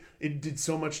 Yeah. It did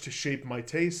so much to shape my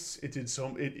tastes. It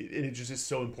just is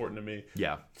so important to me.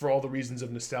 Yeah. For all the reasons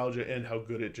of nostalgia and how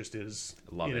good it just is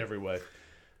every way.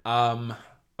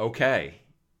 Okay.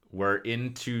 We're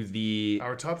into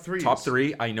our top 3. Top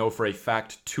 3. I know for a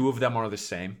fact 2 of them are the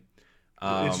same.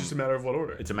 It's just a matter of what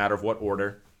order. It's a matter of what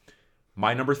order.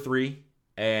 My number 3,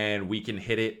 and we can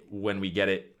hit it when we get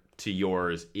it to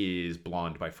yours, is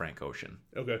Blonde by Frank Ocean.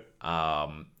 Okay.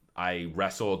 I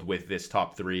wrestled with this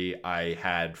top 3. I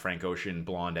had Frank Ocean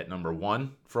Blonde at number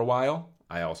 1 for a while.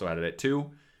 I also had it at 2.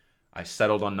 I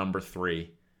settled on number 3.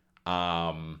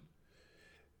 And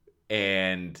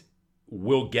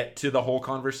we'll get to the whole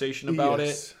conversation about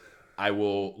it. I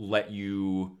will let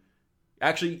you...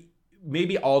 Actually,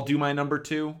 maybe I'll do my number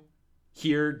 2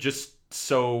 here, just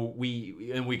so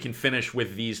we can finish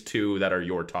with these 2 that are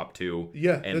your top 2.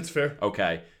 Yeah, that's fair.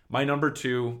 Okay. My number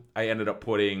 2, I ended up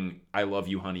putting I Love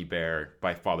You, Honey Bear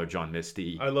by Father John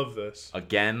Misty. I love this.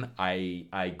 Again,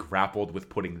 I grappled with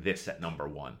putting this at number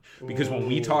 1. Because when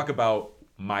we talk about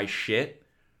my shit,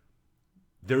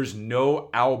 there's no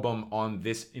album on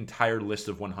this entire list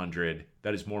of 100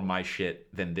 that is more my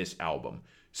shit than this album.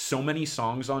 So many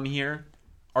songs on here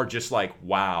are just like,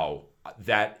 wow,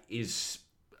 that is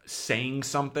saying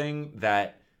something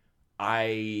that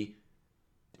I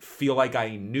feel like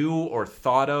I knew or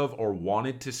thought of or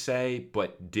wanted to say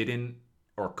but didn't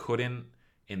or couldn't,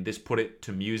 and this put it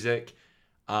to music.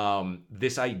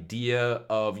 This idea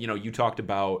of, you talked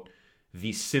about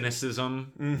the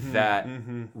cynicism that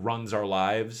runs our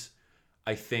lives.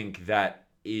 I think that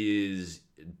is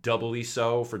doubly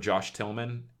so for Josh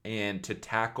Tillman, and to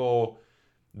tackle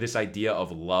this idea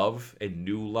of love and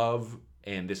new love,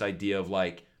 and this idea of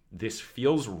like, this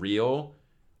feels real,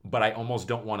 but I almost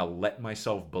don't want to let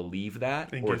myself believe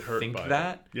that or think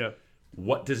that. Yeah.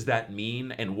 What does that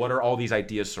mean? And what are all these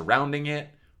ideas surrounding it?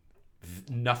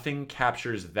 Nothing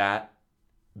captures that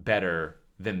better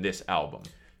than this album.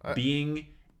 Being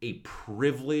a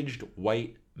privileged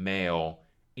white male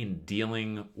in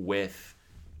dealing with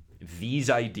these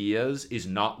ideas is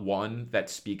not one that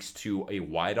speaks to a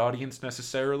wide audience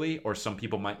necessarily, or some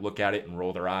people might look at it and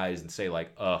roll their eyes and say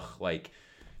like, ugh, like,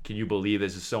 can you believe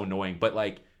this is so annoying? But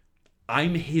like,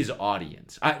 I'm his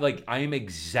audience. I am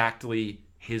exactly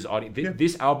his audience. Yeah.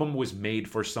 This album was made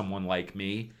for someone like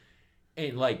me,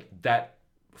 and like that,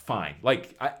 fine.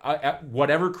 Like, I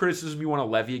whatever criticism you want to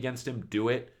levy against him, do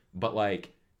it. But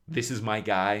like, this is my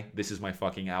guy. This is my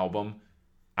fucking album.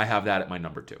 I have that at my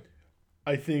number 2.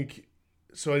 I think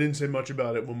so. I didn't say much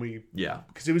about it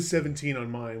because it was 17 on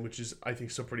mine, which is, I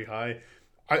think, still pretty high.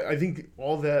 I think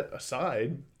all that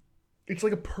aside, it's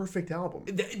like a perfect album.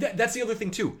 That's the other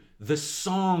thing too. The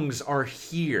songs are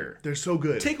here. They're so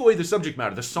good. Take away the subject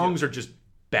matter. The songs are just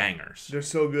bangers. They're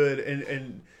so good,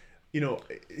 and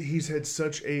he's had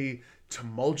such a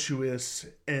tumultuous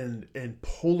and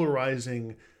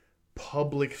polarizing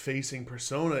public-facing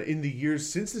persona in the years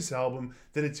since this album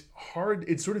that it's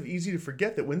sort of easy to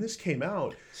forget that when this came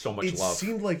out, so much it love.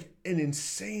 Seemed like an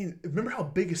insane... Remember how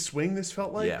big a swing this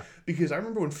felt like? Yeah. Because I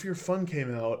remember when Fear Fun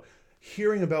came out,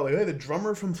 hearing about like, hey, the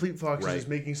drummer from Fleet Foxes is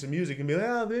making some music, and be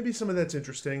like, maybe some of that's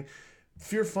interesting.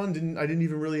 Fear Fun I didn't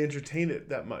even really entertain it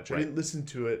that much. Right. I didn't listen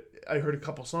to it. I heard a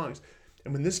couple songs.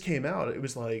 And when this came out, it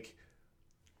was like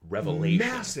revelation.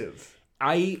 Massive.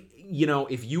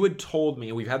 If you had told me,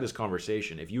 and we've had this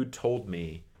conversation, if you had told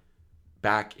me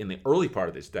back in the early part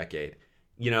of this decade,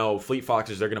 Fleet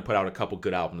Foxes, they're going to put out a couple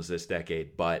good albums this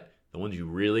decade, but the ones you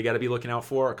really got to be looking out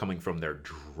for are coming from their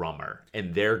drummer,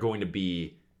 and they're going to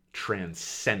be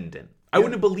transcendent. I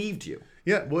wouldn't have believed you.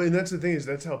 Yeah, well, and that's the thing, is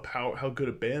that's how good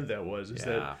a band that was.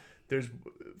 That there's,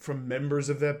 from members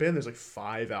of that band, there's like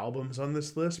 5 albums on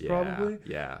this list, probably.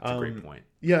 Yeah, that's a great point.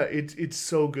 Yeah, it's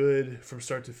so good from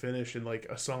start to finish, and like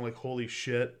a song like Holy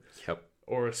Shit. Yep.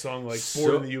 Or a song like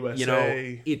Born in the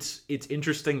USA. It's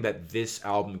interesting that this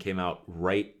album came out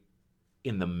right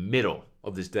in the middle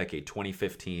of this decade,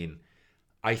 2015.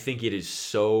 I think it is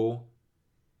so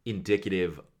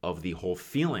indicative of the whole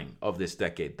feeling of this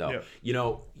decade, though.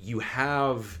 Yeah. You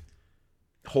have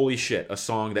Holy Shit, a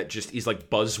song that just is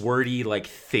like buzzwordy, like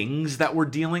things that we're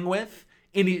dealing with.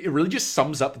 And it really just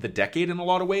sums up the decade in a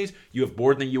lot of ways. You have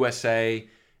Born in the USA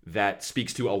that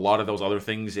speaks to a lot of those other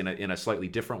things in a slightly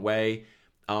different way.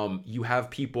 You have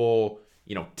people,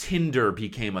 Tinder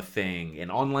became a thing,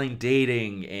 and online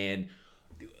dating, and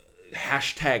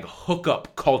hashtag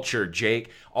hookup culture,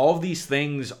 Jake. All of these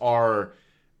things are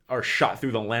shot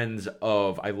through the lens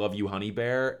of I Love You, Honey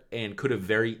Bear, and could have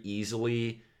very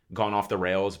easily gone off the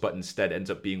rails, but instead ends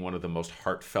up being one of the most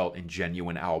heartfelt and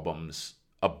genuine albums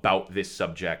about this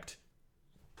subject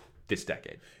this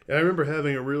decade. And I remember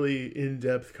having a really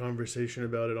in-depth conversation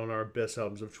about it on our Best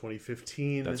Albums of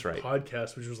 2015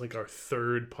 podcast, which was like our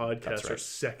third podcast or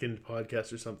second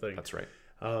podcast or something. That's right.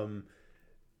 And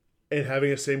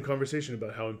having a same conversation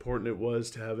about how important it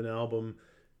was to have an album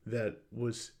that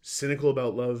was cynical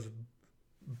about love,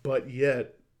 but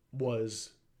yet was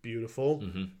beautiful.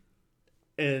 Mm-hmm.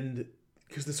 And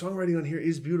because the songwriting on here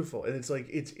is beautiful, and it's like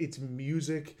it's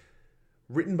music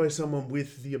written by someone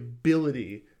with the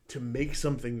ability to make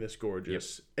something this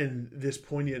gorgeous and this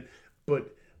poignant,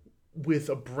 but with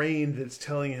a brain that's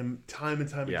telling him time and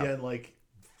time again, like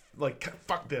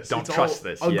fuck this, don't it's trust all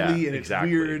this, ugly and it's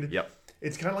weird. Yep.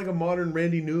 It's kind of like a modern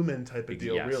Randy Newman type of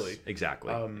deal, really.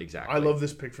 Exactly. I love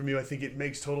this pick from you. I think it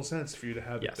makes total sense for you to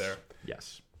have it there.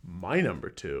 Yes. My number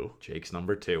 2. Jake's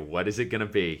number 2. What is it going to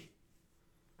be?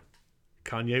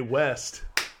 Kanye West.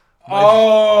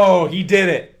 He did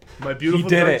it. My Beautiful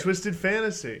Dark Twisted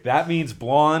Fantasy. That means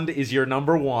Blonde is your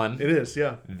number 1. It is,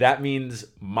 yeah. That means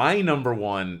my number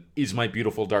 1 is My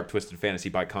Beautiful Dark Twisted Fantasy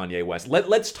by Kanye West.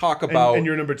 Let's talk about... And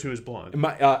your number 2 is Blonde.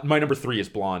 My number 3 is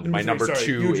Blonde. My number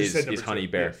 2 is Honey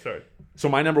Bear. Yeah, sorry. So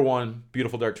my number 1,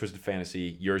 Beautiful Dark Twisted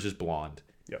Fantasy. Yours is Blonde.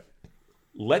 Yep.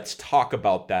 Let's talk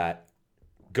about that,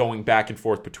 going back and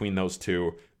forth between those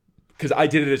two. Because I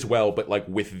did it as well, but like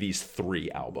with these 3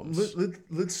 albums.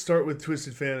 Let's start with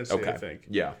Twisted Fantasy, I think.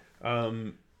 Yeah.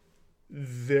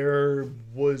 There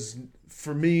was,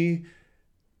 for me,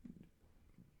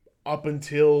 up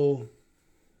until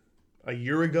a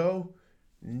year ago,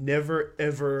 never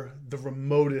ever the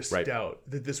remotest doubt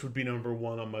that this would be number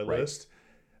 1 on my list.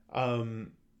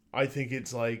 I think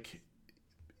it's like,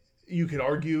 you could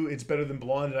argue it's better than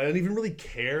Blonde, and I don't even really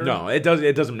care. No, it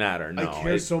doesn't matter. No, I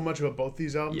care so much about both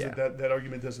these albums that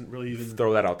argument doesn't really even...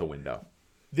 Throw that out the window.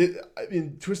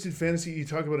 In Twisted Fantasy, you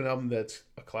talk about an album that's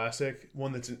a classic,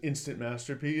 one that's an instant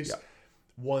masterpiece,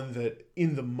 one that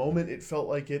in the moment it felt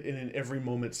like it, and in every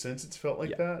moment since it's felt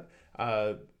like that.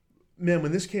 Man,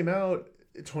 when this came out,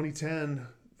 2010,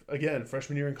 again,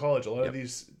 freshman year in college, a lot of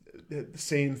these, the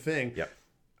same thing. Yep.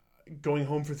 Going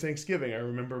home for Thanksgiving, I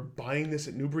remember buying this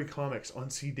at Newbury Comics on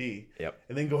CD. Yep.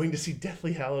 And then going to see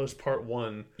Deathly Hallows Part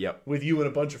 1 with you and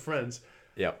a bunch of friends.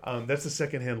 Yep. That's the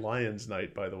secondhand Lions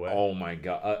night, by the way. Oh my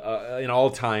God. An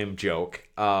all-time joke.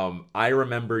 I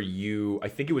remember I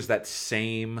think it was that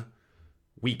same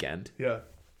weekend. Yeah.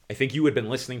 I think you had been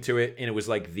listening to it, and it was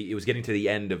like it was getting to the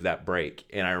end of that break.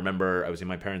 And I remember I was in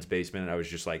my parents' basement, and I was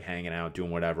just like hanging out,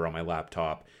 doing whatever on my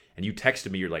laptop. And you texted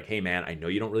me, you're like, hey man, I know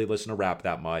you don't really listen to rap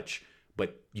that much,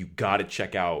 but you got to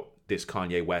check out this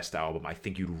Kanye West album. I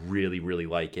think you'd really, really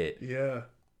like it. Yeah.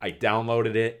 I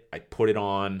downloaded it. I put it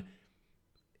on.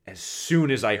 As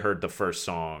soon as I heard the first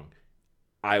song,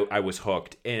 I was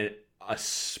hooked. And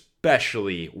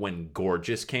especially when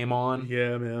Gorgeous came on.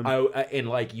 Yeah, man. And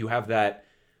like you have that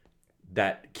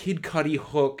Kid Cudi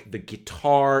hook, the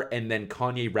guitar, and then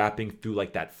Kanye rapping through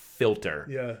like that filter.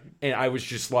 Yeah. And I was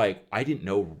just like, I didn't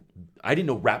know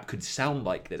rap could sound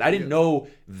like this. I didn't know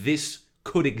this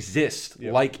could exist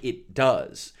like it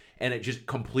does. And it just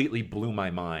completely blew my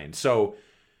mind. So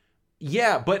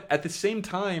yeah, but at the same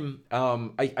time,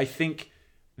 I think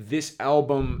this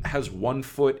album has one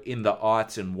foot in the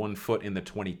aughts and one foot in the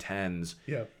 2010s.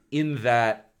 Yeah. In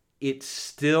that it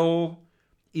still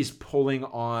is pulling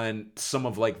on some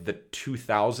of like the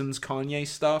 2000s Kanye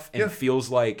stuff and feels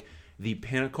like the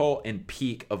pinnacle and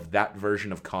peak of that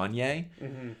version of Kanye.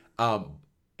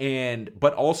 Mm-hmm.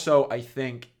 But also I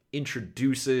think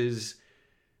introduces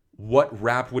what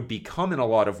rap would become in a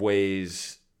lot of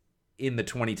ways in the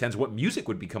 2010s, what music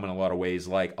would become in a lot of ways,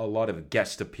 like a lot of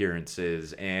guest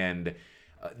appearances and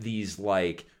these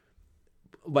like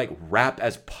rap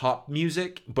as pop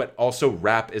music, but also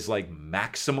rap as like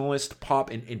maximalist pop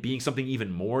and being something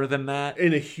even more than that.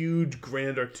 In a huge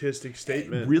grand artistic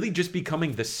statement. Really just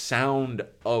becoming the sound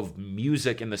of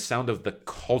music and the sound of the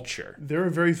culture. There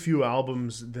are very few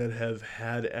albums that have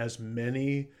had as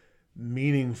many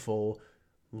meaningful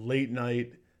late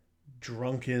night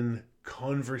drunken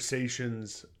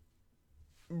conversations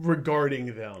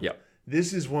regarding them. Yep.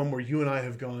 This is one where you and I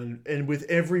have gone, and with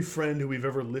every friend who we've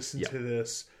ever listened to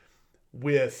this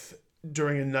with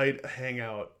during a night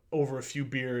hangout over a few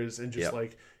beers and just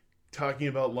like talking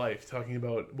about life, talking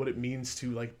about what it means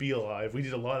to like be alive. We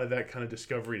did a lot of that kind of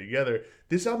discovery together.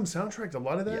 This album soundtracked a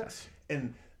lot of that. Yes.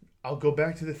 And I'll go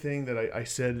back to the thing that I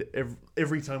said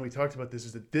every time we talked about this,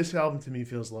 is that this album to me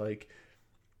feels like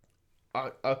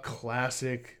a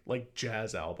classic like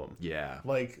jazz album. Yeah.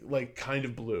 Like Kind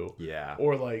of Blue. Yeah.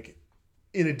 Or like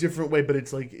in a different way, but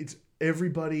it's like it's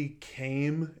everybody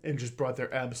came and just brought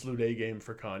their absolute A game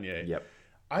for Kanye. Yep.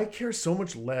 I care so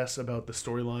much less about the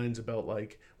storylines, about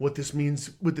like what this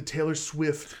means with the Taylor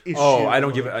Swift issue. Oh, I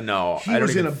don't give it. No, he I don't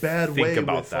was even in a bad think way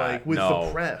about with that. like with no.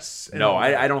 the press. No,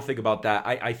 I don't think about that.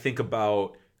 I think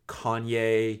about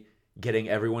Kanye getting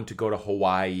everyone to go to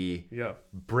Hawaii. Yeah.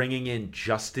 Bringing in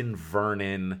Justin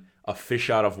Vernon, a fish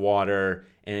out of water,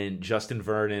 and Justin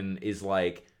Vernon is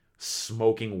like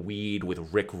smoking weed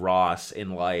with Rick Ross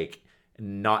and like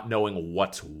not knowing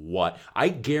what's what. I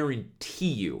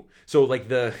guarantee you. So like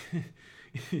the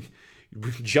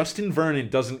Justin Vernon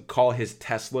doesn't call his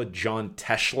Tesla John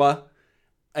Tesla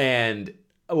and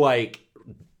like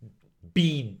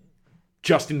be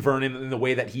Justin Vernon in the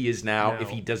way that he is now if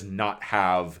he does not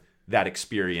have that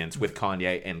experience with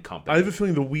Kanye and company. I have a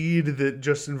feeling the weed that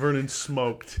Justin Vernon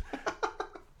smoked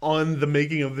on the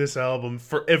making of this album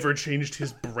forever changed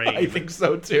his brain. I think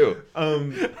so too.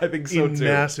 I think so in too.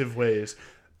 massive ways.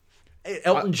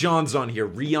 Elton John's on here,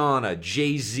 Rihanna,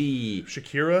 Jay-Z,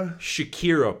 Shakira,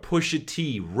 Pusha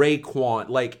T, Raekwon,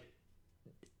 like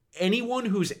anyone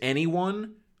who's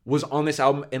anyone was on this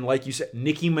album. And like you said,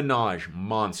 Nicki Minaj,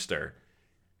 monster.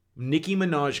 Nicki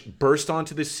Minaj burst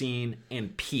onto the scene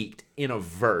and peaked in a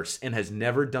verse and has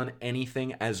never done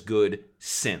anything as good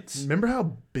since. Remember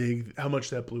how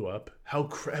much that blew up? How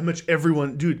much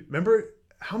everyone, dude, remember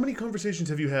how many conversations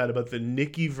have you had about the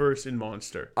Nicki verse in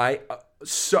Monster?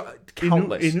 So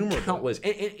countless, innumerable. Countless.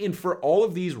 And for all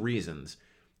of these reasons,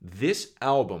 this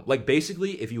album, like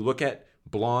basically, if you look at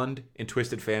Blonde and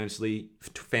Twisted Fantasy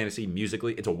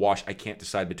musically, it's a wash. I can't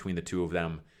decide between the two of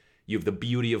them. You have the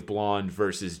beauty of Blonde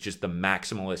versus just the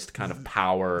maximalist kind of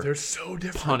power. They're so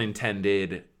different. Pun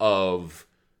intended of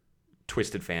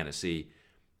Twisted Fantasy.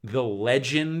 The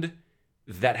legend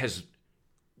that has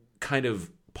kind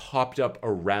of popped up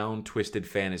around Twisted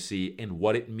Fantasy and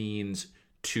what it means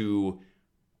to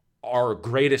our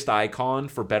greatest icon,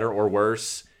 for better or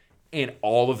worse, and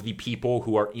all of the people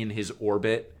who are in his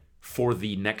orbit for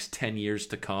the next 10 years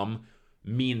to come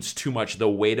means too much. The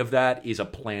weight of that is a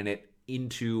planet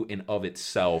into and of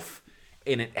itself,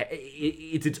 and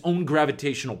it's its own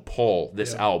gravitational pull,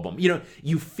 this album. You know,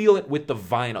 you feel it with the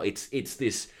vinyl. It's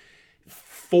this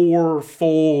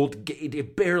fourfold,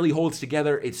 it barely holds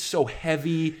together. It's so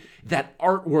heavy. That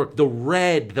artwork, the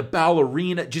red, the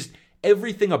ballerina, just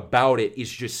everything about it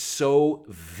is just so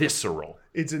visceral.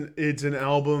 It's an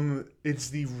album. It's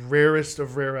the rarest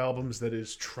of rare albums that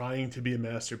is trying to be a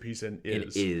masterpiece and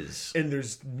is. It is. And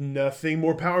there's nothing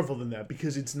more powerful than that,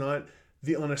 because it's not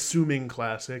the unassuming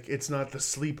classic. It's not the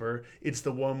sleeper. It's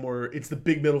the one where it's the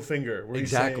big middle finger. Where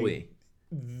Exactly.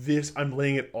 He's saying, I'm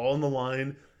laying it all on the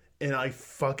line, and I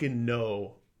fucking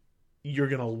know you're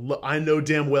gonna. I know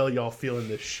damn well y'all feeling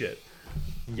this shit.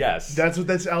 Yes. That's what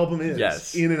this album is.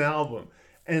 Yes. In an album.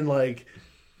 And like,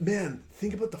 man,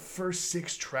 think about the first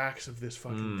 6 tracks of this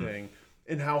fucking thing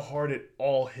and how hard it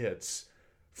all hits.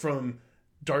 From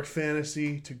Dark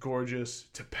Fantasy to Gorgeous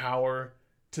to Power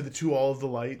to the To All of the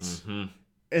Lights. Mm-hmm.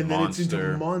 And then it's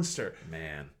into Monster.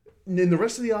 Man. And the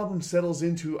rest of the album settles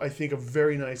into, I think, a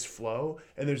very nice flow.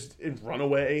 And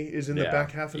Runaway is in the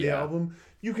back half of the album.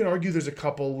 You can argue there's a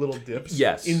couple little dips.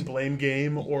 Yes. In Blame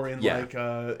Game or in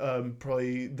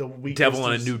probably the weakest. Devil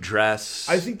in a New Dress.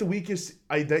 I think the weakest,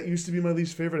 that used to be my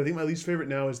least favorite. I think my least favorite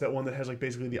now is that one that has like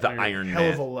basically the Iron Hell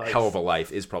Man. of a Life. Hell of a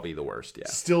Life is probably the worst, yeah.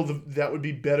 Still, that would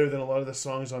be better than a lot of the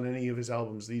songs on any of his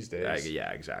albums these days.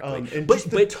 Yeah, exactly. And but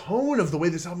the tone of the way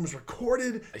this album is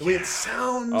recorded, the way it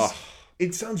sounds... Oh.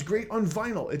 It sounds great on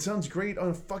vinyl. It sounds great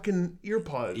on fucking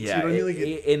earpods. Yeah, you know what I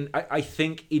mean? And I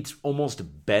think it's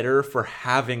almost better for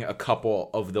having a couple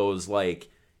of those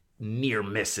like near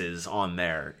misses on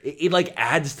there. It like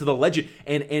adds to the legend,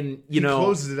 and he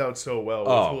closes it out so well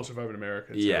with Who Will Survive in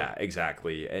America. Too. Yeah,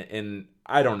 exactly. And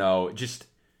I don't know, just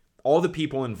all the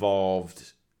people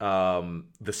involved, the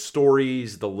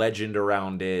stories, the legend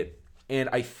around it, and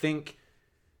I think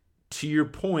to your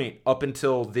point, up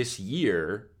until this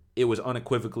year, it was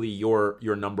unequivocally your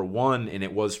number one, and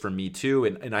it was for me too.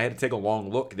 And I had to take a long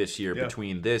look this year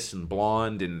between this and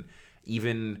Blonde, and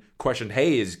even questioned,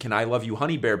 hey, can I Love You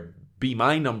Honey Bear be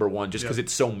my number one just because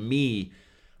it's so me?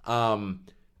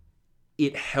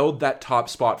 It held that top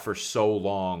spot for so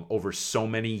long, over so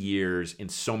many years, in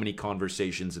so many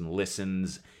conversations and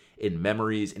listens, in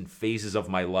memories, in phases of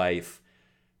my life.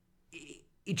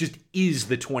 it just is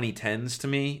the 2010s to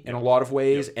me in a lot of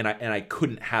ways, and I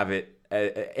couldn't have it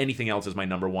anything else as my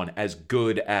number one, as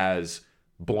good as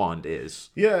Blonde is.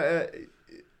 Yeah,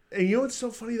 and you know what's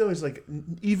so funny though is like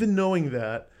even knowing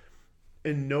that,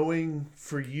 and knowing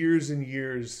for years and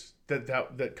years that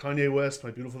Kanye West,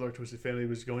 My Beautiful Dark Twisted Fantasy,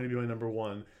 was going to be my number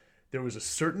one. There was a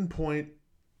certain point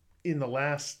in the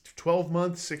last 12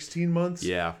 months, 16 months,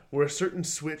 where a certain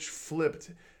switch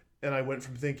flipped. And I went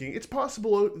from thinking, it's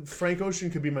possible Frank Ocean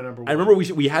could be my number one. I remember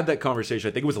we had that conversation.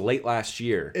 I think it was late last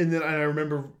year. And then I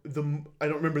remember I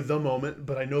don't remember the moment,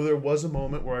 but I know there was a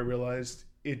moment where I realized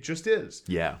it just is.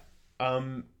 Yeah.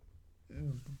 Blonde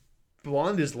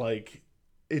is like,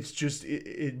 it's just,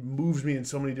 it moves me in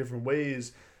so many different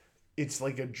ways. It's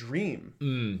like a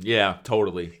dream. Yeah,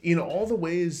 totally. In all the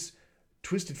ways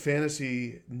Twisted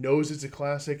Fantasy knows it's a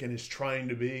classic and is trying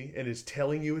to be and is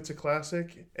telling you it's a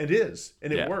classic, and is,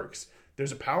 and it works.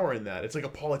 There's a power in that. It's like a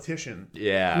politician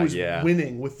who's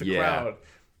winning with the crowd.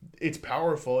 It's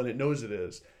powerful and it knows it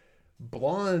is.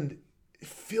 Blonde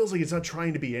feels like it's not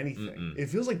trying to be anything. It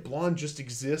feels like Blonde just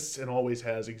exists and always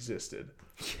has existed.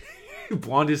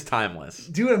 Blonde is timeless.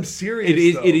 Dude, I'm serious.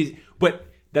 It is, but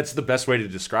that's the best way to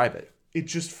describe it. It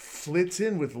just flits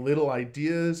in with little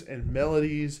ideas and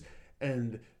melodies,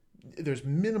 and there's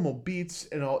minimal beats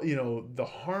and all, the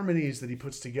harmonies that he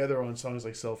puts together on songs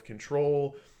like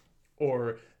Self-Control,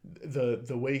 or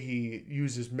the way he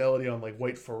uses melody on like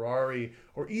White Ferrari,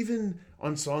 or even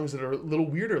on songs that are a little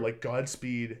weirder like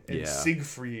Godspeed and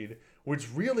Siegfried, where it's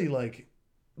really like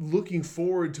looking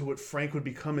forward to what Frank would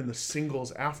become in the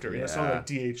singles after, in a song like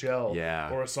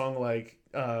DHL, or a song like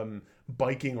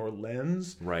Biking or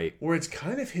Lens, right, where it's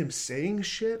kind of him saying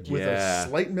shit with a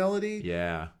slight melody,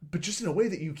 but just in a way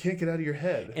that you can't get out of your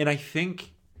head. And I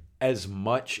think as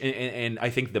much, and I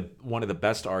think one of the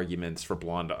best arguments for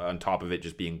Blonde, on top of it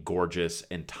just being gorgeous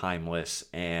and timeless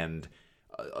and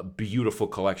a beautiful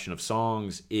collection of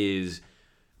songs, is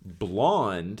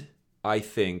Blonde, I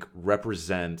think,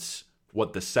 represents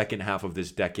what the second half of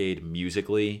this decade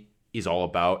musically is all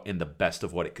about, and the best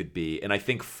of what it could be. And I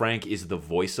think Frank is the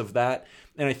voice of that.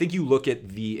 And I think you look at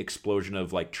the explosion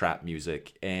of like trap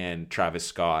music and Travis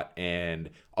Scott and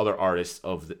other artists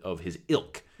of his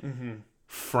ilk.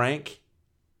 Frank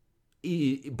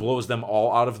blows them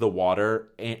all out of the water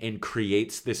and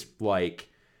creates this like,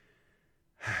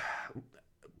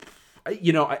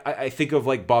 I think of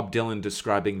like Bob Dylan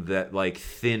describing that like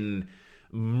thin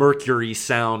Mercury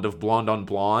sound of Blonde on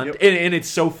Blonde, and it's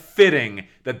so fitting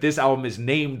that this album is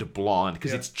named Blonde,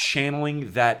 because it's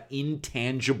channeling that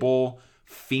intangible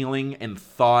feeling and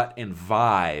thought and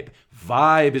vibe.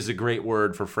 Vibe is a great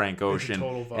word for Frank Ocean,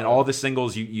 and all the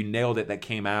singles you nailed it that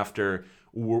came after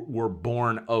were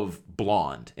born of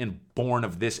Blonde and born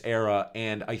of this era.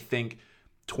 And I think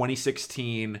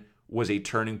 2016 was a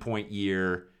turning point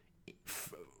year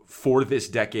for this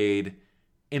decade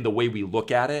in the way we look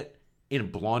at it. And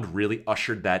Blonde really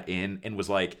ushered that in and was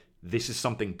like, this is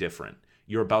something different.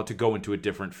 You're about to go into a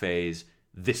different phase.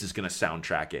 This is going to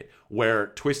soundtrack it. Where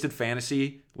Twisted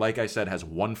Fantasy, like I said, has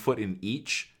one foot in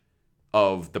each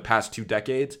of the past 2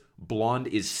 decades. Blonde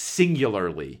is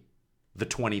singularly the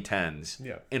 2010s.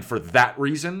 Yeah. And for that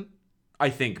reason, I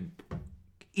think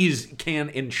can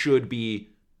and should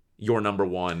be your number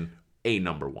one, a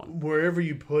number one. Wherever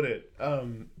you put it.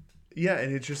 And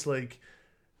it's just like,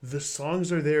 the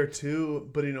songs are there too,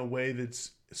 but in a way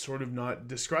that's sort of not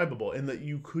describable, and that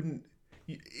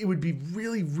it would be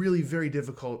really, really very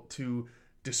difficult to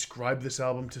describe this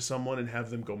album to someone and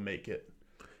have them go make it.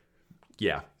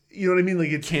 Yeah. You know what I mean? Like,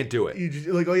 it can't do it.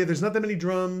 Like, there's not that many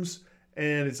drums,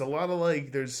 and it's a lot of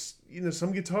like, there's,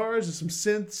 some guitars and some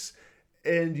synths,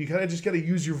 and you kind of just got to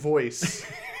use your voice.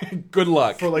 Good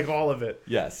luck. For like all of it.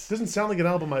 Yes. Doesn't sound like an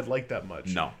album I'd like that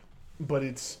much. No. But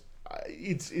it's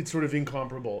sort of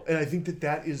incomparable, and I think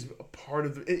that is a part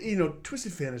of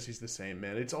Twisted Fantasy is the same,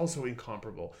 man. It's also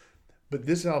incomparable, but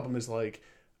this album is like,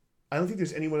 I don't think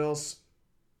there's anyone else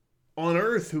on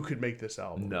earth who could make this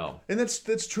album. No, and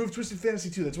that's true of Twisted Fantasy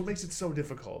too. That's what makes it so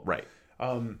difficult. Right.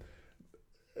 I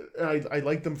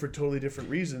like them for totally different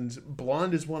reasons.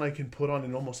 Blonde is one I can put on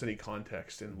in almost any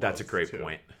context, and that's a great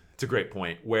point. It's a great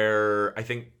point where I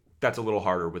think that's a little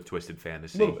harder with Twisted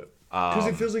Fantasy. A little bit. Because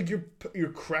it feels like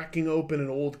you're cracking open an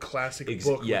old classic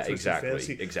book. Yeah,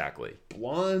 exactly.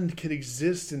 Blonde can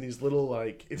exist in these little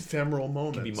like ephemeral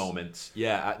moments. Can be moments.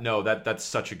 Yeah, no, that's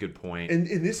such a good point. And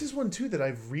this is one too that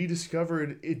I've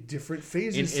rediscovered in different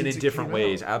phases. In different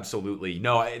ways, absolutely.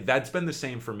 No, that's been the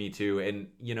same for me too. And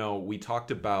we talked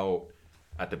about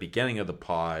at the beginning of the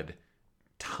pod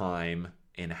time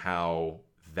and how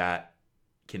that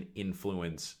can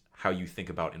influence how you think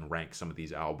about and rank some of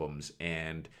these albums.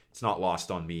 And it's not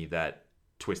lost on me that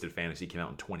Twisted Fantasy came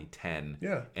out in 2010.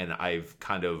 Yeah. And I've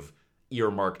kind of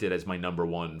earmarked it as my number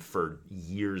one for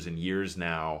years and years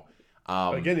now.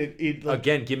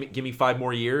 Again, give me 5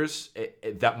 more years.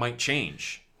 That might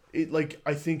change. It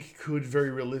I think could very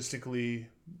realistically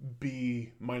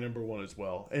be my number one as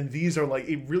well. And these are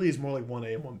it really is more like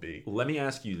 1A and 1B. Let me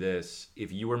ask you this.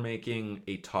 If you were making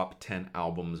a top 10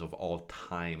 albums of all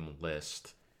time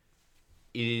list,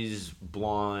 is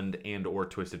Blonde and or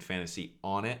Twisted Fantasy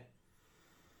on it?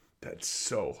 That's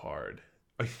so hard.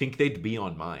 I think they'd be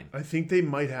on mine. I think they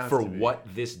might have for to be. What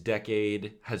this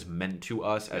decade has meant to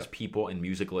us as people and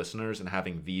music listeners, and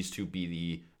having these two be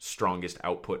the strongest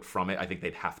output from it. I think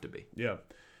they'd have to be. Yeah.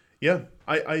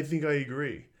 I think I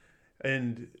agree.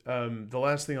 And the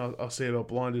last thing I'll say about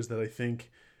Blonde is that I think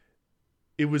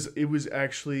it was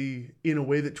actually, in a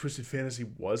way that Twisted Fantasy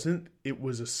wasn't. It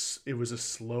was a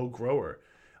slow grower,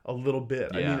 a little bit.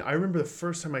 Yeah. I mean, I remember the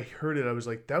first time I heard it, I was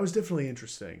like, that was definitely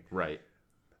interesting. Right.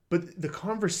 But the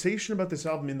conversation about this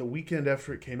album in the weekend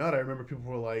after it came out, I remember people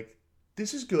were like,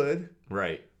 this is good.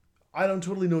 Right. I don't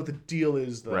totally know what the deal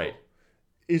is, though. Right.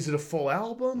 Is it a full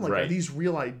album? Right. Are these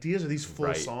real ideas? Are these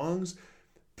full songs?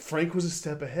 Frank was a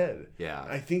step ahead. Yeah.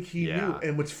 I think he knew.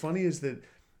 And what's funny is that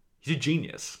he's a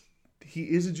genius. He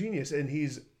is a genius, and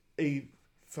he's a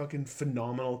fucking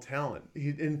phenomenal talent.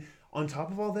 And on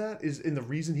top of all that and the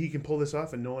reason he can pull this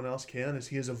off and no one else can is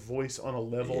he has a voice on a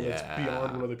level that's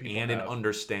beyond what other people have. And an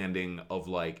understanding of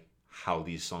how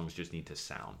these songs just need to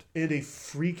sound. And a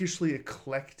freakishly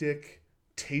eclectic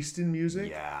taste in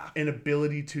music. Yeah. And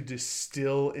ability to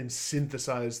distill and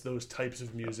synthesize those types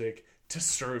of music to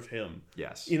serve him.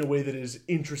 Yes. In a way that is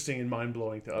interesting and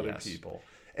mind-blowing to other people.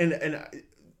 And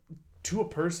to a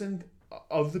person,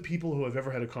 of the people who I've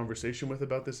ever had a conversation with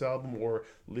about this album or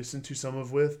listened to some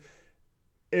of with,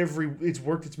 it's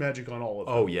worked its magic on all of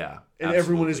them. Oh yeah. And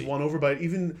everyone is won over by it,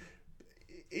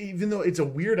 even though it's a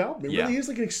weird album. It really is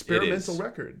like an experimental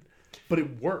record. But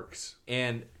it works.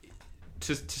 And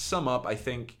to sum up, I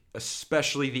think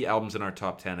especially the albums in our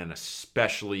top 10 and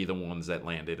especially the ones that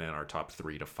landed in our top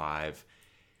 3 to 5,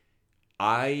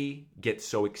 I get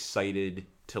so excited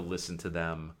to listen to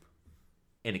them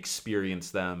and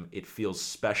experience them. It feels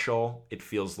special. It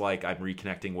feels like I'm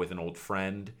reconnecting with an old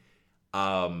friend.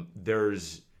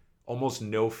 There's almost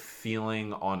no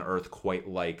feeling on earth quite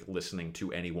like listening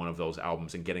to any one of those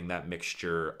albums and getting that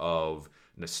mixture of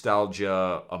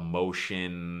nostalgia,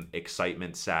 emotion,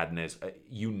 excitement, sadness,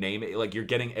 you name it. You're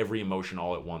getting every emotion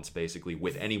all at once, basically,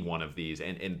 with any one of these,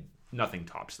 and nothing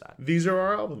tops that. These are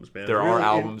our albums, man. They're our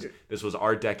albums. This was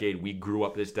our decade. We grew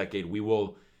up this decade. We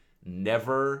will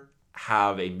never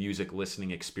have a music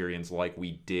listening experience like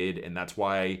we did, and that's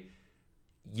why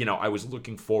I was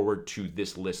looking forward to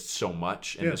this list so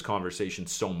much and this conversation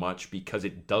so much, because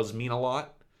it does mean a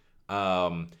lot,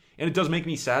 and it does make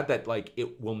me sad that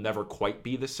it will never quite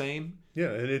be the same.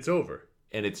 Yeah, and it's over,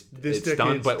 and it's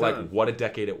done. But what a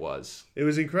decade it was! It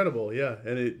was incredible, yeah,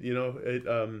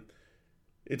 and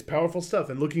it's powerful stuff.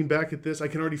 And looking back at this, I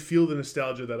can already feel the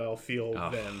nostalgia that I'll feel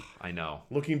then. I know.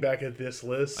 Looking back at this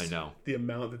list, I know the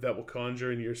amount that will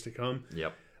conjure in years to come.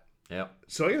 Yep.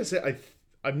 So I gotta say,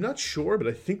 I'm not sure, but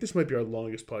I think this might be our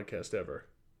longest podcast ever.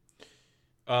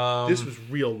 This was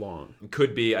real long.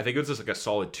 Could be. I think it was just a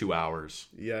solid 2 hours.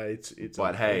 Yeah, it's.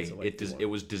 But hey, it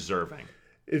was deserving.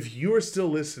 If you are still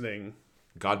listening,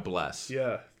 God bless.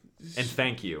 Yeah, and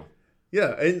thank you.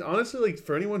 Yeah, and honestly,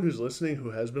 for anyone who's listening,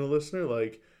 who has been a listener,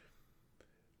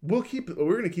 we're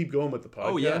gonna keep going with the podcast.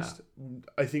 Oh yeah,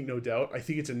 I think, no doubt. I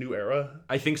think it's a new era.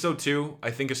 I think so too.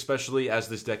 I think especially as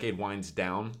this decade winds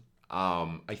down,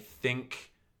 I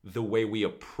think the way we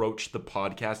approach the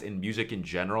podcast and music in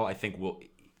general, I think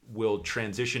will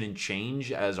transition and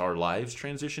change as our lives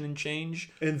transition and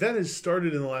change. And that has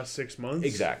started in the last 6 months.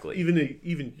 Exactly. Even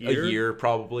a year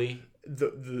probably.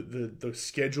 The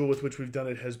schedule with which we've done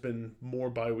it has been more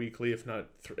bi-weekly, if not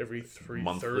every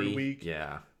third week.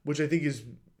 Yeah. Which I think is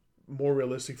more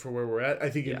realistic for where we're at. I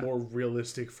think it's more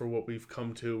realistic for what we've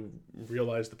come to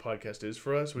realize the podcast is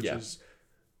for us, which is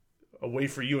a way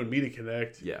for you and me to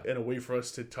connect, and a way for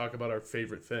us to talk about our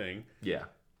favorite thing. Yeah.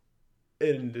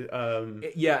 And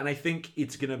and I think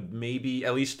it's gonna maybe,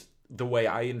 at least the way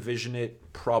I envision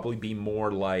it, probably be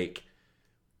more like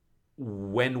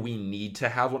when we need to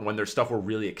have one, when there's stuff we're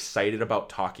really excited about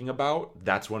talking about,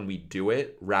 that's when we do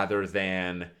it, rather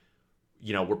than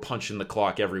we're punching the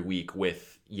clock every week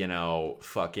with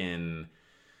fucking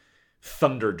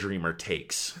Thunder Dreamer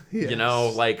takes. Yes.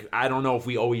 I don't know if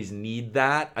we always need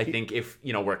that. I think if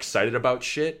we're excited about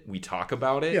shit, we talk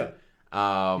about it.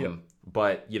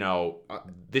 but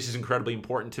this is incredibly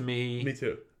important to me. Me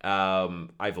too.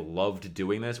 I've loved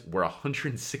doing this. We're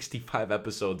 165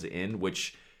 episodes in,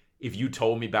 which if you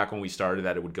told me back when we started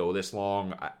that it would go this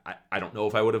long, I don't know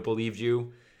if I would have believed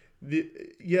you.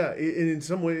 In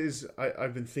some ways,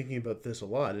 I've been thinking about this a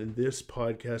lot. In this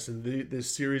podcast and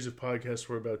this series of podcasts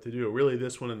we're about to do, really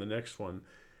this one and the next one,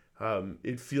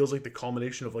 it feels like the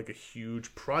culmination of like a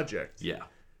huge project. Yeah.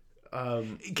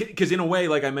 Because in a way,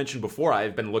 like I mentioned before,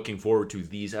 I've been looking forward to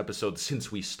these episodes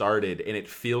since we started, and it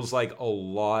feels like a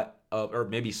lot of, or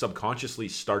maybe subconsciously,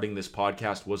 starting this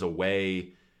podcast was a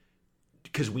way,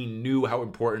 because we knew how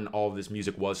important all of this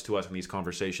music was to us, and these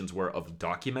conversations were, of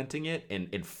documenting it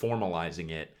and formalizing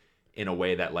it in a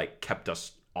way that like kept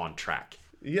us on track.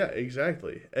 Yeah,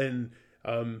 exactly. And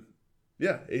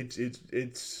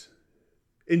it's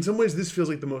in some ways this feels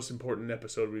like the most important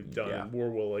episode we've done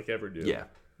or will like ever do. Yeah.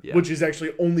 Which is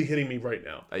actually only hitting me right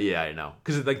now. Yeah, I know.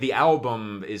 Because like the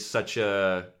album is such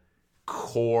a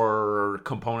core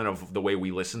component of the way we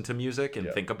listen to music and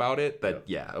think about it that,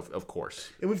 of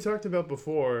course. And we've talked about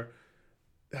before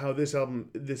how this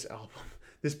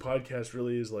podcast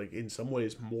really is like in some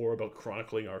ways more about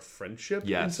chronicling our friendship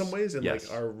in some ways and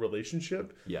like our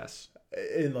relationship. Yes.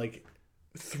 And like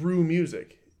through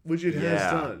music, which it has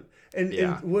done.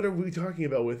 And what are we talking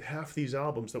about with half these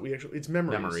albums that we actually, it's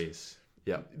memories.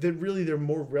 Yeah, that really they're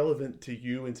more relevant to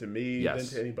you and to me than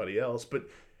to anybody else. But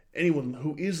anyone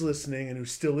who is listening and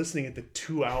who's still listening at the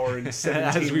 2 hour and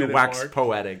 17 as we minute wax mark,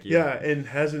 poetic, and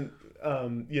hasn't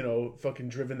fucking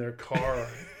driven their car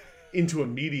into a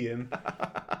median.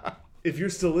 If you're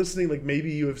still listening, like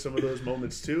maybe you have some of those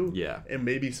moments too. Yeah, and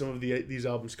maybe some of these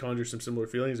albums conjure some similar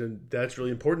feelings, and that's really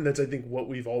important. That's I think what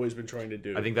we've always been trying to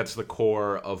do. I think that's the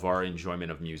core of our enjoyment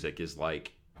of music is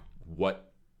like what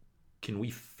can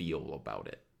we feel about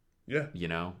it? Yeah,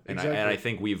 and I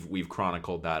think we've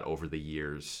chronicled that over the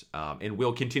years, and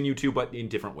we'll continue to, but in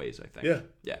different ways. I think.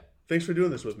 Yeah. Thanks for doing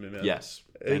this with me, man. Yes,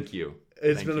 thank you.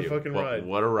 It's been a fucking ride.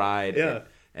 What a ride! Yeah,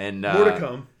 and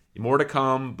more to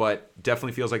come, but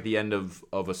definitely feels like the end of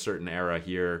a certain era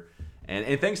here.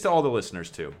 And thanks to all the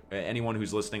listeners too. Anyone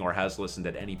who's listening or has listened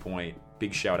at any point,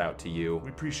 big shout out to you.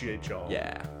 We appreciate y'all.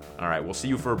 Yeah. All right, we'll see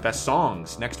you for best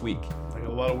songs next week. I got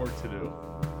a lot of work to do.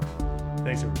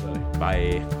 Thanks, everybody.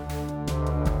 Bye.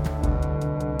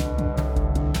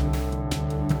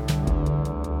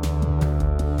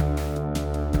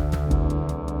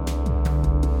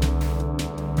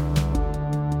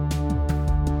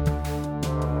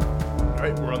 All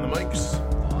right, we're on the mics.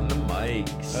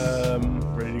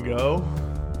 Ready to go?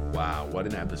 Wow, what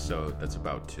an episode that's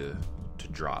about to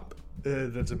drop.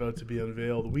 That's about to be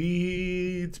unveiled.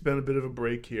 It's been a bit of a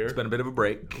break here. It's been a bit of a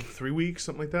break. 3 weeks,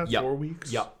 something like that? Yep. 4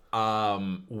 weeks? Yep.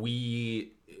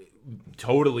 We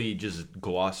totally just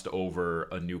glossed over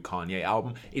a new Kanye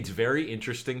album. It's very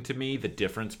interesting to me, the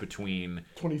difference between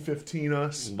 2015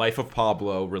 us, Life of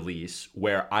Pablo release,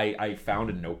 where I found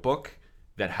a notebook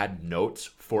that had notes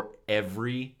for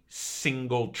every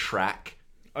single track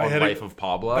on Life of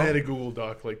Pablo. I had a Google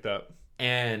Doc like that.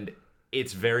 And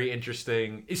it's very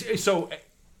interesting. So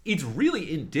it's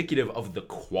really indicative of the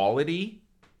quality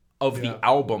of the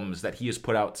albums that he has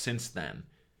put out since then.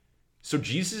 So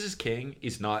Jesus is King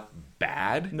is not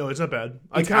bad. No, it's not bad.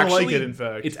 I kind of like it, in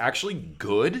fact. It's actually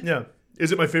good. Yeah.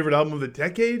 Is it my favorite album of the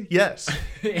decade? Yes.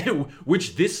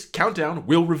 Which this countdown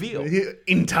will reveal.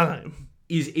 In time.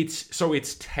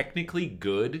 It's technically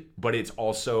good, but it's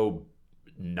also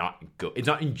not good. It's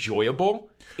not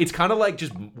enjoyable. It's kind of like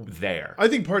just there. I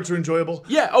think parts are enjoyable.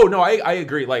 Yeah. Oh, no, I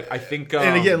agree. Like, I think...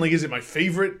 and again, like, is it my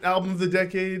favorite album of the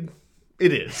decade?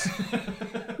 It is.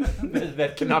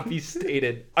 That cannot be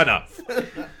stated enough.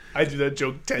 I do that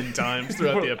joke 10 times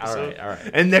throughout the episode. All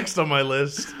right. And next on my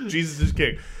list, Jesus is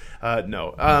King.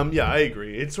 No. Yeah, I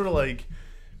agree. It's sort of like...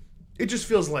 It just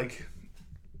feels like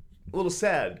a little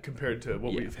sad compared to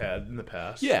what we've had in the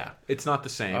past. Yeah, it's not the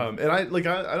same. And I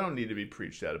don't need to be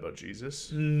preached at about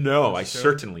Jesus. No, I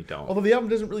certainly don't. Although the album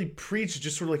doesn't really preach, it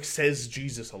just sort of like says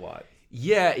Jesus a lot.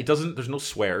 Yeah, it doesn't. There's no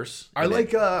swears. I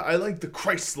like the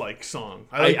Christ-like song.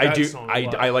 I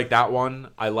like that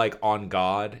one. I like On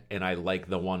God, and I like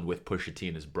the one with Pusha T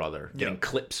and his brother getting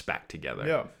clips back together.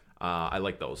 Yeah, I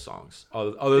like those songs.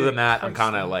 Other than that, I'm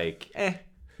kind of like,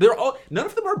 They're all. None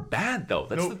of them are bad though.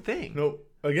 That's the thing. Nope.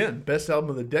 Again, best album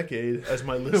of the decade as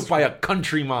my list by a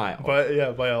country mile.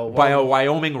 By a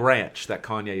Wyoming ranch that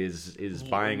Kanye is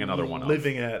buying another one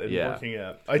living at and working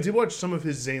at. I did watch some of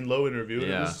his Zane Lowe interview.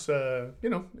 Yeah. It was an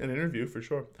interview for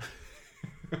sure.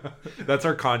 That's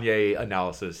our Kanye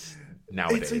analysis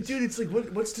nowadays. It's like, dude, it's like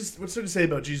what's there to say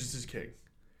about Jesus is King?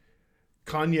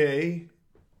 Kanye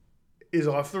is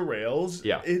off the rails.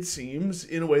 Yeah. It seems,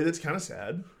 in a way that's kind of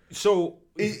sad. So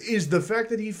is the fact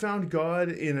that he found God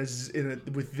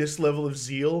with this level of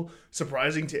zeal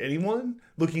surprising to anyone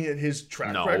looking at his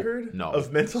track record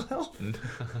of mental health?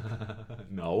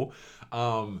 No.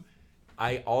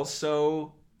 I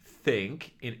also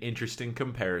think an interesting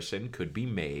comparison could be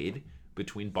made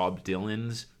between Bob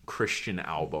Dylan's Christian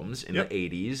albums in the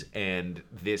 80s and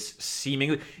this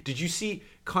seemingly... Did you see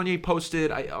Kanye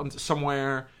posted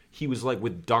somewhere, he was like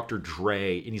with Dr.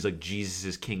 Dre, and he's like, Jesus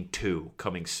is King 2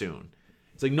 coming soon.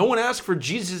 It's like, no one asked for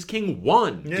Jesus is King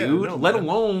 1, dude. Let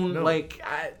alone, like,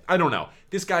 I don't know.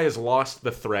 This guy has lost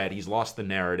the thread. He's lost the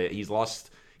narrative. He's lost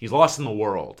in the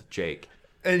world, Jake.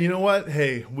 And you know what?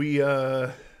 Hey,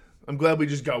 I'm glad we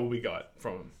just got what we got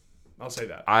from him. I'll say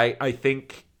that. I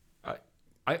think...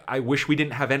 I wish we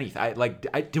didn't have anything.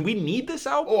 Do we need this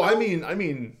album? Oh, I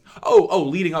mean. Oh,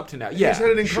 leading up to now. Yeah, he's had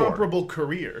an incomparable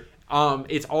career.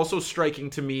 It's also striking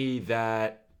to me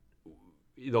that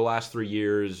the last 3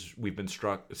 years we've been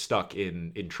stuck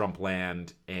in Trump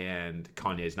land, and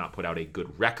Kanye has not put out a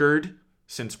good record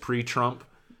since pre-Trump.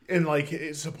 And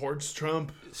it supports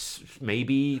Trump.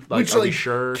 Maybe, which, are we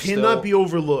sure? Cannot be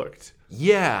overlooked.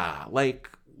 Yeah,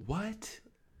 what?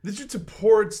 This shit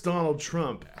supports Donald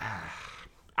Trump.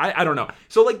 I don't know.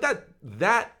 So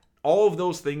that all of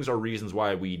those things are reasons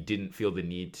why we didn't feel the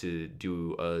need to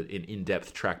do an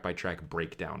in-depth track-by-track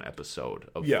breakdown episode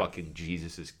of fucking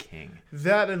Jesus is King.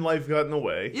 That and life got in the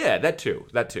way. Yeah, that too.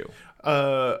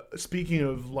 Speaking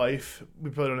of life, we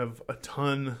probably don't have a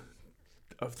ton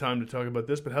of time to talk about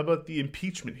this, but how about the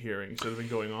impeachment hearings that have been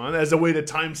going on as a way to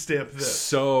timestamp this?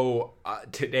 So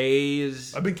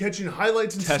today's I've been catching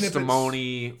highlights and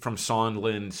testimony snippets from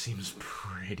Sondland seems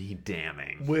pretty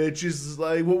damning. Which is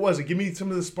what was it? Give me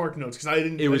some of the spark notes because I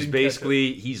didn't. It was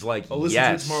basically he's like,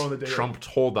 yes, tomorrow on the day Trump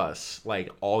told us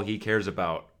all he cares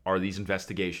about are these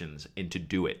investigations, and to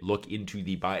do it, look into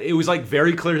the Biden. It was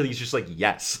very clearly he's just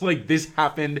yes, this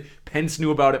happened. Pence knew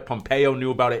about it. Pompeo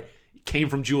knew about it. Came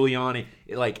from Giuliani.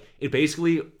 It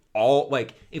basically all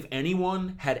if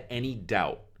anyone had any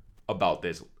doubt about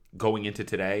this going into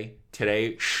today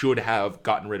should have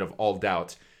gotten rid of all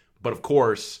doubts. But of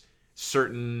course,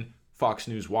 certain Fox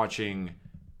News watching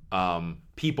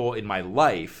people in my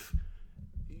life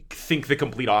think the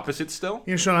complete opposite still.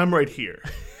 Yeah, Sean, I'm right here.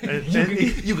 And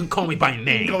you can call me by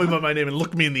name. You can call me by my name and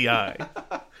look me in the eye.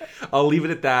 I'll leave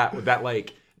it at that. With that,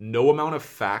 no amount of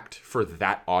fact for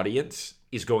that audience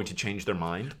is going to change their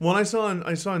mind. Well, I saw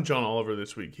on John Oliver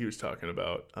this week, he was talking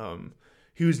about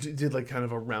did kind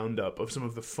of a roundup of some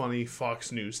of the funny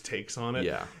Fox News takes on it.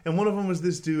 Yeah. And one of them was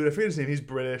this dude, I forget his name, he's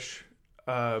British.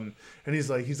 And he's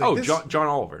like John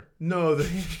Oliver. No,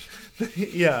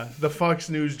 the Fox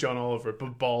News John Oliver,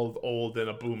 but bald, old, and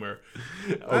a boomer.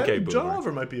 Okay, boomer. John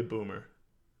Oliver might be a boomer.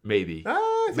 Maybe.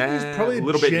 I think he's probably a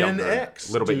little bit younger. X.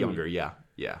 A little bit younger, yeah.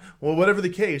 Well, whatever the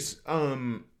case,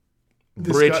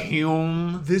 Bridge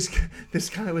Hume. This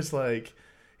guy was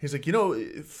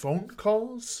he's phone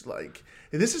calls, he's like,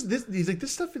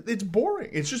 this stuff, it's boring.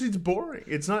 It's boring.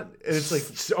 It's not, and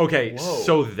it's okay, whoa.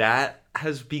 So that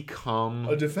has become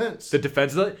a defense. The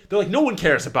defense. They're like, no one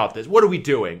cares about this. What are we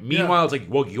doing? Meanwhile, it's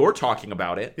well, you're talking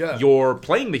about it. Yeah. You're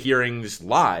playing the hearings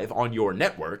live on your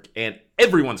network, and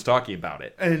everyone's talking about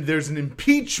it. And there's an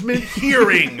impeachment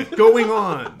hearing going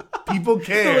on. People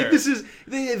care. This is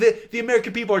the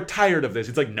American people are tired of this.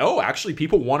 It's no, actually,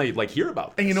 people want to hear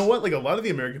about this. And you know what? A lot of the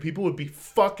American people would be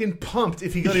fucking pumped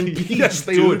if he got impeached. Yes,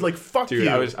 they would. Fuck dude, you.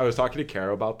 I was talking to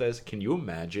Kara about this. Can you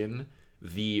imagine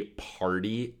the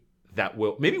party that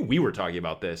will? Maybe we were talking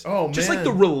about this. Oh man, just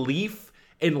the relief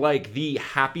and the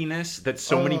happiness that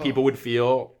so many people would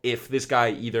feel if this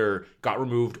guy either got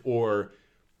removed or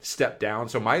stepped down.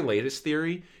 So my latest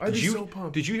theory. I'd be so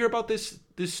pumped. Did you hear about this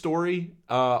story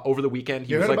over the weekend?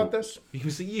 You heard about this?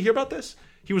 You hear about this?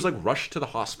 He was rushed to the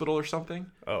hospital or something.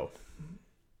 Oh.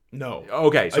 No.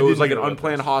 Okay, so it was an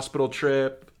unplanned hospital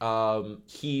trip.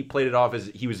 He played it off as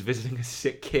he was visiting a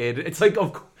sick kid. It's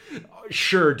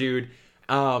sure, dude.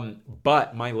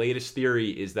 But my latest theory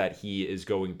is that he is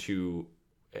going to,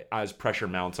 as pressure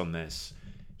mounts on this,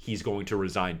 he's going to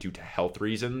resign due to health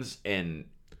reasons and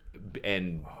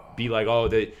be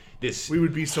this we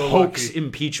would be so hoax lucky.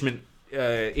 Impeachment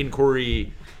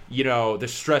inquiry. The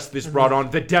stress this brought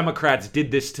on. The Democrats did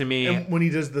this to me. And when he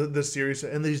does the serious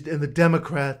and the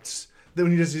Democrats, then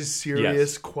when he does his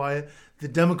serious, quiet, the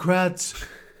Democrats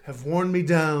have worn me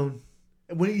down.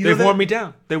 They've worn me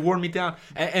down. They wore me down,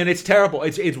 and it's terrible.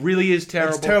 It really is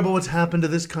terrible. It's terrible what's happened to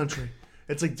this country.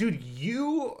 It's dude,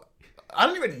 you I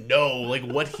don't even know like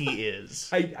what he is.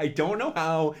 I don't know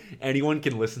how anyone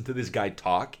can listen to this guy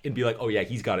talk and be like, oh yeah,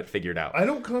 he's got it figured out. I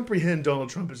don't comprehend Donald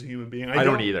Trump as a human being. I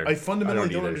don't either. I fundamentally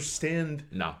don't understand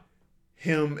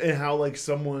him and how like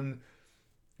someone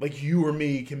like you or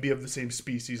me can be of the same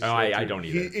species. I don't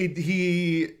either.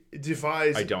 He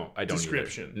defies I don't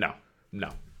description. Either. No.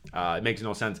 It makes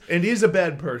no sense. And he's a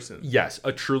bad person. Yes,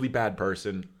 a truly bad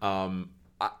person.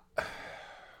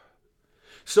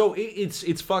 So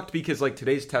it's fucked because like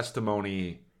today's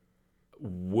testimony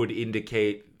would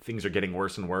indicate things are getting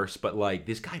worse and worse, but like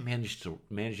this guy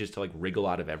manages to like wriggle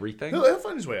out of everything. He'll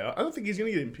find his way out. I don't think he's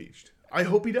going to get impeached. I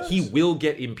hope he does. He will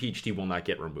get impeached. He will not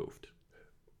get removed.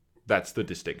 That's the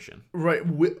distinction. Right,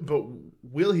 but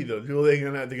will he though? Are they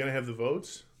gonna have the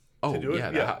votes? Oh, to do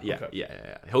it?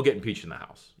 Yeah. He'll get impeached in the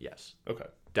House. Yes. Okay.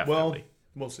 Definitely. Well,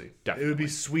 we'll see. Definitely. It would be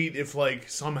sweet if like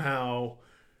somehow,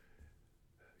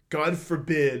 God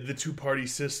forbid, the two-party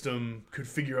system could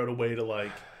figure out a way to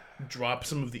like drop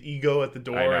some of the ego at the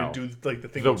door and do like the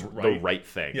thing that's right. The right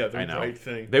thing. Yeah, the right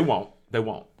thing. They won't.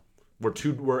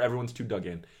 Everyone's too dug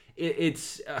in.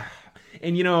 It's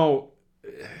and you know,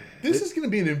 this is going to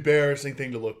be an embarrassing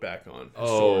thing to look back on.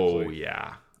 Oh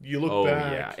yeah. You look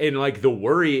back. Yeah. And like the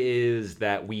worry is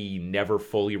that we never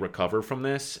fully recover from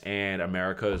this, and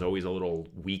America is always a little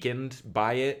weakened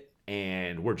by it,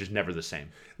 and we're just never the same.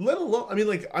 Let alone, I mean,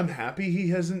 like, I'm happy he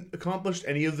hasn't accomplished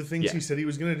any of the things he said he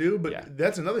was going to do, but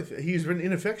that's another thing. He's been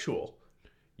ineffectual.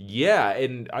 Yeah,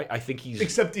 and I think he's...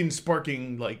 Except in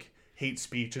sparking, like, hate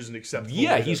speech isn't acceptable.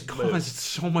 Yeah, he's caused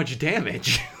so much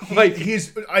damage. Like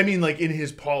I mean, like in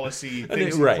his policy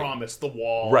things he promised, the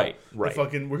wall, right. The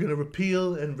fucking, we're gonna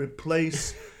repeal and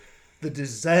replace the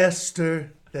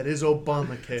disaster that is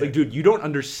Obamacare. It's like, dude, you don't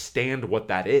understand what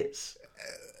that is.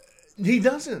 He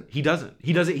doesn't. He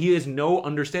has no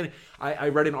understanding. I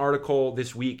read an article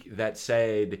this week that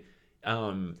said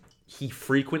he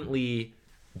frequently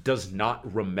does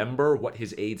not remember what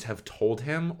his aides have told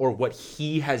him or what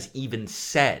he has even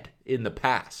said in the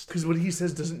past. Because what he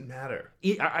says doesn't matter.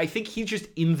 I think he just,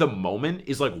 in the moment,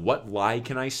 is like, what lie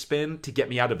can I spin to get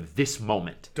me out of this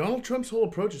moment? Donald Trump's whole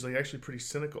approach is like actually pretty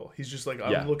cynical. He's just like,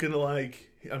 I'm looking to like,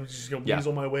 I'm just going to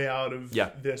weasel my way out of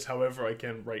this however I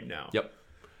can right now. Yep.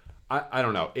 I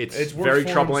don't know. It's very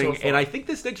troubling. And I think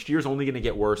this next year is only going to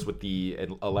get worse with the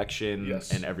election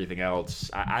and everything else.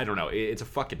 I don't know. It's a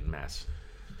fucking mess.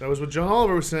 That was what John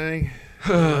Oliver was saying.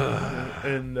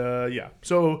 And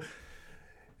so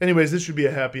anyways, this should be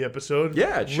a happy episode.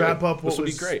 Yeah, it should. Wrap up what this will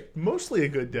was be great. Mostly a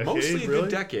good decade. Good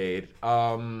decade.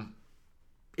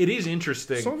 It is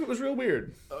interesting. Some of it was real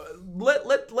weird.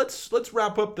 Let's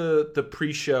wrap up the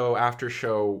pre-show, after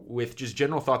show with just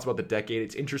general thoughts about the decade.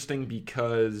 It's interesting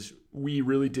because we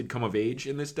really did come of age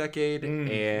in this decade,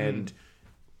 and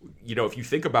you know, if you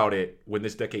think about it, when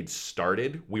this decade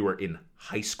started, we were in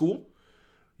high school.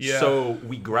 Yeah. So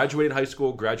we graduated high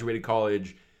school, graduated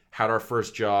college, had our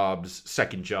first jobs,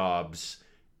 second jobs,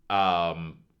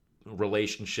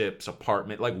 relationships,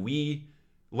 apartment. Like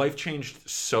life changed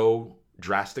so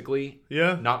drastically.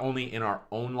 Yeah. Not only in our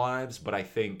own lives, but I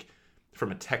think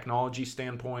from a technology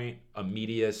standpoint, a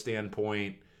media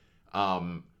standpoint,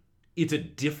 it's a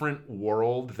different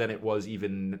world than it was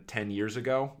even 10 years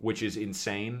ago, which is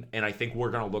insane. And I think we're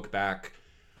going to look back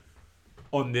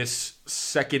on this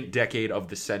second decade of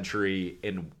the century,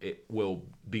 and it will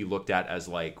be looked at as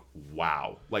like,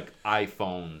 wow, like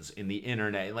iPhones and the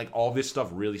internet and like all this stuff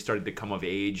really started to come of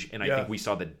age. And I think we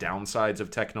saw the downsides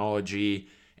of technology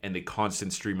and the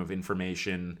constant stream of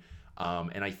information.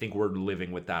 And I think we're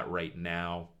living with that right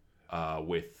now,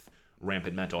 with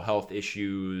rampant mental health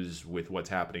issues, with what's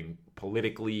happening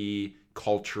politically,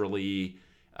 culturally.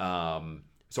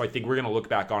 So I think we're going to look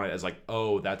back on it as like,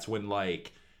 oh, that's when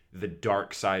like the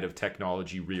dark side of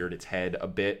technology reared its head a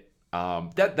bit.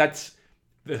 That's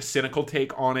the cynical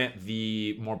take on it.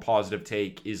 The more positive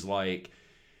take is like,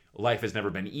 life has never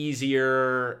been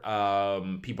easier.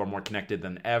 People are more connected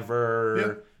than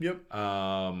ever. Yep.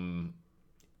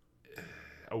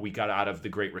 We got out of the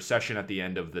Great Recession at the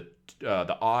end of the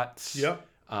aughts. Yep.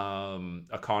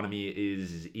 Economy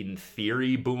is in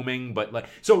theory booming, but like,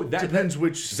 so that depends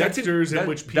which sectors and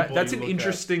which people. That's an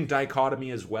interesting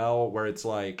dichotomy as well, where it's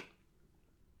like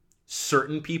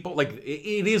certain people, like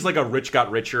it is like a rich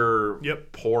got richer,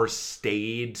 poor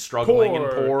stayed, struggling and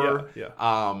poor.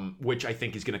 Which I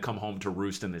think is going to come home to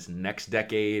roost in this next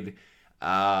decade.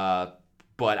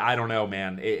 But I don't know,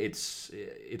 man. It's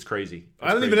crazy.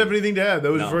 I don't even have anything to add.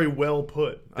 That was very well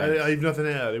put. I have nothing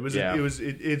to add.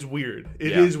 It's weird.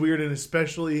 It is weird, and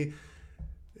especially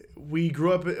we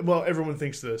grew up. Well, everyone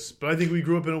thinks this, but I think we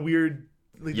grew up in a weird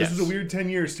This was a weird 10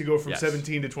 years to go from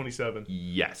 17 to 27.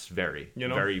 Yes, very.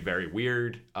 Very, very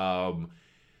weird. I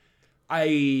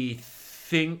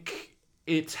think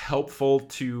it's helpful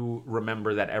to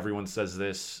remember that everyone says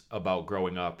this about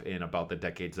growing up and about the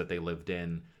decades that they lived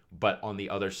in. But on the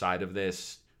other side of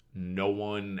this, no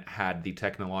one had the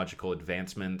technological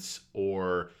advancements,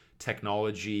 or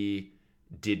technology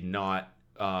did not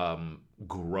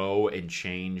grow and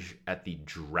change at the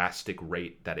drastic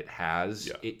rate that it has.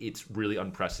 Yeah. It's really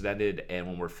unprecedented. And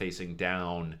when we're facing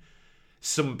down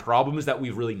some problems that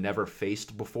we've really never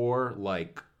faced before,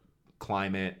 like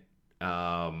climate,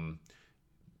 mass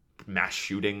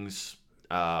shootings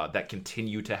that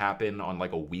continue to happen on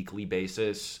like a weekly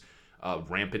basis,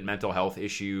 rampant mental health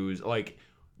issues, like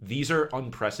these are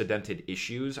unprecedented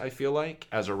issues, I feel like,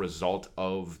 as a result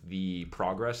of the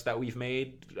progress that we've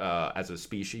made as a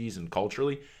species and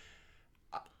culturally.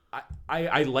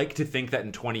 I like to think that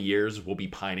in 20 years we'll be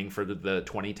pining for the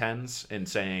 2010s and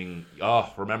saying,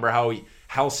 oh, remember how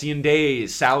halcyon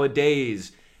days, salad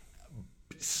days.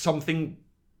 Something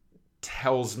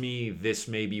tells me this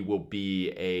maybe will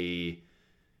be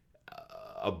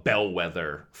a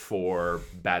bellwether for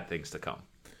bad things to come.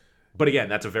 But again,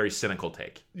 that's a very cynical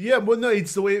take. Yeah, well, no,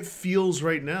 it's the way it feels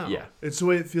right now. Yeah. It's the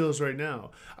way it feels right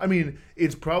now. I mean,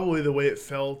 it's probably the way it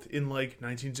felt in, like,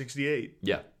 1968.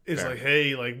 Yeah. It's fair. Like,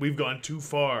 hey, like, we've gone too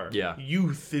far. Yeah.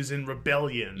 Youth is in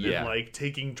rebellion and, like,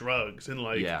 taking drugs. And,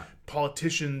 like,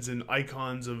 politicians and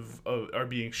icons are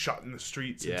being shot in the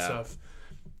streets and stuff.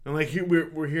 And, like,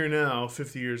 we're here now,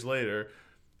 50 years later.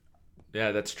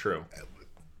 Yeah, that's true.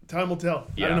 Time will tell.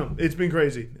 Yeah. I don't know. It's been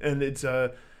crazy. And it's...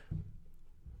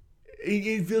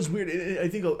 It feels weird. I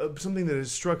think something that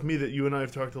has struck me that you and I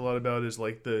have talked a lot about is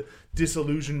like the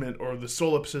disillusionment or the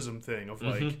solipsism thing of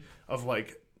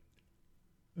like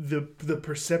the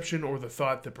perception or the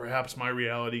thought that perhaps my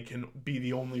reality can be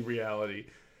the only reality.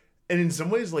 And in some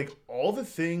ways, like all the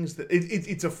things that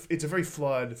it's a very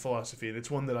flawed philosophy, and it's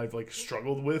one that I've like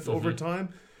struggled with over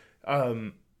time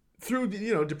through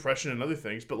depression and other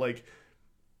things. But like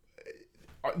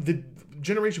the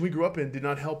generation we grew up in did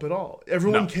not help at all.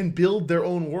 Everyone can build their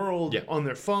own world on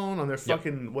their phone, on their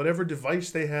fucking whatever device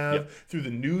they have, through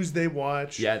the news they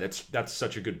watch. Yeah, that's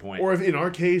such a good point. Or if in our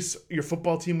case, your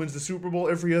football team wins the Super Bowl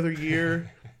every other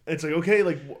year. It's like, okay,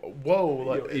 like, whoa.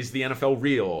 Like, is the NFL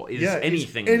real? Is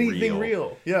anything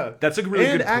real? Yeah. That's a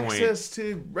really good point. And access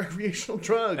to recreational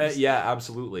drugs. Yeah,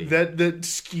 absolutely. That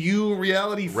skew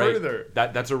reality further.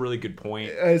 That's a really good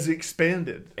point. As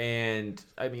expanded. And,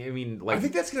 I mean, like... I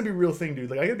think that's going to be a real thing,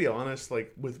 dude. Like, I got to be honest,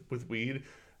 like, with weed,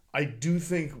 I do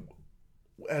think,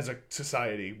 as a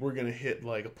society, we're going to hit,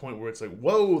 like, a point where it's like,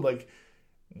 whoa, like...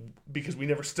 Because we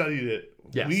never studied it.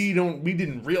 Yes. We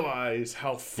didn't realize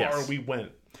how far we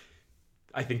went.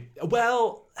 I think,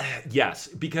 well, yes,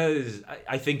 because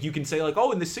I think you can say like,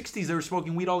 oh, in the 60s they were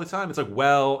smoking weed all the time. It's like,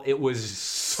 well, it was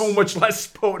so much less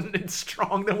potent and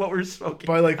strong than what we're smoking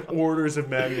by like orders of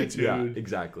magnitude. Yeah,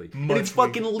 exactly. And it's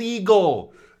fucking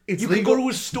legal. You can go to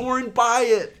a store and buy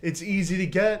it. It's easy to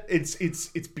get. It's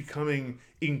becoming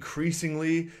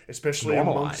increasingly, especially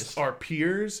amongst our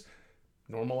peers,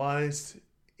 normalized.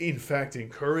 In fact,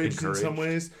 encouraged in some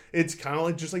ways. It's kind of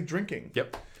like just like drinking.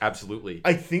 Yep, absolutely.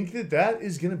 I think that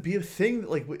is going to be a thing.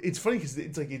 Like, it's funny because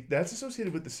it's like that's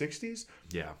associated with the 60s.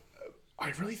 Yeah.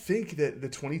 I really think that the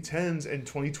 2010s and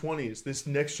 2020s, this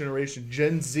next generation,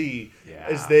 Gen Z,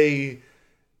 as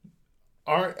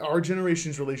our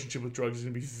generation's relationship with drugs is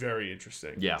going to be very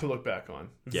interesting to look back on.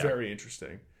 Yeah. Very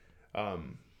interesting.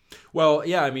 Well,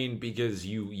 yeah, I mean, because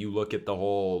you look at the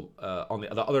whole on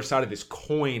the other side of this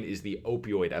coin is the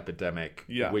opioid epidemic,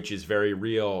 which is very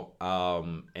real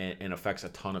and affects a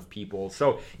ton of people.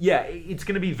 So, yeah, it's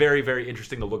going to be very, very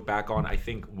interesting to look back on. I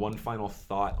think one final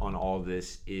thought on all of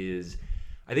this is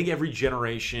I think every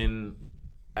generation,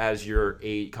 as you're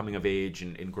coming of age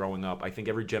and growing up, I think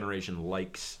every generation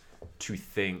likes to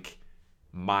think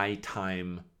my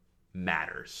time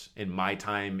matters and my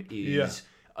time is...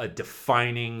 a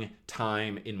defining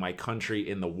time in my country,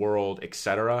 in the world,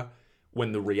 etc.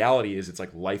 When the reality is, it's like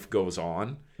life goes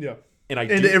on. Yeah,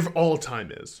 and all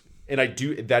time is, and I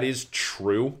do. That is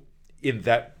true. In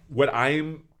that, what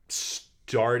I'm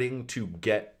starting to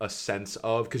get a sense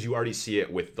of, because you already see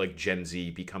it with like Gen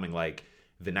Z becoming like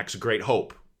the next great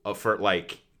hope for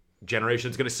like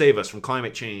generation's going to save us from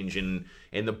climate change and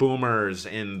the boomers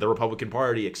and the Republican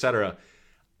Party, etc.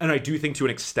 And I do think to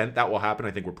an extent that will happen. I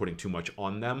think we're putting too much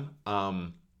on them.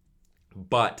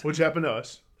 But which happened to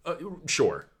us.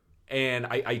 Sure. And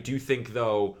I do think,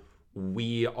 though,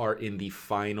 we are in the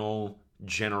final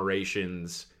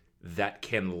generations that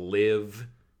can live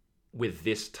with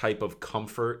this type of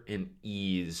comfort and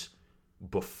ease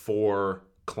before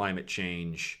climate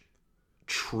change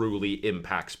truly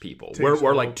impacts people.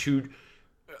 We're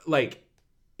like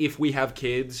if we have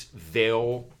kids,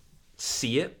 they'll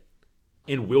see it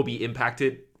and will be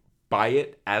impacted by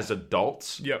it as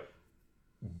adults. Yep.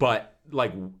 But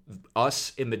like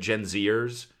us in the Gen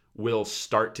Zers will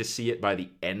start to see it by the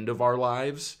end of our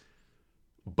lives,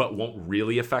 but won't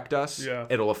really affect us. Yeah.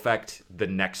 It'll affect the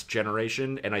next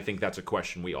generation. And I think that's a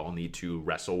question we all need to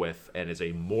wrestle with, and is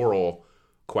a moral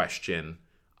question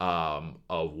of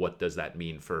what does that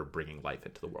mean for bringing life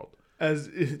into the world. As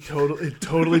it totally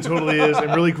is.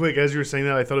 And really quick, as you were saying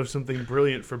that, I thought of something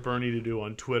brilliant for Bernie to do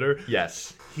on Twitter.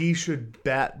 Yes. He should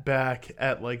bat back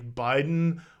at like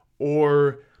Biden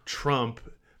or Trump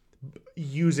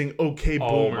using OK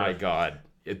Boomer. Oh my God.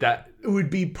 That it would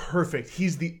be perfect.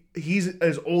 He's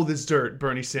as old as dirt,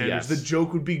 Bernie Sanders. Yes. The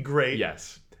joke would be great.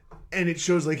 Yes. And it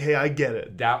shows like, hey, I get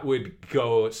it. That would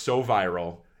go so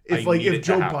viral. If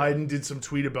Joe Biden did some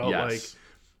tweet about like,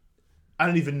 I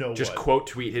don't even know just what. quote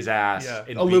tweet his ass. Yeah.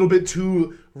 A little bit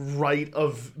too right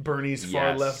of Bernie's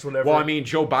far left, whatever. Well, I mean,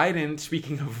 Joe Biden,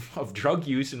 speaking of drug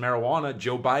use and marijuana,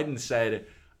 Joe Biden said,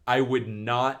 I would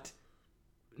not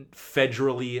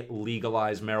federally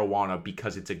legalize marijuana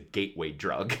because it's a gateway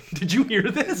drug. Did you hear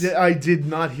this? I did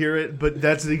not hear it, but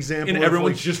that's an example. And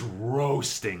everyone's just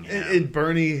roasting him. And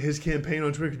Bernie, his campaign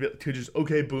on Twitter could just,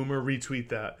 OK Boomer, retweet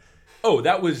that. Oh,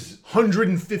 that was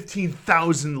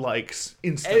 115,000 likes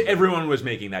instantly. Everyone was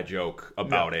making that joke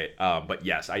about it. But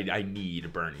yes, I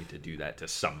need Bernie to do that to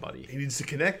somebody. He needs to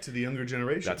connect to the younger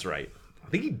generation. That's right. I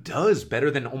think he does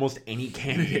better than almost any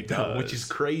candidate, though, which is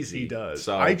crazy. He does.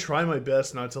 So I try my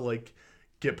best not to like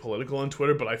get political on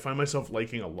Twitter, but I find myself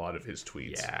liking a lot of his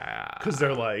tweets. Yeah. Because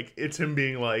they're like, it's him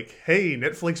being like, hey,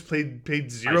 Netflix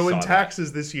paid zero in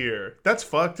taxes this year. That's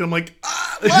fucked. And I'm like,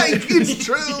 Mike, it's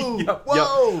true.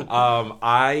 Whoa. Yep.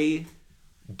 I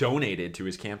donated to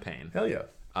his campaign. Hell yeah.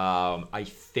 I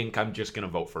think I'm just going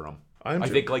to vote for him. I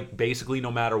think like basically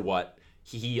no matter what,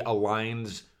 he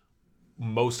aligns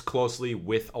most closely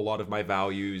with a lot of my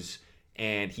values,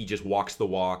 and he just walks the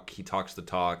walk. He talks the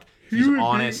talk. He's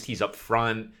honest. He's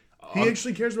upfront. He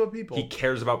actually cares about people. He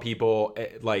cares about people.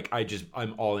 Like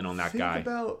I'm all in on that guy. Think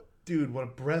about, dude, what a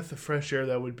breath of fresh air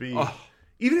that would be.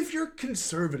 Even if you're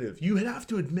conservative, you have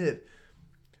to admit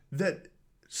that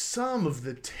some of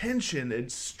the tension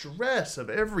and stress of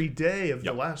every day of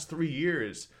the last 3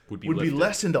 years would be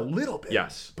lessened a little bit.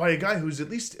 Yes. By a guy who's at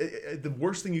least, the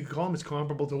worst thing you could call him is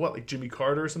comparable to what? Like Jimmy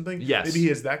Carter or something? Yes. Maybe he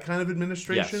has that kind of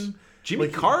administration. Yes. Jimmy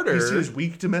Carter is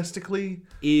weak domestically.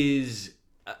 Is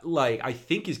I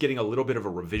think is getting a little bit of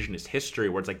a revisionist history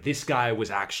where it's like this guy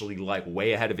was actually like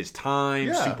way ahead of his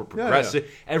time, super progressive.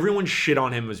 Yeah. Everyone shit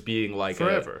on him as being like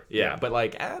forever. But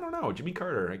like I don't know, Jimmy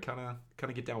Carter, I kind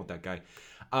of get down with that guy.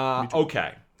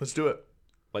 Okay, let's do it.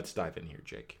 Let's dive in here,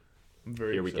 Jake. I'm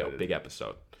very here excited. We go, big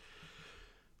episode.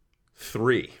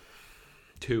 3,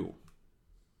 2,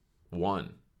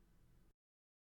 1.